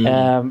better.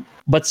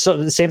 But so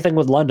the same thing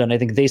with London. I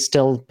think they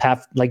still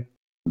have, like,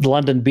 the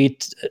London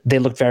beat, they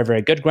looked very,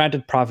 very good.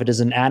 Granted, Prophet is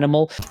an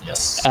animal.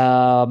 Yes.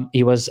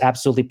 He was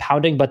absolutely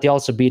pounding, but they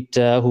also beat,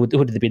 who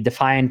did they beat?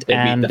 Defiant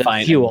and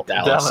Fuel.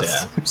 Dallas.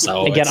 Yeah.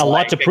 So again, a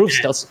lot to prove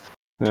still.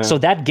 Yeah. So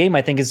that game,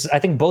 I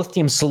think both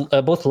teams,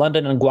 both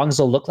London and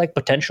Guangzhou, look like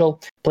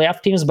potential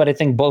playoff teams, but I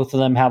think both of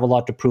them have a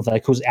lot to prove,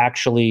 like who's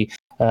actually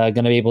going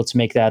to be able to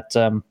make that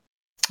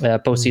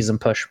postseason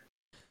push.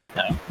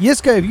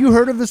 Yiska, have you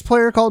heard of this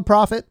player called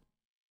Prophet?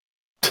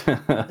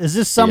 Is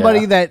this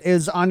somebody that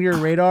is on your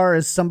radar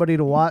as somebody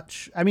to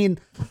watch? I mean,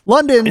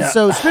 London,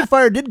 so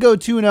Spitfire did go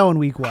 2-0 in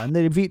week 1.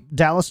 They beat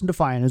Dallas and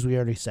Defiant, as we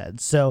already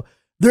said. So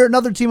they're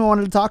another team I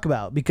wanted to talk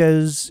about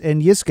because,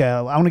 and Yiska,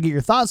 I want to get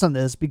your thoughts on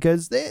this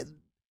because they're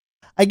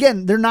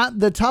not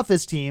the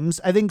toughest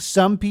teams. I think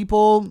some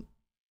people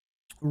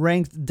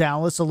ranked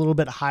Dallas a little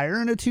bit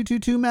higher in a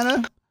 2-2-2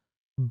 meta,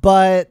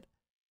 but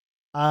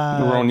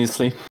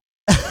erroneously.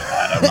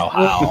 I don't know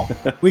how.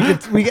 we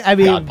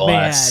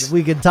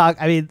could talk.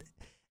 I mean,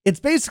 it's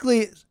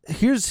basically,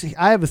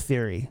 I have a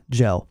theory,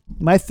 Joe.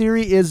 My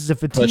theory is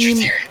if a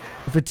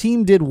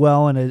team did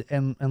well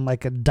in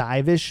like a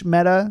dive-ish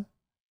meta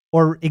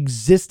or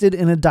existed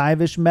in a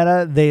dive-ish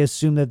meta, they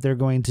assume that they're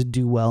going to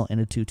do well in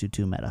a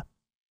 2-2-2 meta.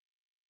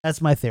 That's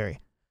my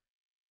theory.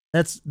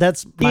 That's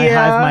my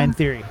hive mind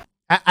theory.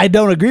 I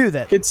don't agree with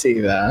it. Could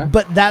see that.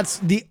 But that's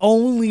the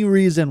only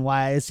reason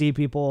why I see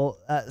people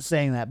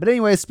saying that. But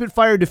anyway,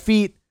 Spitfire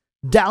defeat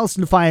Dallas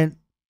and Defiant.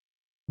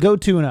 Go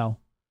 2-0.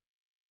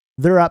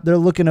 They're up. They're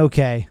looking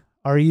okay.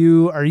 Are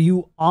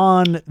you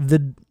on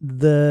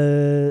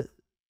the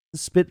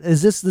Spit?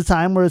 Is this the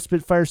time where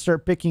Spitfire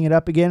start picking it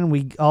up again? And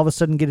we all of a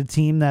sudden get a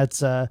team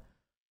that's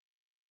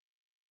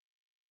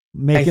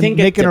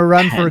making a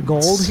run for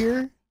gold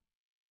here?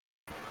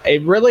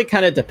 It really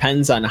kind of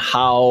depends on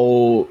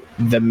how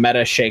the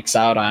meta shakes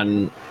out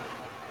on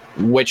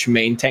which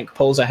main tank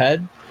pulls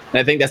ahead. And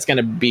I think that's going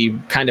to be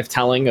kind of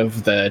telling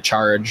of the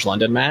Charge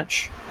London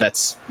match.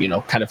 That's,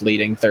 kind of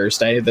leading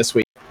Thursday this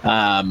week.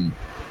 On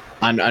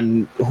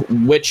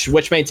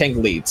which main tank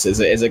leads. Is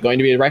it going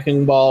to be the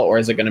Wrecking Ball or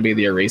is it going to be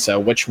the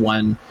Orisa? Which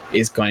one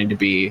is going to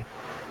be,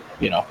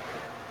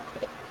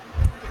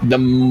 the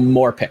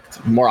more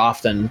picked more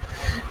often?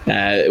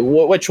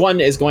 Which one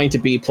is going to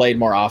be played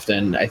more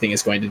often, I think,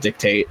 is going to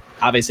dictate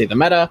obviously the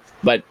meta,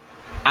 but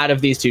out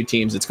of these 2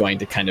 teams, it's going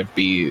to kind of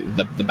be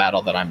the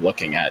battle that I'm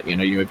looking at.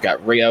 You've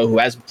got Rio, who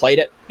has played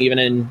it even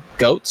in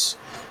GOATs,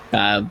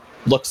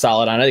 looked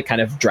solid on it,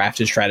 kind of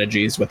drafted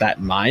strategies with that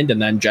in mind,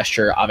 and then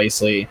Gesture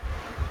obviously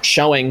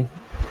showing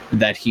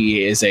that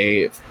he is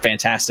a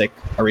fantastic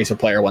Orisa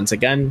player once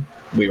again.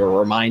 We were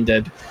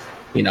reminded,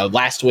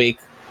 last week,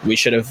 we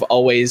should have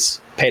always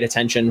paid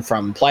attention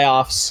from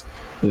playoffs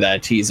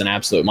that he's an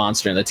absolute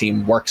monster and the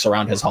team works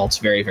around his halts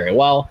very, very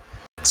well.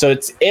 So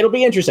it'll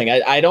be interesting.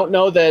 I don't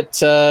know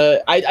that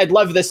I'd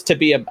love this to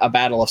be a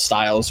battle of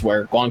styles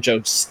where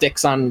Guangzhou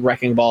sticks on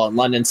Wrecking Ball and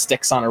London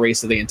sticks on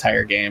Orisa the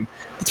entire game.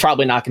 It's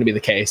probably not going to be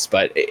the case,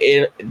 but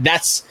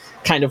that's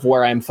kind of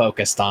where I'm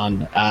focused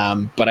on.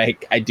 But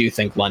I do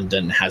think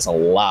London has a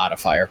lot of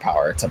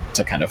firepower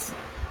to kind of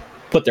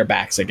put their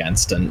backs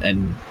against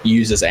and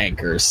use as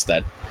anchors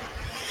that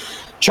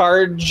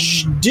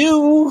Charge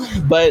do,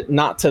 but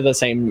not to the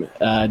same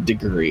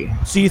degree.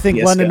 So you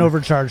think London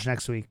over Charge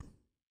next week?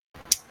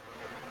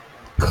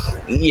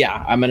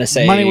 Yeah, I'm going to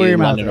say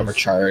London over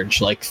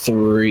Charge, like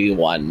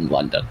 3-1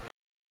 London.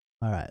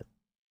 All right.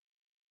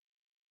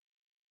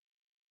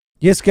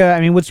 Yiska,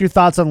 I mean, what's your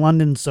thoughts on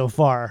London so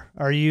far?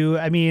 I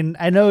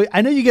know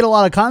you get a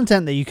lot of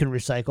content that you can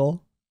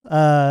recycle.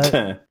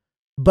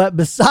 But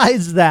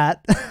besides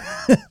that,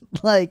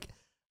 like,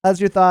 what's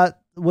your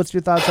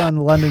thoughts on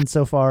London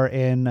so far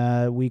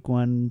in week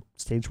 1,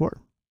 stage 4?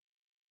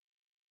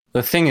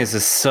 The thing is,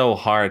 it's so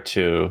hard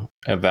to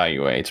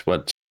evaluate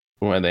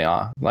where they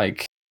are.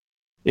 Like,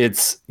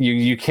 it's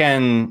you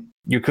can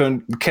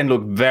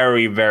look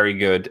very, very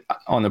good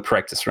on the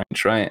practice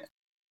range, right?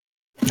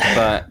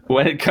 But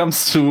when it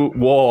comes to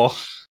war,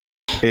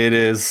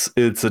 it's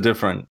a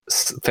different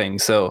thing.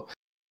 So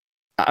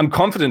I'm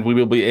confident we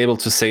will be able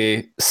to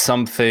say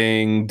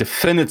something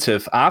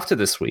definitive after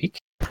this week,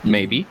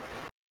 maybe.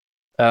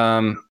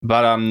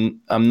 But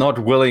I'm not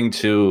willing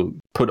to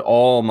put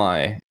all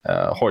my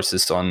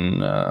horses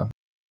on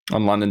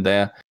London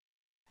there.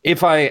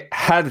 If I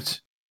had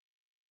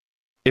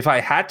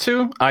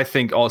to, I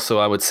think also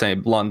I would say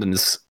London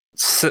is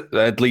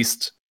at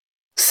least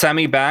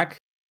semi back.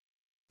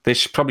 They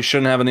probably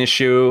shouldn't have an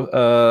issue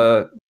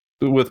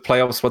with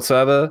playoffs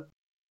whatsoever.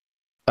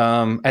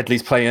 At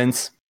least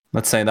play-ins.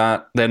 Let's say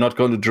that. They're not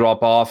going to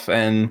drop off,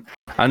 and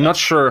I'm not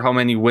sure how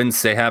many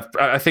wins they have.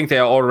 I think they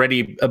are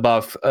already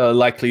above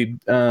likely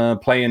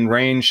play-in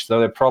range, so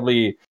they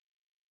probably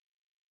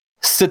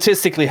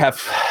statistically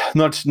have,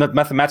 not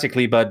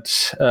mathematically,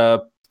 but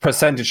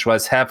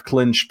percentage-wise, have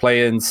clinched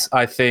play-ins.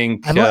 I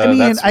think.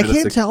 I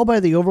can't tell by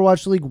the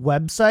Overwatch League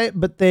website,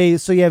 but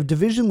so you have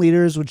division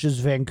leaders, which is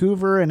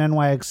Vancouver and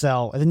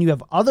NYXL, and then you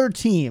have other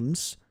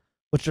teams,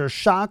 which are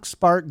Shock,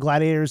 Spark,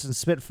 Gladiators, and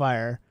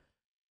Spitfire.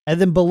 And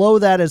then below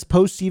that is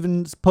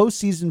postseason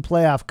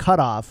playoff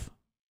cutoff,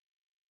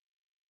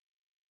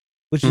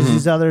 which is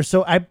these others.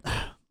 So I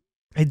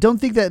don't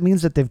think that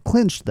means that they've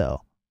clinched,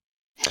 though.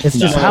 It's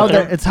just how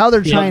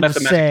they're trying to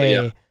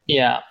say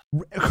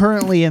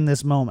currently in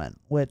this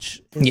moment,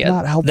 which is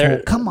not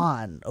helpful. Come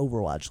on,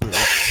 Overwatch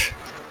League.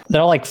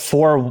 They're like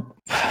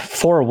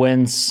four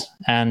wins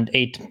and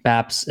 8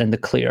 maps in the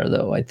clear,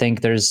 though. I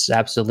think there's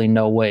absolutely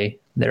no way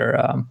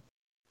they're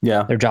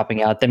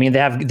dropping out. I mean, they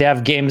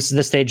have games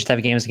this stage. They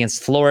have games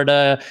against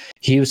Florida,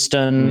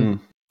 Houston,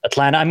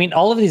 Atlanta. I mean,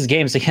 all of these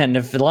games, again,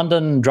 if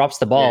London drops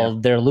the ball,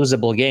 they're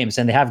losable games.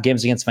 And they have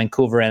games against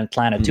Vancouver and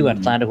Atlanta too.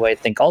 Atlanta, who I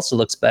think also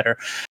looks better.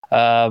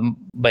 But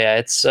yeah,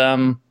 it's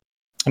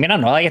I mean, I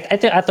don't know. I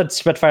thought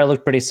Spitfire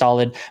looked pretty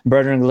solid.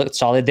 Burning looked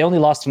solid. They only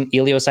lost from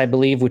Ilios, I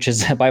believe, which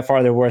is by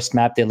far their worst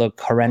map. They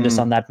look horrendous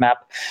on that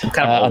map.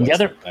 On the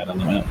other.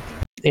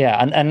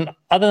 Yeah, and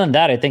other than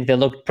that, I think they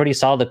looked pretty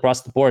solid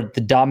across the board.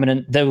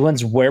 The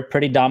ones were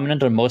pretty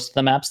dominant on most of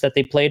the maps that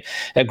they played.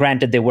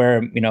 Granted,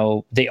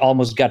 they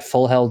almost got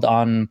full held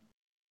on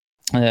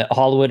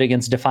Hollywood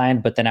against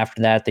Defiant, but then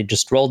after that, they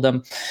just rolled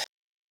them.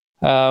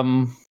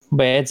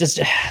 But it's just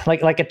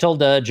like I told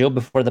Joe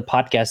before the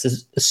podcast,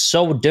 it's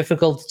so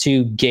difficult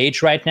to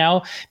gauge right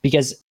now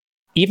because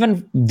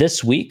even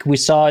this week we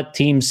saw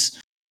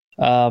teams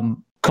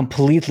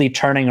completely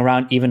turning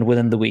around even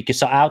within the week. You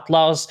saw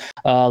Outlaws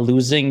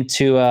losing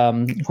to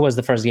who was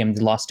the first game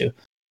they lost to?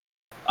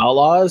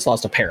 Outlaws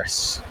lost to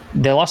Paris.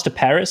 They lost to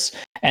Paris,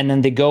 and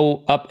then they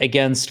go up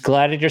against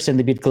Gladiators, and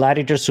they beat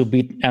Gladiators, who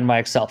beat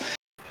NYXL.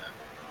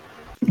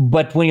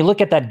 But when you look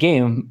at that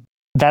game,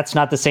 that's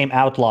not the same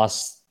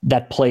Outlaws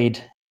that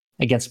played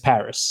against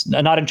Paris.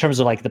 Not in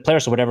terms of like the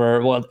players or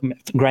whatever. Well,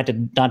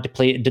 granted,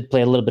 Dante did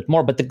play a little bit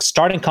more, but the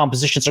starting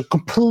compositions are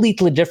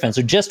completely different.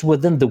 So just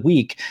within the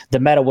week, the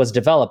meta was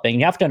developing.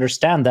 You have to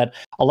understand that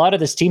a lot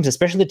of these teams,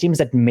 especially the teams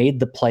that made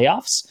the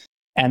playoffs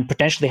and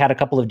potentially had a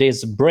couple of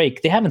days of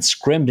break, they haven't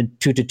scrimmed in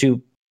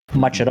 2-2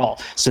 much at all.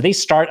 So they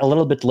start a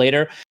little bit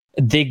later.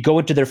 They go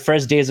into their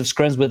first days of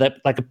scrims with a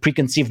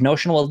preconceived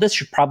notion. Well, this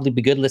should probably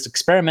be good. Let's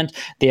experiment.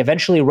 They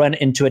eventually run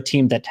into a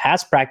team that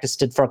has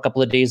practiced it for a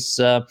couple of days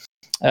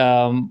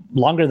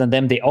longer than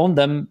them. They own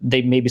them.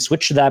 They maybe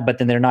switch to that, but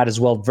then they're not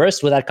as well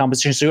versed with that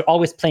competition. So you're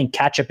always playing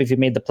catch up if you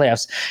made the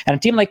playoffs. And a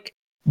team like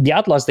the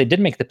Outlaws, they did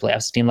make the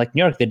playoffs. A team like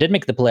New York, they did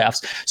make the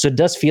playoffs. So it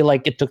does feel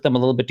like it took them a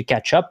little bit to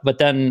catch up. But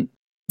then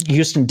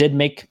Houston did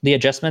make the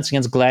adjustments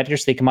against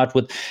Gladiators. They come out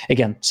with,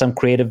 again, some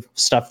creative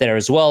stuff there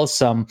as well.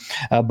 Some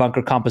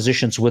bunker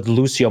compositions with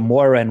Lucio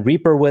Moira and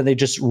Reaper, where they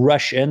just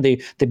rush in. They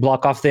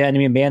block off the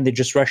enemy man. They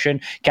just rush in,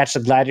 catch the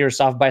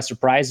Gladiators off by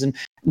surprise, and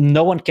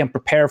no one can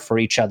prepare for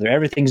each other.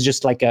 Everything's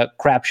just like a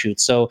crapshoot.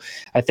 So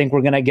I think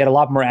we're going to get a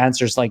lot more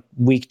answers like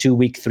week 2,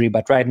 week 3.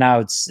 But right now,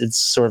 it's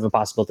sort of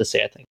impossible to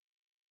say, I think.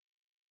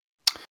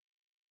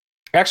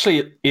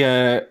 Actually,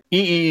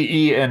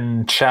 EEE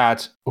in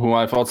chat, who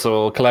I've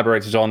also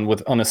collaborated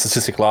on a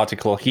statistical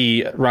article,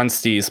 he runs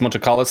these Monte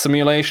Carlo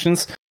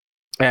simulations,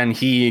 and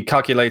he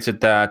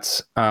calculated that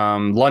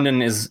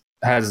London has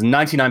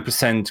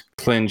 99%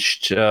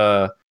 clinched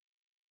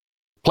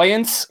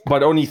play-ins,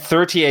 but only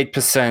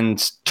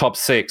 38% top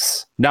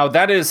 6. Now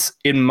that is,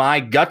 in my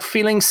gut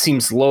feeling,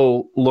 seems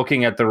low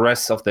looking at the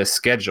rest of their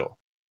schedule.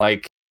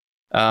 Like,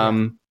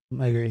 I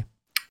agree.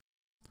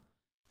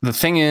 The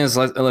thing is,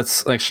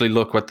 let's actually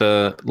look what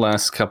the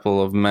last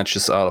couple of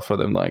matches are for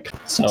them like.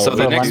 So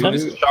the next one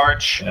is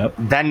Charge,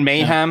 then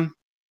Mayhem. Yep.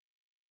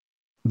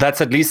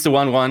 That's at least the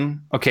 1-1.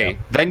 Okay,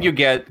 then you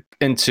get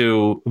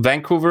into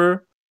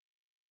Vancouver.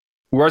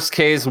 Worst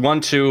case,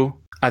 1-2.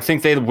 I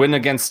think they'll win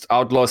against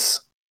Outlaws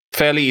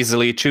fairly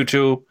easily,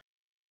 2-2.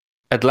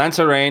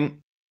 Atlanta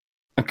Reign.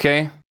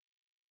 Okay.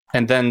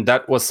 And then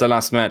that was the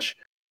last match.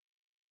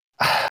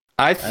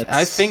 I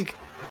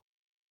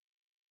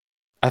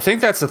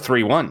think that's a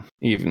 3-1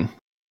 even.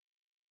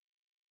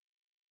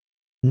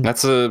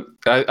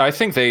 I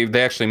think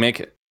they actually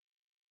make it.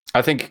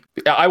 I think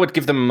I would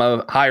give them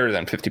a higher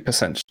than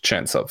 50%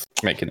 chance of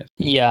making it.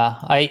 Yeah,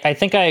 I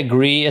think I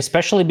agree,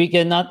 especially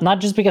because not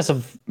just because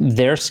of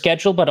their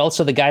schedule, but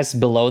also the guys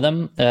below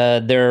them.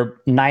 There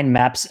are 9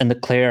 maps in the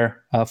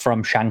clear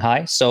from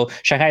Shanghai. So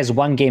Shanghai is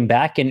 1 game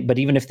back, but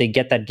even if they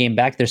get that game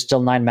back, they're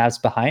still 9 maps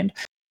behind.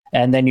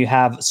 And then you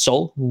have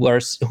Seoul,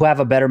 who have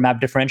a better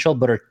map differential,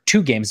 but are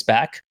 2 games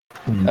back.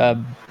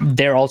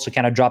 They're also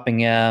kind of dropping.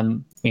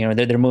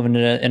 They're moving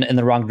in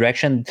the wrong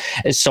direction.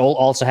 Seoul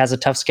also has a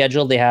tough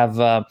schedule. They have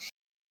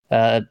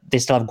they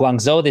still have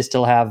Guangzhou. They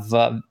still have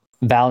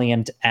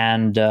Valiant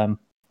and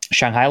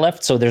Shanghai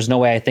left. So there's no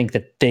way I think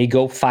that they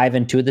go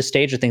 5-2 at this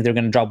stage. I think they're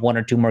going to drop 1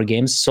 or 2 more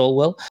games. Seoul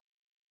will.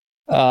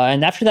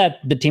 And after that,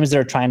 the teams that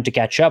are trying to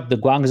catch up, the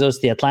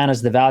Guangzhous, the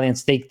Atlantas, the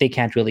Valiants, they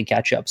can't really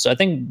catch up. So I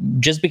think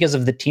just because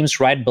of the teams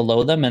right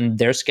below them and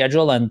their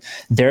schedule and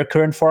their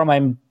current form,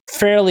 I'm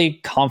fairly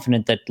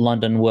confident that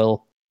London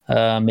will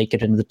make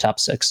it into the top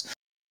 6.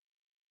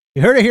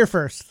 You heard it here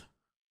first.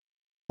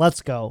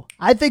 Let's go.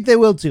 I think they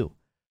will too.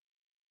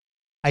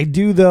 I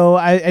do, though.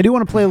 I do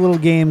want to play a little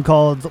game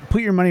called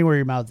Put Your Money Where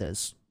Your Mouth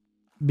Is,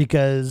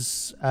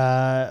 because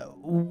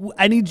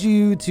I need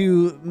you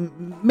to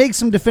make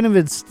some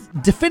definitive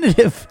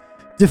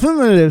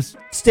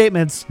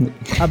statements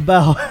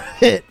about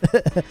it,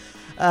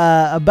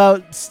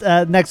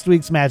 about next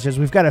week's matches.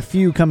 We've got a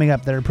few coming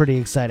up that are pretty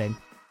exciting.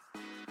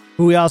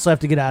 But we also have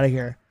to get out of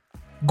here.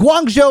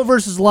 Guangzhou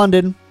versus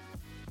London.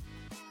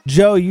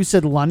 Joe, you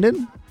said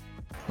London?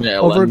 Yeah,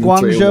 over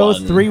London,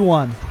 Guangzhou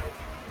 3-1.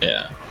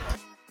 Yeah.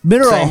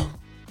 Mineral. Same.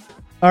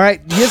 All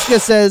right, Yiska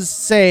says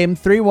same,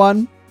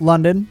 3-1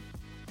 London.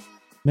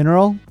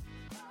 Mineral.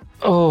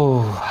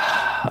 Oh,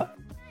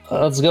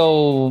 let's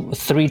go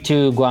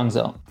 3-2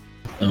 Guangzhou.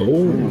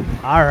 Oh.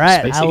 All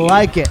right,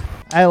 Spicy.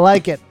 I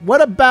like it.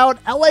 What about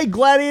LA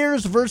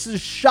Gladiators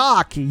versus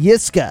Shock?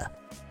 Yiska.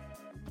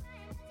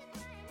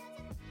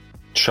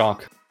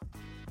 Shock.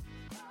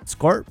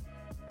 Score.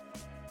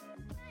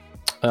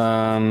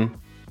 3-1.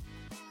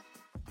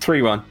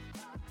 All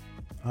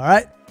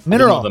right,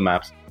 Mineral. The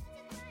maps.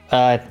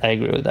 I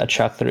agree with that.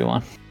 Shock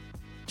 3-1.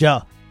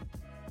 Joe.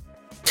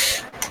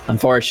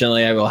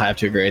 Unfortunately, I will have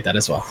to agree with that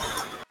as well.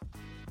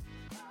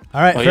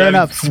 All right, fair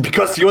enough.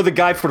 Because you're the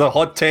guy for the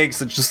hot takes.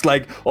 It's just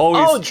like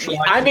always. Oh,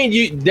 I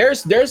mean,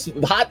 there's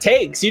hot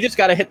takes. You just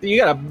gotta hit. You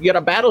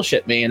gotta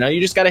battleship me. You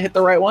just gotta hit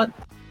the right one.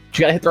 You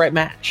gotta hit the right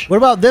match. What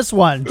about this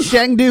one?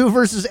 Chengdu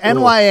versus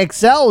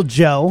NYXL,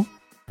 Joe.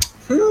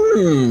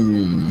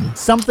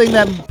 Something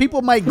that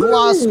people might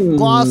gloss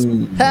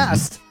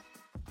past.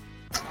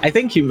 I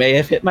think you may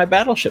have hit my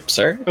battleship,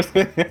 sir.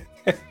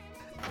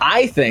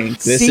 I think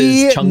this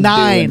is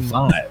Chengdu in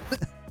 5.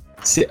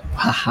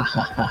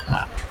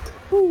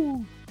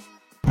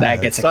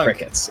 That gets a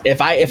crickets. If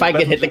I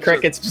could hit the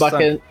crickets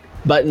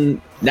button,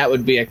 that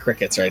would be a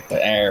crickets right there.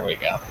 There we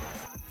go.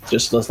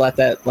 Just let's let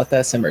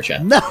that simmer,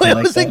 chat. No, it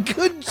was a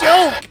good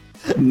joke.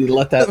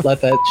 Let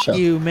that show.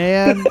 You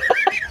man.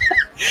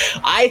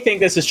 I think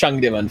this is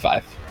Chengdu in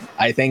 5.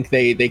 I think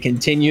they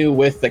continue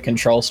with the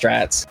control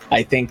strats.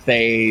 I think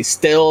they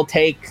still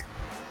take,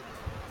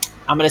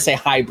 I'm going to say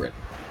hybrid.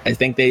 I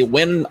think they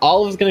win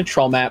all of the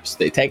control maps.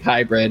 They take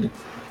hybrid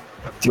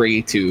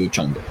 3-2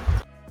 Chengdu.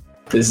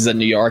 This is a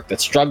New York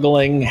that's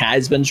struggling,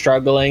 has been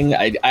struggling.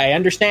 I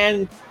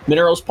understand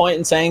Mineral's point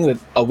in saying that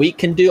a week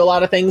can do a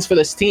lot of things for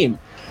this team,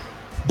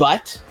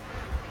 but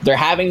they're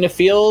having to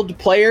field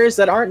players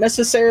that aren't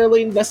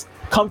necessarily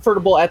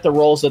comfortable at the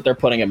roles that they're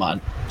putting him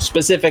on.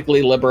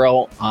 Specifically,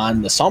 Libero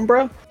on the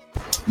Sombra.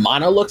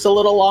 Mono looks a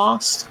little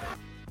lost.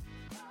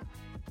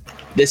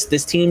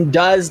 This team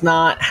does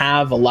not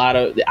have a lot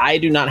of. I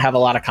do not have a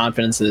lot of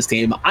confidence in this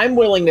team. I'm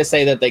willing to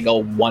say that they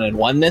go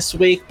 1-1 this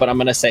week, but I'm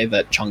going to say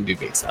that Chengdu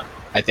beats them.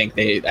 I think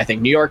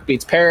New York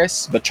beats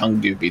Paris, but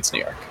Chengdu beats New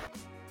York.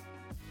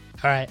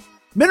 All right,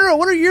 Mineral,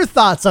 what are your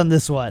thoughts on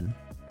this one?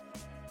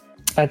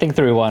 I think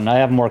 3-1. I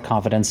have more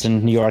confidence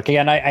in New York.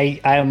 Again,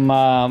 I'm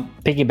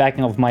piggybacking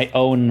off my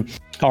own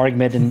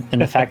argument in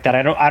the fact that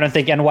I don't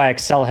think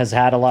NYXL has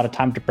had a lot of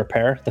time to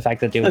prepare. The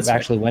fact that they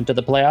actually went to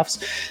the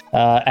playoffs,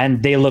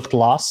 and they looked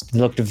lost. They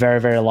looked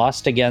very, very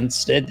lost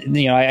against it.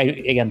 I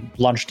again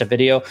launched a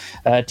video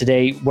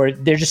today where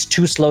they're just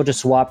too slow to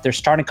swap. Their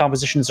starting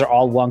compositions are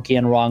all wonky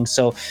and wrong,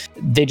 so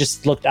they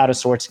just looked out of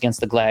sorts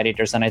against the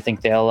Gladiators, and I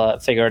think they'll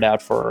figure it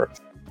out for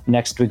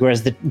next week.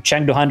 Whereas the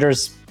Chengdu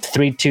Hunters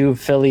 3-2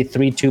 Philly,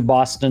 3-2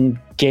 Boston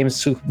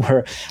games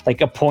were like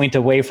a point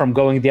away from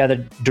going the other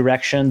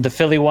direction. The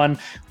Philly one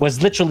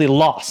was literally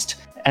lost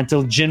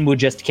until Jinwoo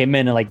just came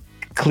in and like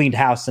cleaned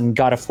house and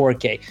got a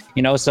 4K.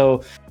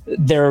 So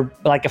they're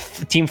like a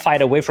team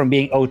fight away from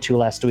being 0-2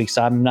 last week.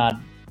 So I'm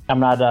not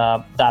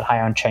that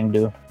high on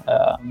Chengdu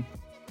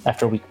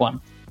after week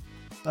 1.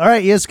 All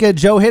right, Yiska,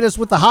 Joe hit us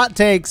with the hot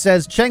take.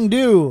 Says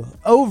Chengdu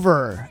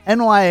over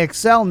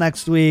NYXL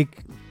next week.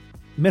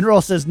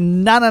 Mineral says,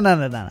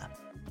 no.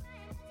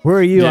 Where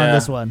are you on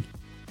this one?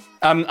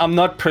 I'm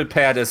not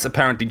prepared, as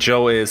apparently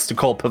Joe is, to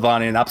call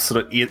Pavani an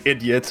absolute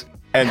idiot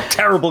and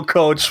terrible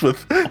coach with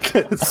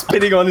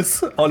spitting on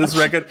his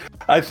record.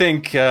 I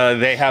think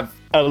they have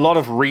a lot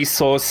of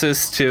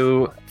resources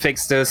to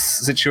fix this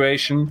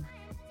situation,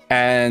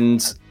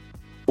 and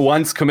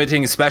once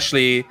committing,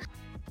 especially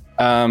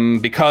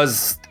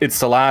because it's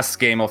the last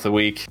game of the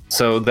week,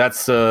 so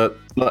that's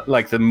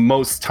like the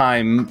most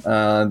time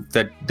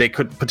that they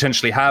could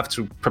potentially have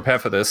to prepare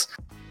for this.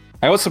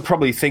 I also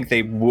probably think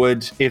they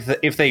would,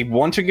 if they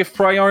want to give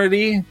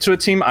priority to a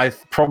team, I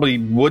probably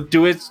would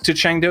do it to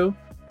Chengdu.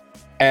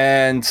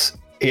 And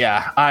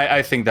yeah,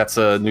 I think that's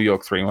a New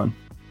York 3-1.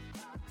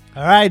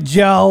 All right,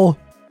 Joe.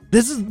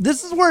 This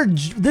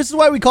is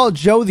why we call it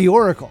Joe the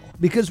Oracle,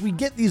 because we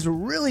get these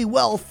really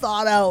well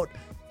thought out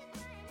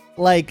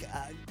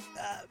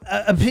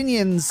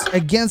opinions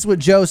against what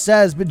Joe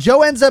says, but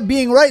Joe ends up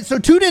being right. So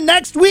tune in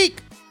next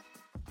week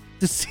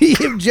to see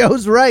if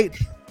Joe's right.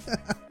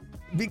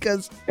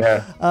 Because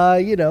I'd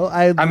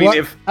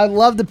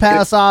love to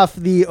pass off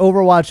the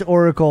Overwatch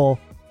Oracle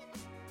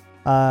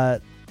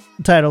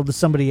title to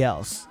somebody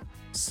else.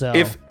 So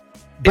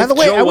by the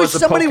way, Joe I wish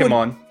somebody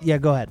Pokemon, would. Yeah,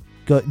 go ahead.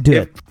 Do it.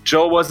 If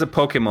Joe was a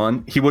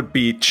Pokemon, he would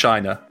be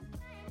China.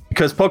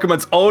 Because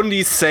Pokemons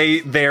only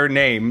say their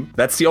name.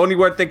 That's the only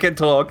word they can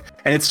talk.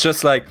 And it's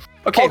just like,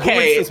 okay. Who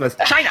wins this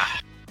match?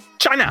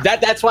 China.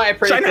 That's why I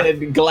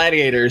predicted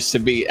Gladiators to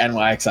beat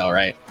NYXL,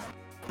 right?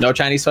 No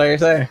Chinese players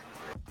there.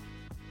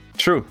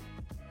 True.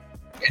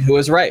 And who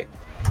was right?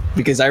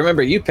 Because I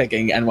remember you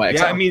picking NYXL.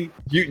 Yeah, I mean,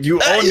 you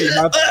only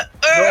have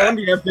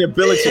the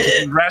ability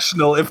to be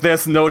rational if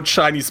there's no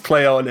Chinese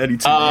player on any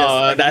team.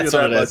 Oh, that's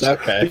what it is.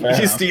 Okay.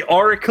 He's the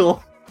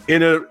Oracle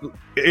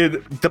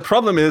the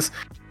problem is,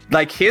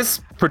 like, his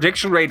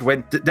prediction rate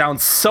went down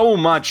so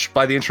much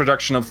by the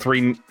introduction of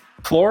four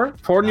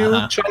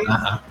new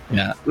China.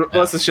 Yeah.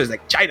 Plus, it's just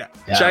like China.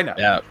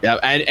 Yeah.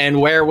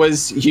 And where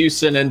was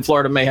Houston and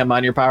Florida Mayhem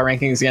on your power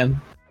rankings again?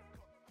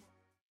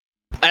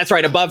 That's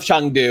right, above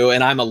Chengdu,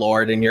 and I'm a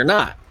lord, and you're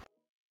not.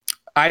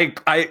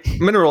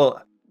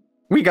 Mineral,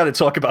 we got to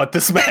talk about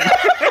this man.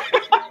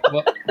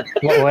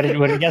 What did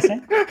you guys say?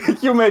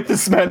 You made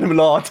this man a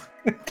lord.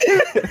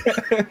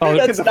 Oh,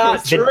 that's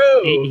not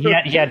true. He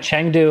had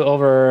Chengdu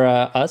over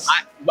us.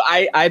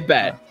 I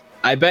bet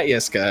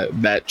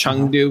Yiska that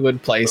Chengdu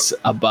would place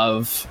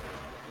above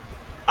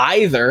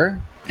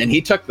either, and he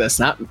took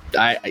this.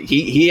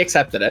 He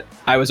accepted it.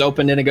 I was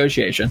open to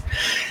negotiation.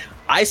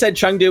 I said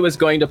Chengdu was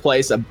going to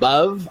place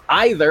above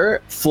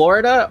either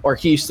Florida or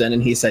Houston,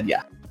 and he said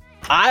yeah.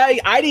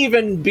 I'd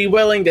even be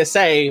willing to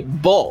say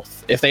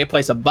both if they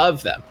place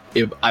above them.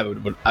 I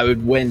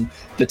would win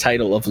the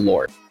title of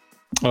Lord.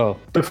 Oh,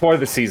 before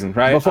the season,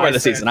 right? Before the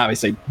season,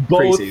 obviously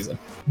preseason.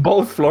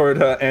 Both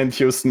Florida and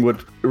Houston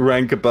would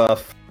rank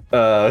above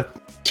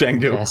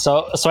Chengdu. Yeah,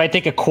 so I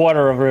take a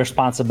quarter of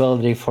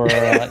responsibility for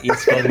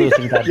Yiska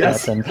losing that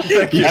bet. And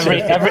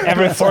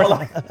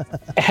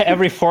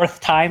every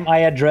fourth time I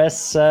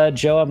address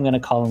Joe, I'm going to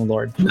call him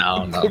Lord.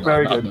 No,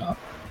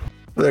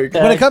 Very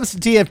good. When it comes to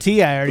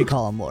TFT, I already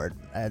call him Lord.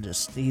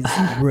 He's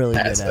really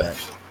good at it.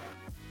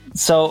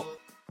 So,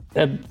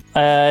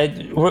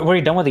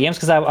 we're done with the games,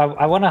 because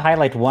I want to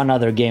highlight one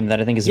other game that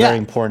I think is very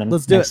important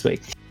next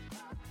week.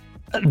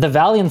 The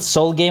Valiant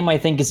Soul game, I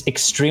think, is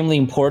extremely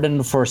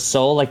important for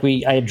Soul. Like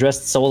I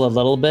addressed Soul a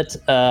little bit,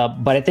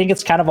 but I think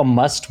it's kind of a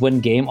must-win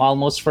game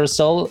almost for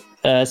Soul,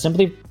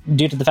 simply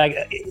due to the fact,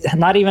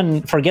 not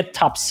even forget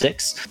top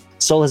 6.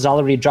 Soul has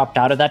already dropped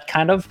out of that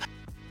kind of.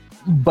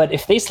 But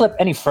if they slip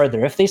any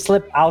further, if they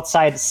slip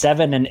outside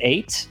 7 and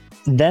 8,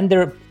 then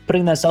they're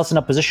putting themselves in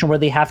a position where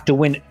they have to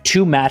win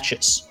 2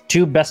 matches,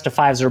 2 best of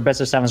 5s or best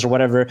of 7s or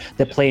whatever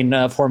the playing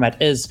format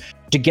is,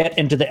 to get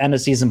into the end of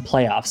season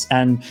playoffs.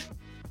 And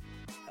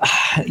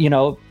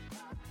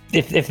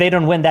if they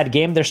don't win that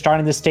game, they're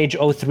starting the stage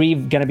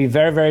 0-3, going to be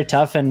very, very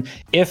tough. And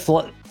if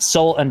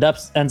Seoul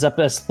ends up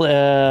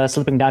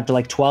slipping down to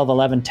like 12,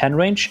 11, 10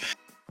 range,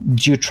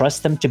 do you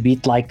trust them to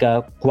beat like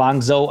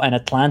Guangzhou and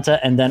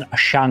Atlanta and then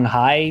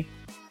Shanghai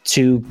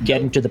to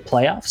get into the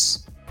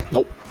playoffs?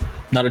 Nope,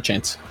 not a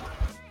chance.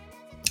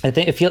 I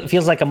think it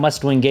feels like a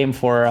must-win game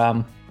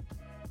for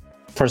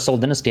Seoul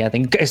Dynasty. I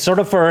think sort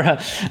of for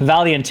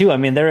Valiant too. I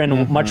mean, they're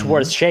in much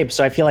worse shape,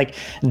 so I feel like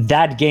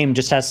that game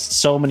just has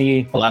so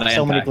many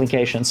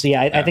implications. So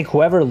yeah, I think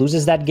whoever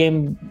loses that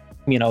game,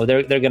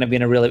 they're going to be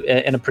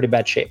in a pretty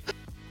bad shape.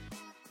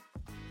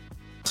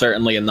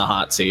 Certainly in the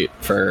hot seat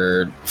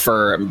for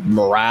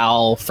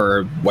morale,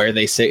 for where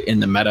they sit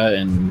in the meta,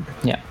 and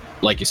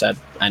like you said,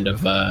 end of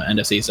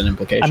season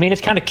implications. I mean,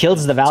 it kind of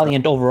kills the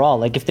Valiant overall.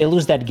 Like if they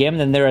lose that game,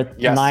 then they're at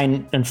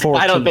 9-4.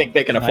 I don't think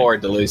they can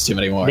afford to lose too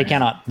many more. They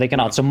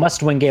cannot. So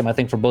must-win game, I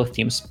think, for both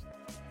teams.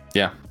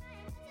 Yeah.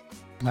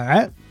 All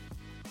right.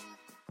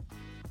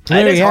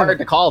 And it's hard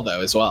to call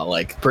though as well.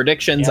 Like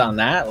predictions on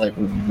that. Like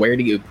where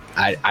do you?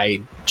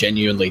 I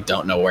genuinely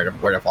don't know where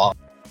to fall.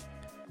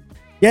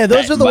 Yeah,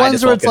 those are the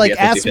ones where it's like,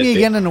 ask me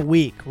again in a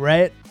week,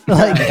 right?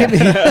 Like,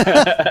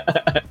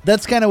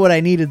 that's kind of what I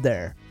needed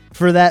there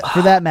for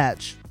that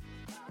match.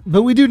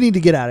 But we do need to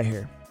get out of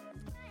here.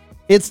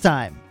 It's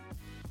time.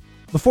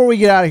 Before we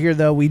get out of here,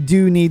 though, we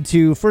do need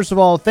to, first of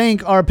all,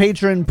 thank our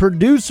patron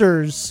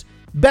producers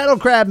Battle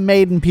Crab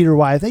Maiden, Peter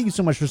Y. Thank you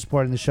so much for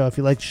supporting the show. If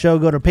you like the show,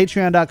 go to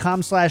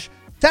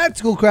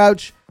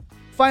patreon.com/tacticalcrouch.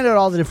 Find out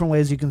all the different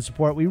ways you can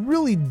support. We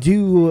really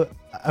do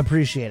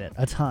appreciate it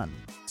a ton.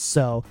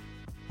 So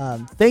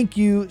thank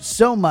you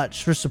so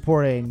much for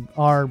supporting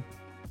a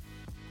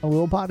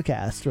little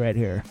podcast right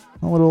here.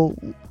 A little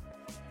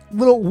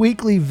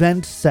weekly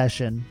vent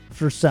session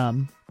for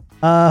some.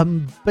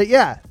 But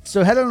yeah,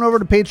 so head on over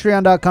to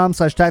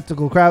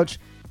patreon.com/tacticalcrouch.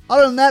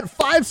 Other than that,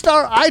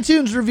 5-star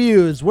iTunes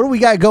reviews. What do we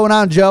got going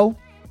on, Joe?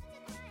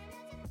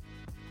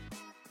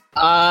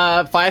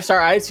 5-star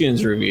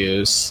iTunes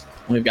reviews.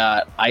 We've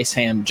got Ice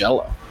Ham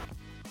Jello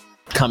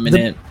coming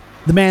in.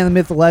 The man, the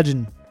myth, the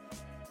legend.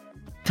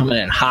 Coming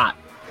in hot.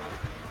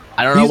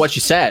 I don't know what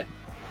you said.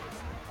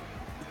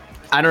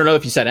 I don't know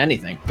if you said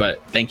anything,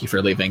 but thank you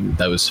for leaving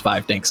those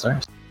 5 dink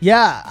stars.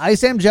 Yeah,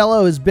 Ice Ham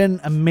Jello has been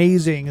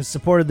amazing. Has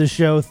supported the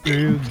show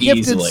through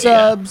gifted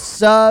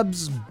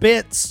subs,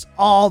 bits,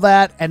 all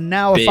that, and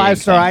now a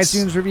 5-star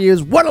iTunes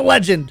reviews. What a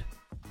legend!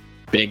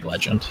 Big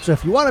legend. So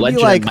if you want to be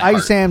like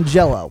Ice Ham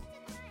Jello,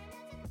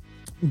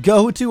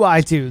 go to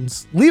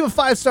iTunes, leave a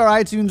 5-star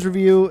iTunes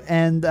review,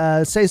 and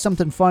say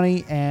something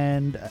funny.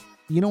 And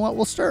you know what?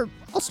 I'll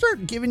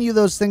start giving you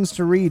those things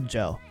to read,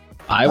 Joe.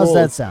 How's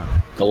that sound?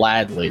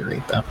 Gladly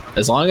read them,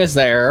 as long as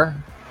they're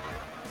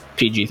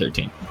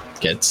PG-13.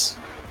 Kids,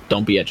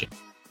 don't be edgy.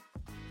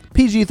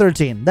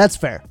 PG-13, that's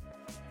fair.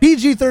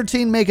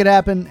 PG-13, make it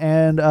happen,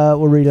 and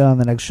we'll read it on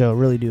the next show.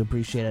 Really do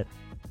appreciate it.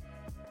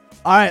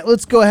 All right,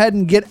 let's go ahead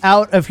and get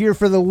out of here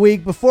for the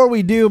week. Before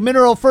we do,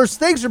 Mineral, first,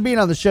 thanks for being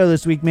on the show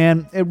this week,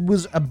 man. It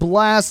was a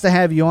blast to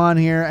have you on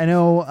here. I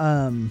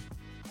know,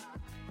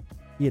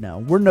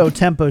 we're no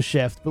tempo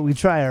shift, but we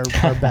try our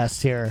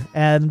best here.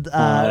 And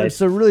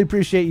so really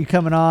appreciate you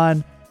coming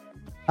on.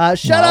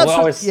 Shout out.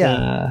 Always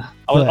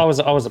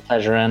a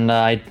pleasure. And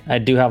I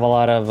do have a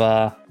lot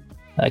of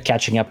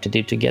catching up to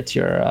do to get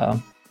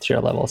to your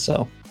level.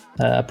 So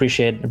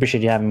appreciate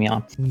you having me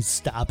on. You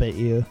stop it.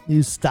 You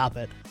stop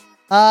it.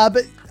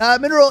 But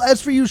Mineral,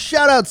 as for you,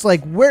 shout outs,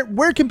 like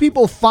where can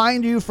people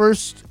find you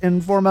first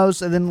and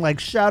foremost? And then like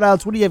shout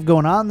outs, what do you have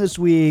going on this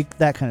week?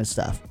 That kind of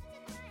stuff.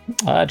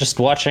 Just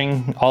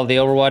watching all the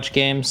Overwatch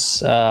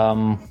games,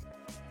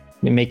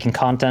 making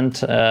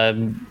content,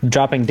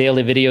 dropping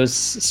daily videos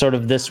sort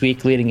of this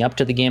week leading up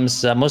to the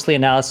games, mostly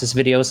analysis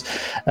videos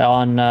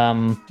on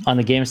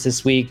the games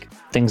this week,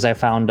 things I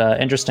found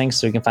interesting.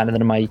 So you can find it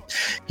in my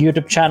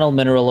YouTube channel,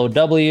 Mineral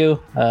OW,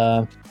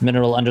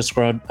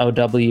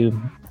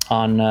 Mineral_OW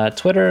on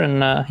Twitter,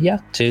 and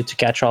to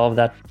catch all of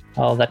that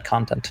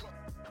content.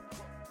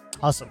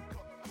 Awesome.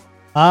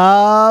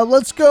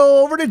 Let's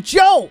go over to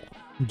Joe.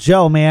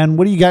 Joe, man,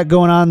 what do you got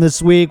going on this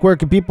week? Where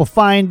can people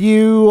find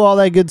you? All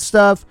that good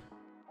stuff.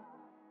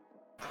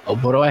 Oh,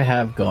 what do I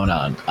have going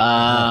on?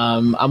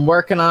 I'm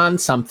working on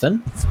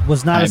something.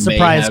 Was not a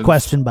surprise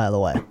question, by the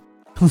way.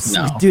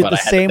 No, do the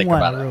same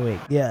one every week.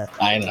 Yeah,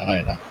 I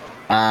know.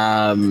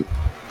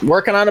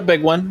 Working on a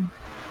big one.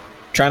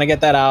 Trying to get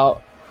that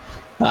out.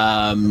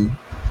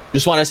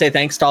 Just want to say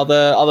thanks to all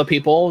the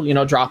people,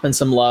 dropping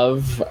some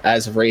love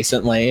as of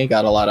recently.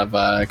 Got a lot of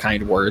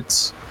kind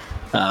words.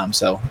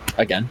 So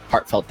again,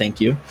 heartfelt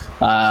thank you.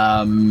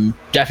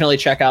 Definitely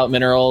check out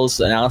Mineral's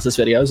analysis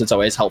videos. It's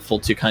always helpful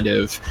to kind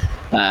of,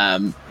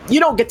 you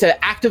don't get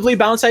to actively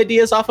bounce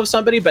ideas off of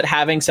somebody, but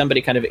having somebody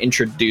kind of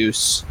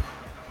introduce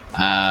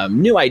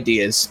new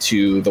ideas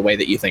to the way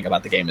that you think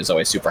about the game is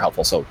always super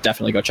helpful. So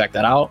definitely go check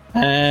that out.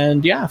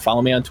 And yeah,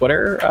 follow me on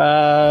Twitter.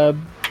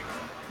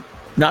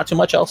 Not too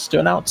much else to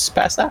announce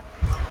past that.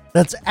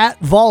 That's at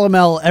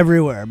Volamel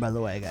everywhere, by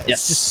the way, guys.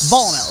 Yes. Just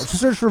Volamel. Just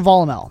search for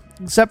Volamel.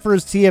 Except for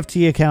his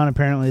TFT account,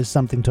 apparently is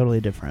something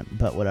totally different,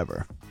 but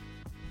whatever.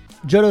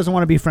 Joe doesn't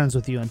want to be friends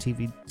with you on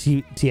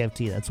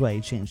TFT. That's why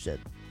he changed it.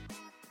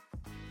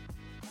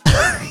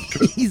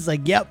 He's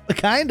like, yep,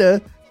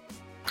 kinda.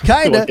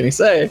 What can he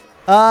say?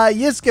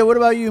 Yiska, what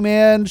about you,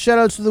 man?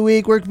 Shoutouts for the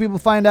week. Where can people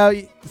find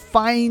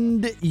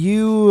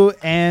you?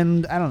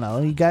 And I don't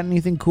know, you got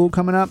anything cool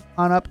coming up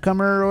on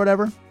Upcomer or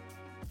whatever?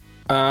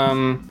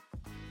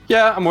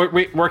 Yeah, I'm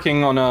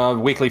working on a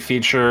weekly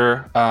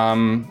feature.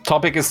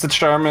 Topic is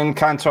determined.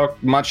 Can't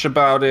talk much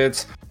about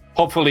it.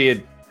 Hopefully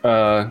it,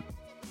 I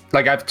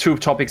have 2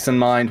 topics in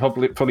mind.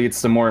 Hopefully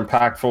it's the more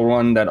impactful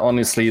one that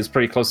honestly is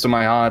pretty close to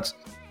my heart.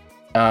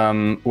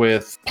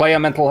 With player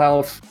mental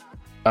health.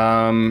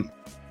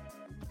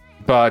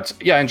 But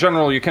yeah, in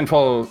general, you can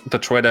follow the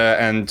Twitter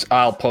and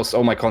I'll post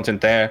all my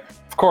content there.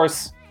 Of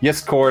course,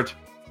 Discord.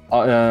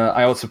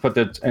 I also put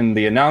it in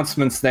the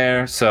announcements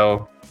there,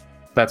 so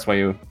that's where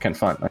you can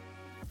find me.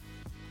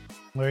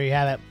 There you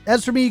have it.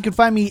 As for me, you can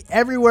find me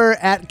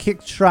everywhere at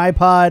Kick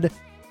Tripod.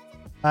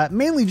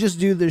 Mainly just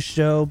do this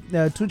show.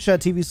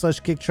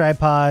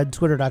 Twitch.tv/KickTripod,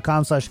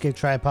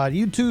 Twitter.com/KickTripod,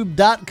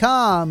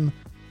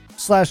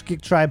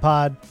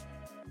 YouTube.com/KickTripod.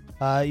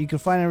 You can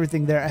find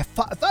everything there. I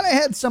thought I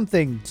had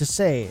something to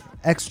say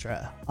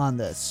extra on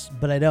this,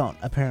 but I don't,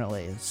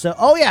 apparently. So,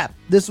 oh yeah,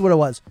 this is what it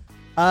was.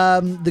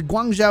 The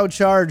Guangzhou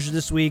Charge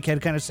this week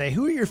had kind of say,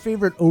 who are your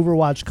favorite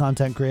Overwatch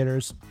content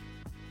creators?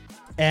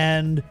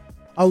 And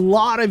a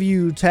lot of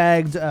you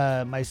tagged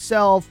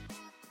myself,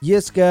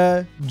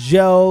 Yiska,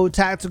 Joe,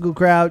 Tactical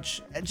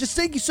Crouch. Just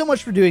thank you so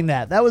much for doing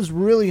that. That was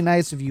really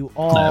nice of you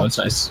all. That was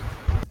nice.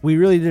 We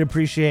really did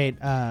appreciate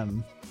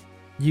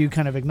you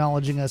kind of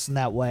acknowledging us in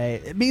that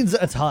way. It means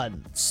a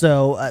ton.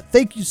 So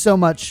thank you so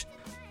much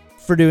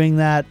for doing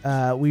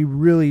that. We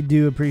really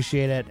do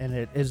appreciate it. And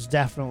it is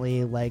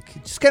definitely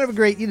like just kind of a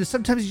great,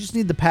 sometimes you just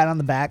need the pat on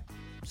the back.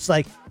 Just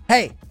like,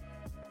 hey,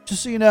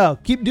 just so you know,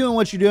 keep doing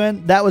what you're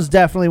doing. That was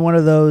definitely one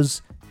of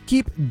those.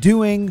 Keep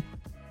doing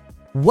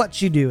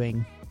what you're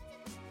doing.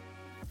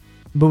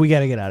 But we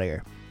got to get out of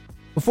here.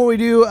 Before we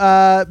do,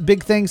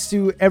 big thanks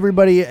to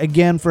everybody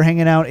again for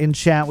hanging out in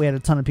chat. We had a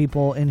ton of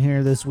people in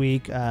here this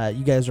week.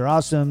 You guys are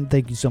awesome.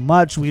 Thank you so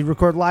much. We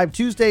record live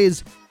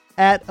Tuesdays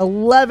at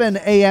 11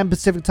 a.m.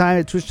 Pacific time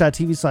at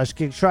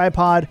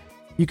twitch.tv/kicktripod.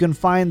 You can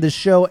find the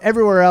show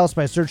everywhere else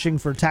by searching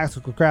for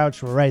Tactical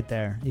Crouch. We're right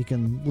there. You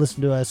can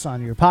listen to us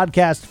on your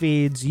podcast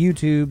feeds,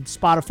 YouTube,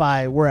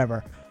 Spotify,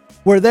 wherever.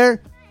 We're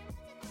there.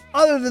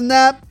 Other than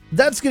that,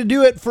 that's going to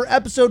do it for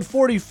episode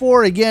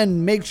 44.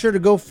 Again, make sure to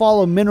go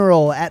follow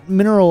Mineral at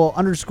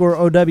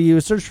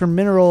Mineral_OW. Search for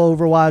Mineral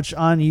Overwatch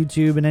on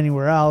YouTube and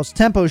anywhere else.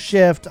 Tempo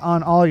Shift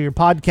on all your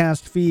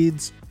podcast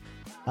feeds.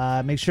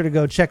 Make sure to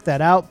go check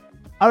that out.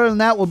 Other than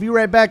that, we'll be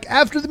right back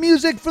after the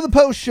music for the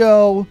post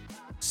show.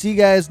 See you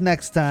guys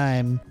next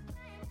time.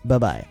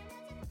 Bye-bye.